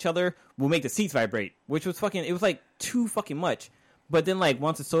ice hitting each other will make the seats vibrate, which was it was like too fucking much. But then like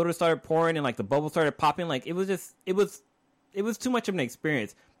once the soda started pouring and like the bubbles started popping, like it was too much of an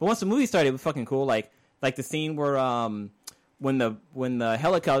experience. But once the movie started, it was fucking cool. Like the scene where when the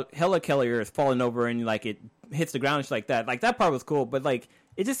helicarrier is falling over and like it hits the ground and shit like that part was cool. But like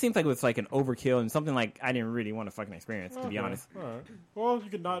it just seems like it was like an overkill and something like I didn't really want to fucking experience, to be honest. All right. Well, you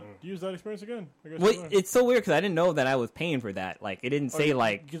could not use that experience again. I guess Well, it's so weird because I didn't know that I was paying for that. Like it didn't say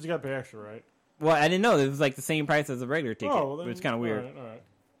like. Because you got to pay extra, right? Well, I didn't know it was like the same price as a regular ticket, Oh, well, then, which is kind of weird. All right.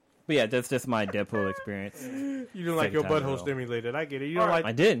 But yeah, that's just my Deadpool experience. You didn't like Second your time in a butthole row. stimulated. I get it. You don't Alright. like.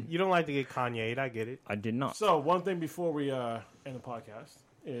 I did. You don't like to get Kanye'd. I get it. I did not. So one thing before we end the podcast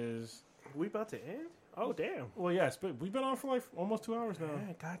is, We about to end? Oh damn! well, yes, but we've been on for like almost 2 hours now.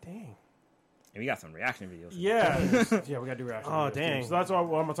 Man, God dang! And we got some reaction videos. Yeah, yeah, we got to do reaction. Oh, videos, dang. too. So that's what I'm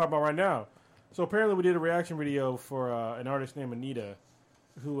going to talk about right now. So apparently, we did a reaction video for an artist named Anita,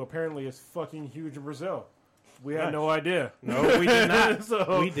 who apparently is fucking huge in Brazil. We had Nice. no idea. No, we did not.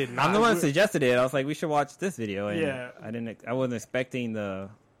 So- we did not. I'm the one that suggested it. I was like, we should watch this video. And Yeah. I wasn't expecting the.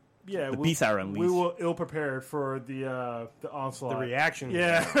 Yeah, The beast I unleashed. we were ill prepared for the onslaught. the reaction.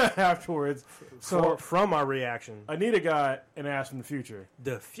 Yeah, afterwards. So from our reaction, Anita got an ass from the future.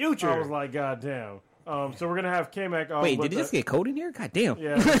 the future. I was like, God damn. So we're gonna have K-Mac on. Wait, with did you just get code in here? God damn.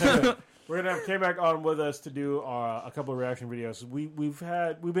 Yeah, we're gonna have K-Mac on with us to do a couple of reaction videos.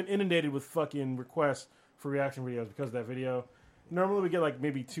 We've been inundated with fucking requests for reaction videos because of that video, Normally we get like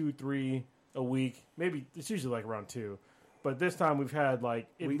maybe 2-3 a week. Maybe it's usually like around 2. But this time we've had like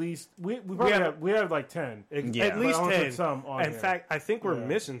at least we have like 10. Yeah. At least But I wanna 10. put some on In here. fact, I think we're Yeah.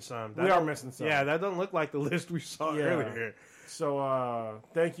 missing some. We are missing some. Yeah, that doesn't look like the list we saw Yeah. earlier. So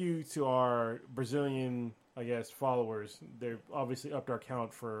thank you to our Brazilian, I guess, followers. They've obviously upped our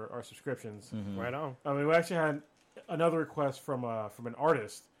count for our subscriptions. Right on. I mean, we actually had another request from an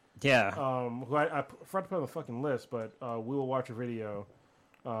artist. Yeah. Who I forgot to put on the fucking list, but we will watch a video.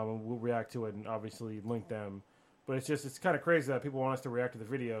 And we'll react to it and obviously link them. But it's kind of crazy that people want us to react to the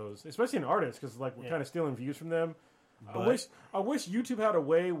videos, especially an artist, because like we're kind of stealing views from them. I wish YouTube had a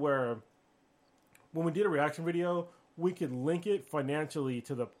way where when we did a reaction video, we could link it financially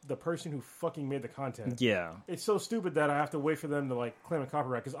to the person who fucking made the content. Yeah. It's so stupid that I have to wait for them to like claim a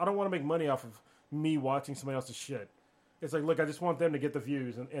copyright because I don't want to make money off of me watching somebody else's shit. It's like, look, I just want them to get the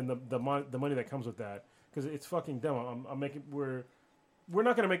views and the money that comes with that because it's fucking dumb. I'm making we're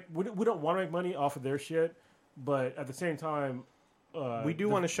not gonna make we don't want to make money off of their shit, but at the same time, We do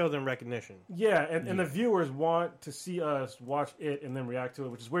want to show them recognition. yeah, and the viewers want to see us watch it and then react to it,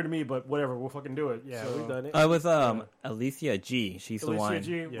 which is weird to me, but whatever, we'll fucking do it. Yeah, So, we've done it. It was Alicia G. She's the Alicia one.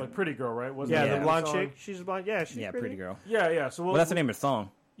 G, Yeah. like Pretty Girl, right? Wasn't Yeah, that the blonde song? chick. She's blonde. Yeah, she's Yeah, pretty girl. Yeah. So Well, that's the name of the song.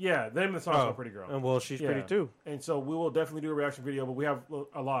 Yeah, the name of the song is called Pretty Girl. And well, she's pretty Yeah. too. And so we will definitely do a reaction video, but we have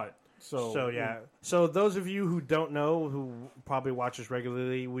a lot. So yeah. So those of you who don't know, who probably watch us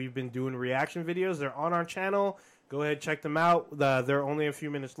regularly, we've been doing reaction videos. They're on our channel. Go ahead, check them out. They're only a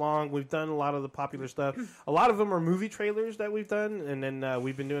few minutes long. We've done a lot of the popular stuff. A lot of them are movie trailers that we've done, and then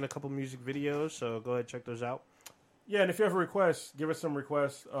we've been doing a couple music videos. So go ahead, check those out. Yeah, and if you have a request, give us some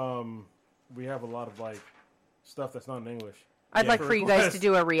requests. We have a lot of like stuff that's not in English. I'd like for you guys request. to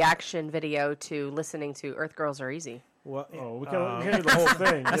do a reaction video to listening to Earth Girls Are Easy. Well, Oh, we can't do the whole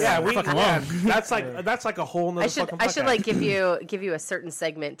thing. that's like a whole nother I should fucking I should podcast. like give you a certain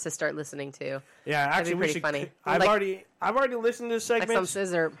segment to start listening to. Yeah, actually, be we pretty should. funny. I've Like- already listened to this Like segment. some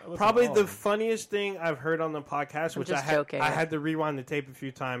scissor. Probably all the of them. funniest thing I've heard on the podcast, which just I joking. had to rewind the tape a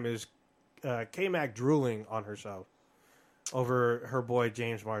few times, is K-Mac drooling on herself over her boy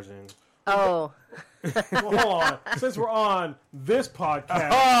James Marsden. Oh, Well, hold on. Since we're on this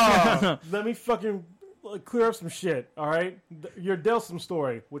podcast, let me fucking clear up some shit. All right, your Delsum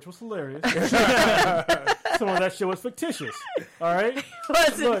story, which was hilarious. Some of that shit was fictitious. All right, it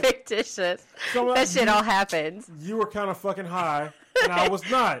wasn't Look, fictitious. some of That shit all happened. You were kind of fucking high, and I was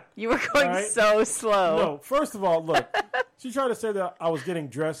not. You were going Right. so slow. No, first of all, look. She tried to say that I was getting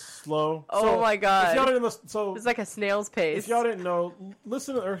dressed slow. Oh my God. If y'all didn't listen, so It's like a snail's pace. if y'all didn't know,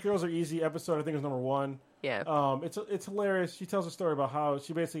 listen to Earth Girls Are Easy episode. I think it's number 1. Yeah. It's hilarious. She tells a story about how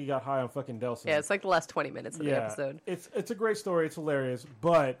she basically got high on fucking Delsum. Yeah, it's like the last 20 minutes of the episode. It's a great story. It's hilarious.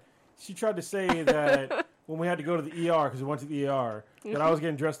 But she tried to say that when we had to go to the ER because we went to the ER that I was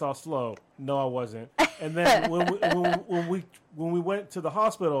getting dressed all slow. No, I wasn't. And then when we went to the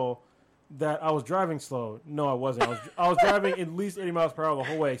hospital, that I was driving slow. No, I wasn't. I was driving at least 80 miles per hour the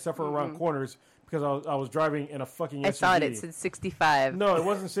whole way, except for around corners because I was driving in a fucking SUV. I thought it said 65. No, it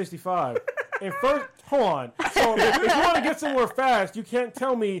wasn't 65. And first, hold on. So if you want to get somewhere fast, you can't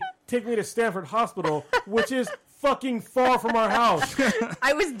tell me, take me to Stanford Hospital, which is fucking far from our house.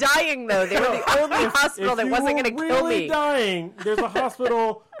 I was dying, though. They were the only hospital that wasn't going to kill really me. dying, there's a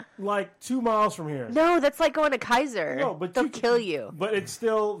hospital like 2 miles from here. No, that's like going to Kaiser. No, but They'll you- kill you. But it's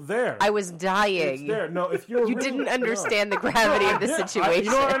still there. I was It's dying. there. No, if you're You really- didn't no. understand the gravity of the Yeah, situation.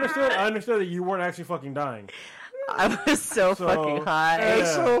 you know what I understood? I understood that you weren't actually fucking dying. I was so fucking high. It's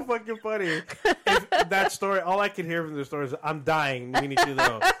Yeah. so fucking funny. That story, all I could hear from the story is, "I'm dying. We need you to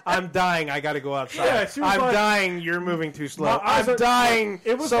know. I'm dying. I got to go outside. Yeah, she was I'm like- dying. You're moving too slow. My eyes I'm are- dying.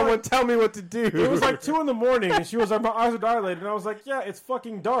 It was Someone like- tell me what to do." It was like 2 a.m, and she was like, my eyes are dilated. And I was like, yeah, it's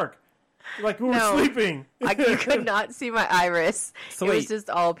fucking dark. Like, we were No. sleeping. You could not see my iris. So it was wait. just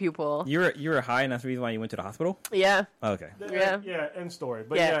all pupil. You were high, and that's the reason why you went to the hospital. Yeah. Okay. Yeah. Yeah, end story.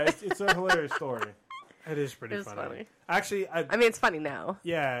 But Yeah. yeah, it's a hilarious story. It is pretty It was funny. funny. Actually, I mean, it's funny now.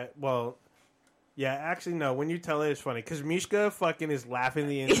 yeah. Well, yeah. Actually, no. When you tell it, it's funny because Mishka fucking is laughing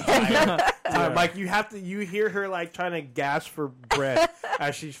the entire time. Like you hear her like trying to gasp for breath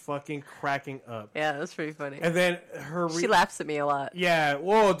as she's fucking cracking up. Yeah, that's pretty funny. And then her She laughs at me a lot. Yeah,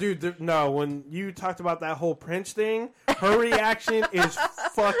 whoa, dude, no. When you talked about that whole Prince thing, her reaction is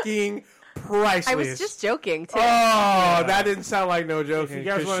fucking priceless. I was just joking, too. Oh, that didn't sound like no joking. If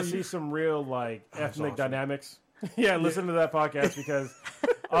you guys 'cause want to she- see some real like ethnic awesome. dynamics, yeah, listen to that podcast because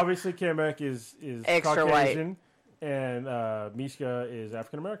obviously Kamek is Extra white. Caucasian and Mishka is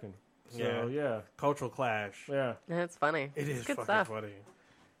African American. So yeah, cultural clash. yeah. That's funny. It is It's good fucking stuff. funny.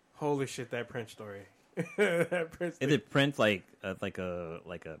 Holy shit, that Prince story. Prince Is it Prince like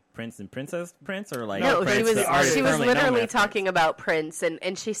a prince and princess Prince or like No, Prince, she was the artist she was currently known literally as talking about Prince,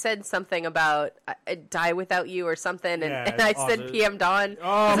 and she said something about "Die Without You" or something, and, Yeah, and I it's said awesome. "PM Dawn."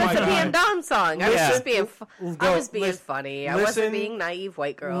 Oh, That's my a PM God. Dawn song. I was Yeah. just being I was being Listen- funny. I listen- wasn't being naive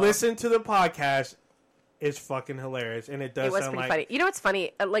white girl. Listen to the podcast. It's fucking hilarious, and it does It was sound pretty like funny. You know what's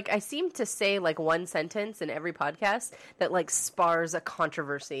funny? Like I seem to say like one sentence in every podcast that like spars a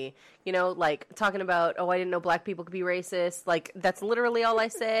controversy. You know, like talking about I didn't know black people could be racist. Like that's literally all I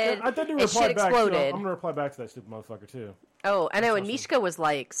said. I thought you and shit replied back. exploded. I'm gonna reply back to that stupid motherfucker too. Oh, I know. And Mishka was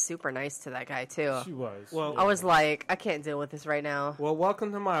like super nice to that guy too. She was. Well, I was like, I can't deal with this right now. Well,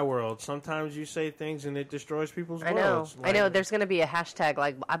 welcome to my world. Sometimes you say things and it destroys people's I know. worlds. I know. There's gonna be a hashtag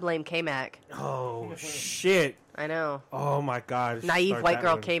like I blame K-Mac. Oh shit! I know. Oh my god! Naive Start white that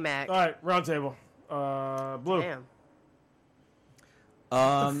girl one. K-Mac. All right, round table. Blue. Damn.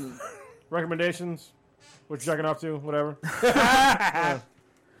 Recommendations. What you jacking off to? Whatever. All right,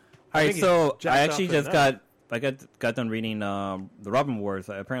 think he so jacked I off actually to just that. got done reading the Robin Wars.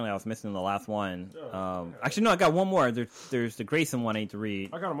 Apparently, I was missing the last one. Actually, no, I got one more. There's the Grayson one I need to read.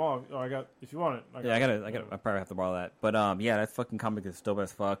 I got them all. Oh, I got. If you want it. Yeah, I probably have to borrow that. But yeah, that fucking comic is dope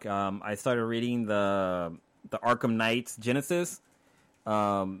as fuck. I started reading the Arkham Knights Genesis.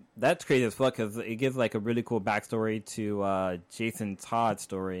 That's crazy as fuck because it gives like a really cool backstory to Jason Todd's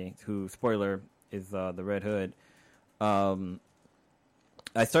story, who spoiler is the Red Hood.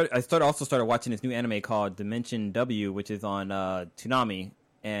 I started watching this new anime called Dimension W, which is on Toonami,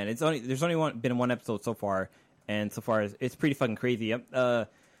 and there's only been one episode so far, and so far it's pretty fucking crazy. The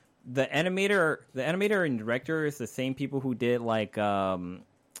animator and director is the same people who did like the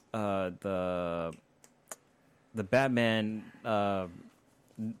Batman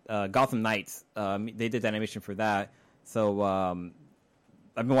Gotham Knights. They did the animation for that, so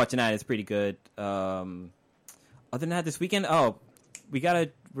I've been watching that. It's pretty good. Other than that, this weekend,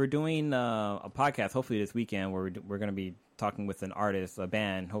 we're doing a podcast hopefully this weekend where we're going to be talking with an artist, a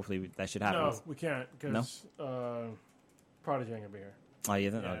band. Hopefully that should happen. No, we can't because Prodigy ain't gonna be here. Oh, you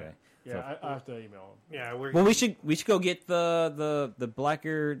isn't? Yeah. Okay. Yeah, I have to email him. Yeah, we're Well, we should go get the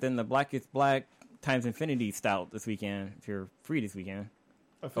blacker than the blackest black times infinity stout this weekend if you're free this weekend.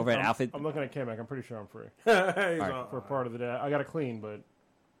 I think Over at I'm, Outfit. I'm looking at K-Mac. I'm pretty sure I'm free He's for part of the day. I got to clean, but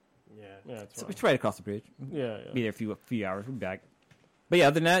yeah. it's So fine. it's right across the bridge. Yeah. Be there a few hours. We'll be back. But yeah,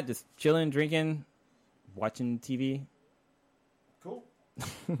 other than that, just chilling, drinking, watching TV. Cool.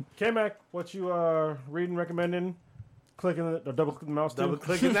 K-Mac, what you reading, recommending, clicking or double clicking the mouse? Double too?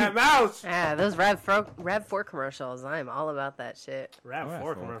 clicking that mouse. Yeah, those Rav4 commercials. I'm all about that shit. Rap Oh,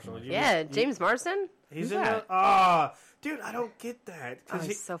 4 that's commercial. Yeah, James Marsden. He's Who's in that? the. Dude, I don't get that Oh, because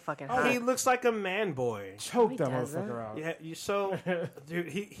he's so fucking he hot. looks like a man boy. Choke He that doesn't. motherfucker out. Yeah, dude,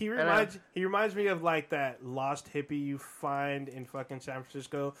 he know. reminds me of like that lost hippie you find in fucking San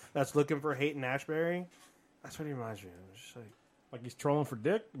Francisco that's looking for Hayden Ashbury. That's what he reminds me of. It's just Like he's trolling for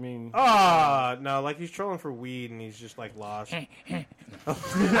dick. I mean, no, like he's trolling for weed and he's just like lost.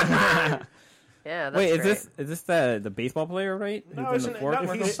 Yeah, that's Wait, great. is this the baseball player, right? No, Who's it's in the an- fourth no,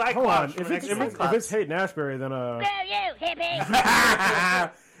 one? he's hold on. Cyclops from If X-Men. it's Hayden Ashbury, then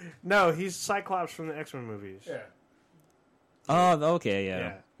No, he's Cyclops from the X-Men movies. yeah. Oh, okay,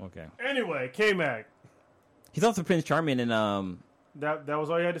 yeah. Okay. Anyway, K-Mac, He's also Prince Charming in that was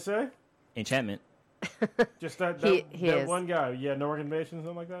all you had to say? Enchantment. Just that He that is. one guy. Yeah, no recommendations,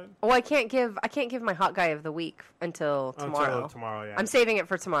 something like that. Well, I can't give my hot guy of the week until tomorrow. Until tomorrow, yeah. I'm saving it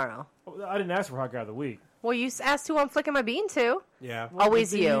for tomorrow. I didn't ask for hot guy of the week. Well, you asked who I'm flicking my bean to. yeah.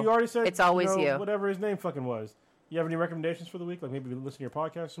 Always you. You already said It's always you. Whatever his name fucking was. You have any recommendations for the week? Like maybe listen to your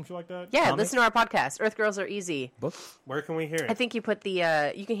podcast, some shit like that. Yeah, Comics? listen to our podcast. Earth Girls Are Easy. Books? Where can we hear I it? think you put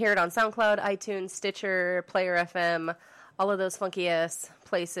the you can hear it on SoundCloud, iTunes, Stitcher, Player FM, all of those funky ass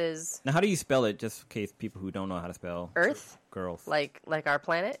places. Now, how do you spell it, just in case people who don't know how to spell Earth, girls? like our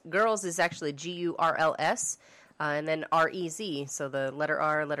planet. Girls is actually GURLS, and then REZ. So the letter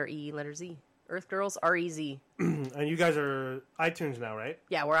R, letter E, letter Z. Earth Girls REZ. And you guys are iTunes now, right?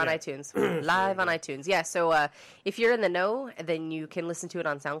 Yeah, we're on iTunes. Live on iTunes. Yeah, so if you're in the know, then you can listen to it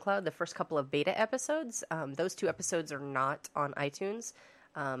on SoundCloud. The first couple of beta episodes, those 2 episodes are not on iTunes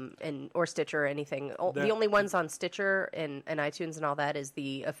or Stitcher or anything. The only ones on Stitcher and iTunes and all that is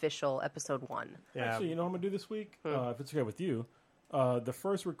the official episode 1. Yeah. Actually, you know what I'm gonna do this week? If it's okay with you, the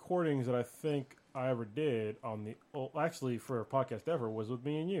first recordings that I think I ever did on actually for a podcast ever was with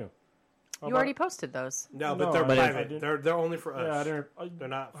me and you. You already posted those. No, No, but they're I private. didn't. They're only for us. Yeah, I didn't. They're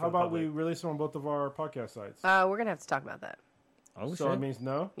not. For How about public. we release them on both of our podcast sites? We're going to have to talk about that. Oh, So shit. it means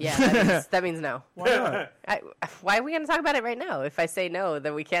no. Yeah, that means no. Why not? Why are we going to talk about it right now? If I say no,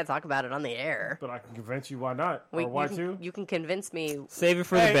 then we can't talk about it on the air. But I can convince you why not, We- or why you, can, too. you can convince me. Save it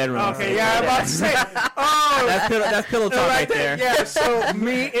for the bedroom. Okay, yeah, I'm about to say. Oh, That's pillow talk right there. Yeah, so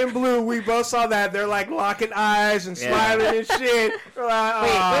me and Blue, we both saw that. They're like locking eyes and smiling and shit. We're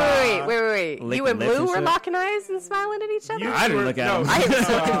like, Wait. Licking You and lips Blue and were shit. locking eyes and smiling at each other? You I didn't were- look at no, him. I am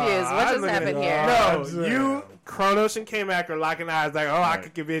so confused. What I'm just looking happened at- here? No, you, Kronos, and K-Mac are locking eyes like, I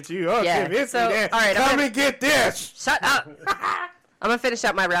could convince you. Oh, Yeah, convince so, me. Then. all right, Come okay. and get this. Shut up. I'm going to finish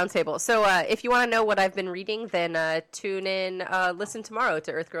out my roundtable. So if you want to know what I've been reading, then tune in, listen tomorrow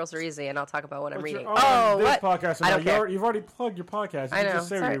to Earth Girls Are Easy, and I'll talk about what I'm But reading. you're on this what? podcast, so I now don't care. you've already plugged your podcast. You I can know, just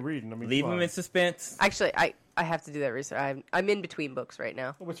say what sorry. you're reading. I mean, Leave come them on. in suspense. Actually, I have to do that research. I'm in between books right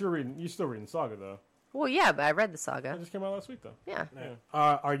now. What you're reading? You're still reading Saga though. Well, yeah, but I read the That saga. just came out last week though. Yeah.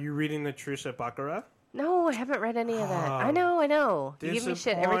 Are you reading the Truce at Baccarat? No, I haven't read any of that. I know. You give me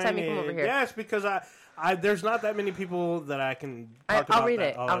shit every time you come over here. Yes, because I there's not that many people that I can talk I'll about read that-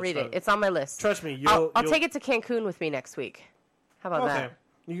 it. all I'll that read stuff. it. It's on my list. Trust me, I'll you'll take it to Cancun with me next week. How about Okay. that?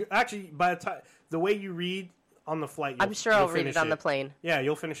 You actually, by the time the way you read on the flight, I'm sure I'll read it on the plane. Yeah,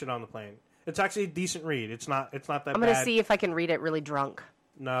 you'll finish it on the plane. It's actually a decent read. It's not that I'm bad. gonna see if I can read it really drunk.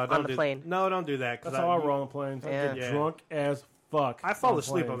 No, don't the do, plane. No, don't do that. 'Cause That's how I roll on planes. I Yeah. get drunk as fuck. I fall on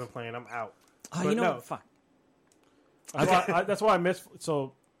asleep on planes. the plane. I'm out. Oh, But you know no. what? Fuck. That's why I miss.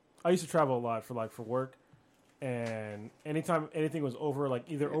 So I used to travel a lot for work, and anytime anything was over, like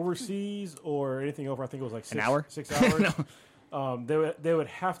either overseas or anything over, I think it was like An hour? 6 hours. They would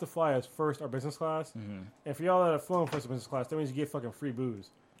have to fly us first or business class. And for y'all that have flown first or business class, that means you get fucking free booze.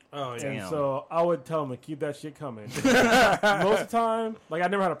 Oh yeah. And Damn. so I would tell them to keep that shit coming. Most of the time, like I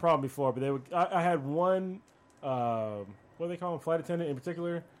never had a problem before, but they would. I had one, what do they call them, flight attendant in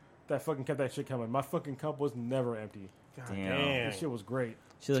particular, that fucking kept that shit coming. My fucking cup was never empty. Damn. This shit was great.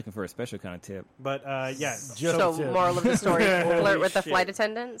 She's looking for a special kind of tip. But yeah. Just So, a tip. moral of the story: flirt with the shit. flight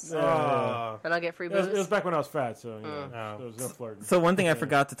attendants, Yeah. and I'll get free It was booze. back when I was fat, so you know, Oh. there was no flirting. So one thing I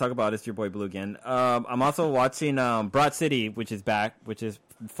forgot to talk about is your boy Blue again. I'm also watching Broad City, which is back, which is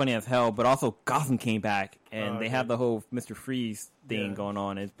funny as hell. But also Gotham came back, and they have the whole Mr. Freeze thing Yeah. going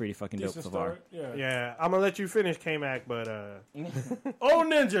on. It's pretty fucking dope Decent so far. start. Yeah. Yeah, I'm gonna let you finish, K-Mac, but Oh,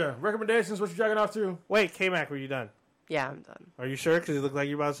 Ninja! Recommendations, what you jacking off to? wait, K-Mac, were you done? Yeah, I'm done. Are you sure? Because you look like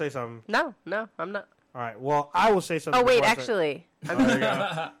you're about to say something. No, I'm not. All right. Well, I will say something. Oh wait, before I actually,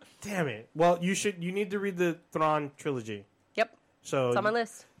 Damn it. Well, you need to read the Thrawn trilogy. yep, So it's on my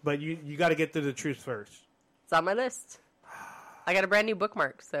list. But you got to get to the truth first. It's on my list. I got a brand new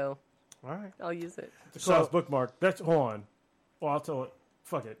bookmark, so All right. I'll use it. It's a cross bookmark. That's hold on. Well, I'll tell it.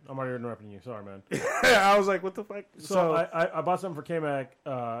 Fuck it. I'm already interrupting you. Sorry, man. I was like, what the fuck? So I bought something for K-Mac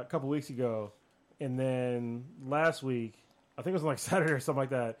a couple weeks ago, and then last week, I think it was like Saturday or something like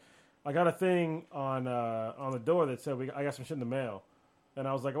that, I got a thing on the door that said I got some shit in the mail, and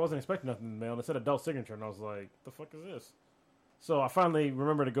I was like, I wasn't expecting nothing in the mail, and it said adult signature, and I was like, the fuck is this? So I finally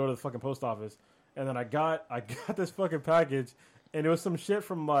remembered to go to the fucking post office, and then I got this fucking package, and it was some shit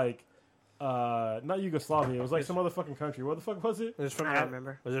from like not Yugoslavia, it was like some other fucking country. What the fuck was it? Was it from I don't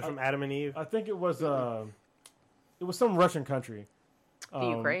remember. Was it from Adam and Eve? I think it was some Russian country. The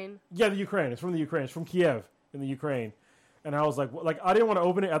Ukraine. Yeah, the Ukraine. It's from the Ukraine. It's from Kiev in the Ukraine. And I was like, I didn't want to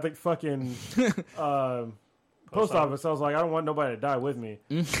open it at the fucking post office. I was like, I don't want nobody to die with me.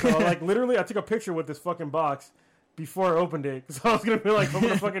 So like, literally, I took a picture with this fucking box before I opened it because I was gonna be like, I'm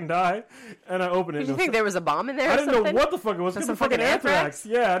gonna fucking die. And I opened it. Did you and think there was a bomb in there? I or didn't something? know what the fuck it was. Or It some was fucking fucking anthrax.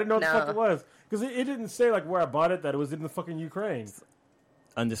 Yeah, I didn't know what the fuck No. it was because it didn't say like where I bought it. That it was in the fucking Ukraine.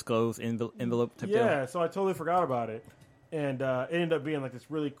 Undisclosed envelope type deal. Yeah, so I totally forgot about it, and it ended up being like this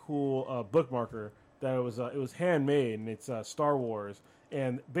really cool bookmarker that it was handmade, and it's Star Wars,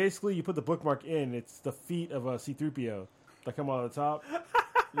 and basically you put the bookmark in, it's the feet of a C-3PO that come out of the top.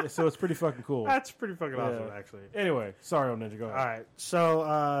 Yeah, so it's pretty fucking cool. That's pretty fucking awesome, Yeah. actually. Anyway, sorry, old Ninja, go ahead. All right.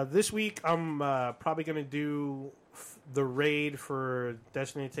 So this week I'm probably gonna do the raid for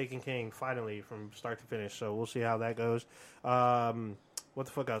Destiny Taken King finally from start to finish. So we'll see how that goes. What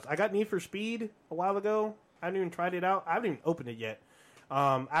the fuck else? I got Need for Speed a while ago. I haven't even tried it out. I haven't even opened it yet.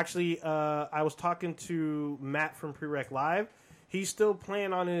 Actually, I was talking to Matt from Prereq Live. He's still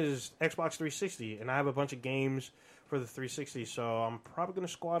playing on his Xbox 360, and I have a bunch of games for the 360. So I'm probably gonna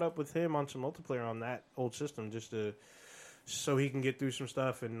squad up with him on some multiplayer on that old system just to. So he can get through some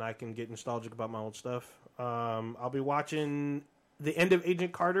stuff and I can get nostalgic about my old stuff. I'll be watching the end of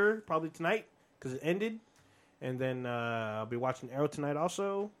Agent Carter probably tonight because it ended. And then I'll be watching Arrow tonight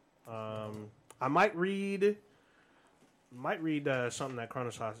also. I might read something that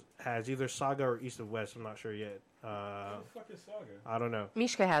Kronos has, either Saga or East of West. I'm not sure yet. Fuck is Saga? I don't know.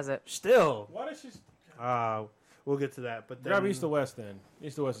 Mishka has it. Still, Why does she? we'll get to that. But then, Grab East to West then.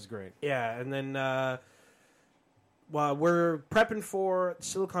 East to West is great. yeah, and then well, we're prepping for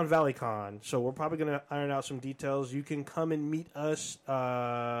Silicon Valley Con, so we're probably gonna iron out some details. You can come and meet us.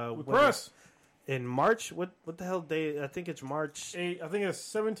 With what- press. in March. What the hell day? I think it's March. I think it's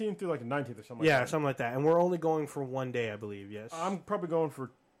 17th through like the 19th or something. Yeah, like that. something like that. And we're only going for one day, I believe. Yes, I'm probably going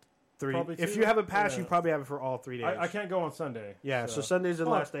for 3. probably If 2. you have a pass, Yeah. you probably have it for all 3 days. I can't go on Sunday. Yeah, so Sunday's the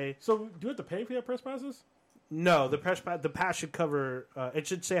last day. So do you have to pay for your press passes? No, the pass should cover. It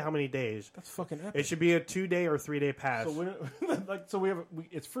should say how many days. That's fucking epic. It should be a 2-day or 3-day pass. So we have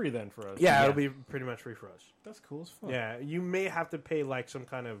it's free then for us. yeah, it'll be pretty much free for us. That's cool as fuck. Yeah, you may have to pay like some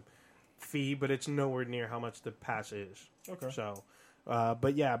kind of fee, but it's nowhere near how much the pass is. Okay. So,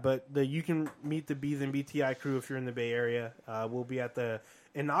 but you can meet the Be Then BTI crew if you're in the Bay Area. We'll be at the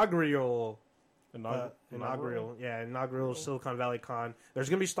inaugural Silicon Valley Con. There's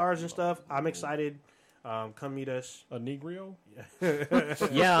gonna be stars and stuff. I'm excited. Come meet us. A Negro?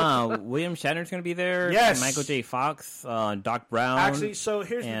 Yeah, William Shatner's going to be there. Yes. Michael J. Fox, Doc Brown. Actually, so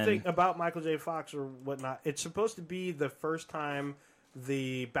here's the and- thing about Michael J. Fox or whatnot. It's supposed to be the first time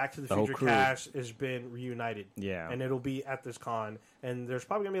the Back to the whole Future crew. cast has been reunited. Yeah. And it'll be at this con. And there's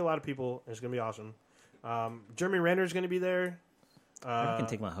probably going to be a lot of people. And it's going to be awesome. Jeremy Renner's going to be there. I can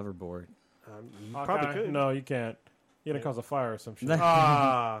take my hoverboard. You probably Okay. could. No, you can't. You're gonna cause a fire or some shit. So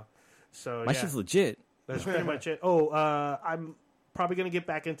My yeah, shit's legit. that's pretty much it. Oh, I'm probably going to get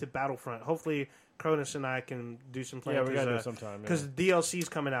back into Battlefront. Hopefully, Cronus and I can do some playing. Yeah, we gotta do it sometime. Yeah. Because DLC's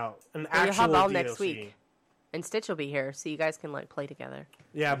coming out. An you'll actual have all DLC. next week. And Stitch will be here, so you guys can like play together.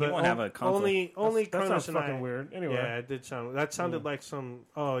 Yeah, but won't have a console. only that Cronus sounds and fucking I. weird. Anyway, Yeah, it did sound. That sounded like some.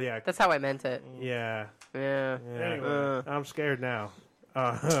 Oh yeah, That's how I meant it. yeah. Yeah. yeah. Anyway. I'm scared now.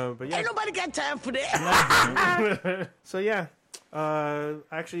 But yeah. Ain't nobody got time for that. So yeah,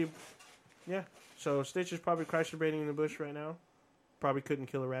 actually, yeah. So Stitch is probably cryosubrating in the bush right now. Probably couldn't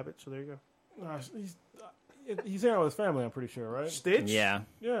kill a rabbit. So there you go. he's hanging out with his family. I'm pretty sure, right? Stitch. Yeah,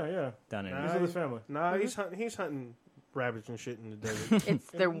 Yeah. down in. He's with his family. Nah, he's hunting rabbits and shit in the desert. It's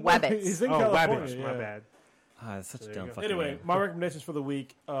their He's webbits. in Oh, California. rabbits. My yeah. bad. Ah, it's such So a there dumb you go. fucking Anyway, name. my recommendations for the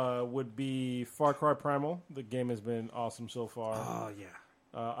week would be Far Cry Primal. The game has been awesome so far. Oh yeah.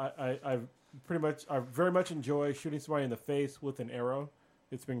 I very much enjoy shooting somebody in the face with an arrow.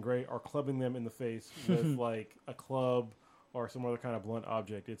 It's been great. Or clubbing them in the face with like a club or some other kind of blunt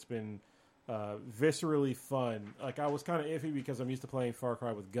object. It's been viscerally fun. Like I was kind of iffy because I'm used to playing Far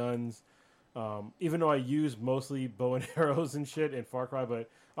Cry with guns. Even though I use mostly bow and arrows and shit in Far Cry, but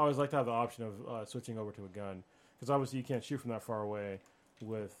I always like to have the option of switching over to a gun because obviously you can't shoot from that far away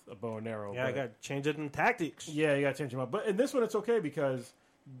with a bow and arrow. Yeah, I but- got to change it in tactics. yeah, you got to change them up. But in this one, it's okay because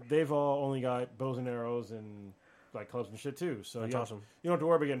they've all only got bows and arrows and like clubs and shit too. So That's you don't- awesome. You don't have to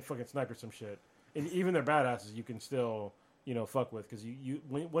worry about getting fucking sniped or some shit. And even their badasses, you can still fuck with because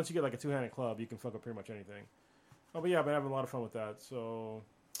once you get like a two-handed club, you can fuck with pretty much anything. Oh, but yeah, I've been having a lot of fun with that. So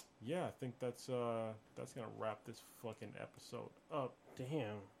yeah, I think that's gonna wrap this fucking episode up.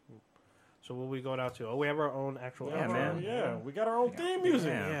 Damn. So what we going out to? Oh, we have our own actual. Yeah, outro. man. Yeah, we got our own theme music.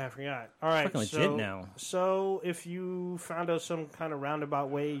 Yeah. Yeah, I forgot. All right, Fucking legit now. So if you found us some kind of roundabout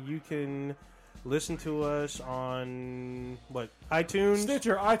way, you can listen to us on what iTunes.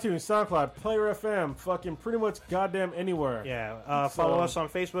 Stitcher, iTunes, SoundCloud, Player FM, fucking pretty much goddamn anywhere. Yeah, follow So- us on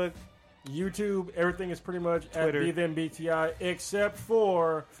Facebook, YouTube, everything is pretty much Twitter. at BTI except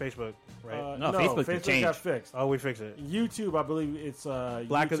for Facebook, right? No, Facebook could change. got fixed. Oh, we fixed it. YouTube, I believe it's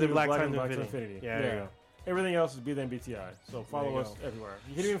Blacker than YouTube, Black Blacker times than Infinity. Infinity. Yeah, there you go. Everything else is BTI. So follow you us go. everywhere.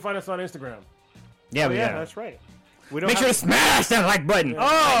 You can even find us on Instagram. Yeah, Oh, we yeah, got. that's right. We don't Make sure to have- smash that like button.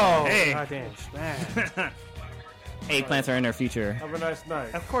 Oh, hey, goddamn! Smash. eggplants are in our future. Have a nice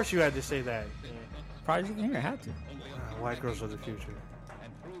night. Of course, you had to say that. Project here, I had to. White girls of the future.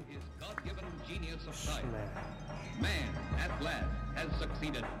 And through his God-given genius of science, Smash. man at last has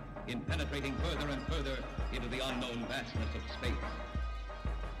succeeded in penetrating further and further into the unknown vastness of space.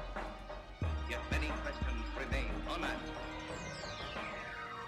 Yet many questions remain unanswered.